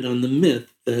founded on the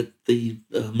myth that the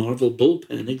Marvel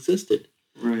bullpen existed.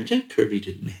 Right. Jack Kirby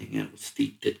didn't hang out with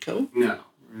Steve Ditko. No.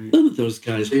 Right. None of those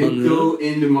guys They hung go out.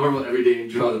 into Marvel every day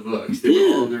and draw the books. They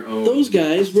were all on their own. Those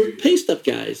guys were paste-up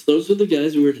guys. Those were the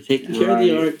guys who were taking care of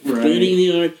the art, Right. cleaning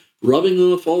the art, rubbing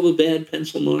off all the bad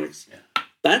pencil marks. Yeah.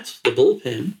 That's the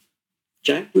bullpen.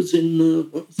 Jack was in,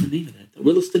 what was the name of that?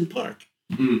 Williston Park.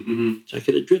 Mm-hmm. which I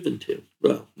could have driven to.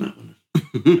 Well, not when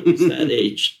I was that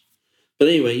age. But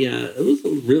anyway, yeah, it was a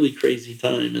really crazy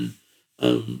time.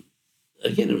 And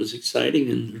again, it was exciting.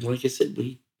 And like I said,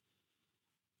 we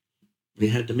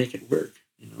had to make it work.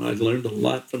 I learned a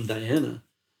lot from Diana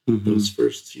those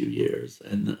first few years.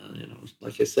 And,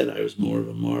 like I said, I was more of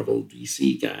a Marvel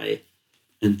DC guy.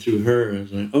 And through her, I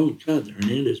was like, oh, God, the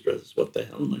Hernandez brothers, what the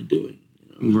hell am I doing?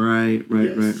 Right.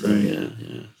 So, yeah.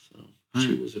 So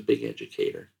she was a big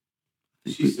educator.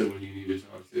 She's someone you need to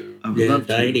talk to. I would Yeah, love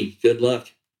to. Diney, good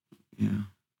luck. Yeah.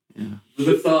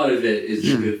 The thought of it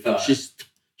is a good thought.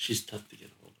 She's tough to get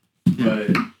a hold of.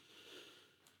 Yeah.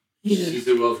 But she's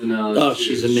a wealth of knowledge. Oh, too.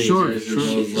 she's amazing. Sure.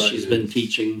 She's been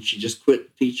teaching. She just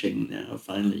quit teaching now.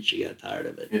 Finally, she got tired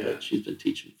of it. Yeah. But she's been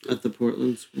teaching. At the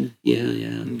Portland school.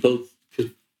 Yeah.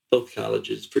 Both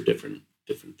colleges for different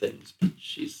things. But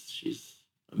she's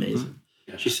amazing.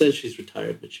 Yeah. She says she's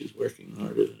retired, but she's working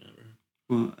harder than ever.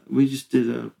 Well, we just did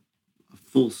a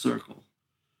full circle.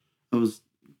 That was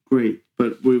great,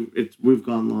 but we've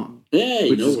gone long. Hey,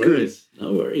 Which no is worries.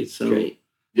 No worries. So- Great.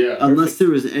 Yeah. Unless there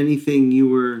was anything you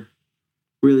were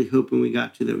really hoping we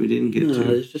got to that we didn't get No, to.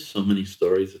 there's just so many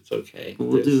stories. It's okay. Well,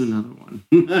 we'll do another one.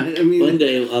 I mean, One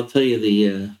day I'll tell you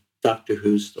the Doctor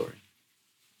Who story.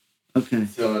 Okay.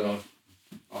 Tell it off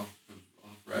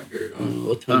record.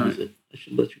 What time All is it? I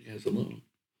should let you guys alone.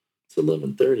 It's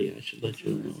 11:30. I should let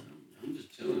you alone. I'm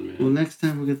just chilling, man. Well, next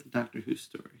time we'll get the Doctor Who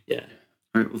story. Yeah.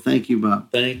 All right. Well, thank you, Bob.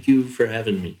 Thank you for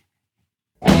having me.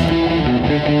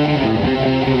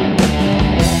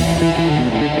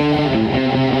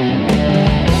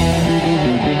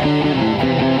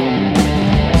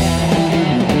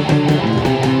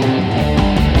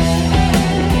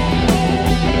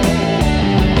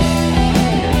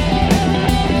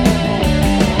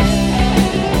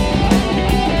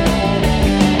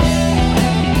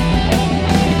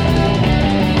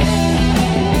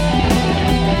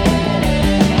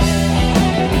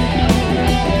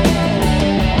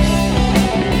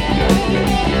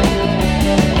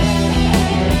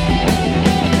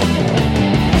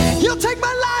 You'll take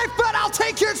my life, but I'll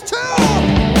take yours too.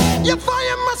 You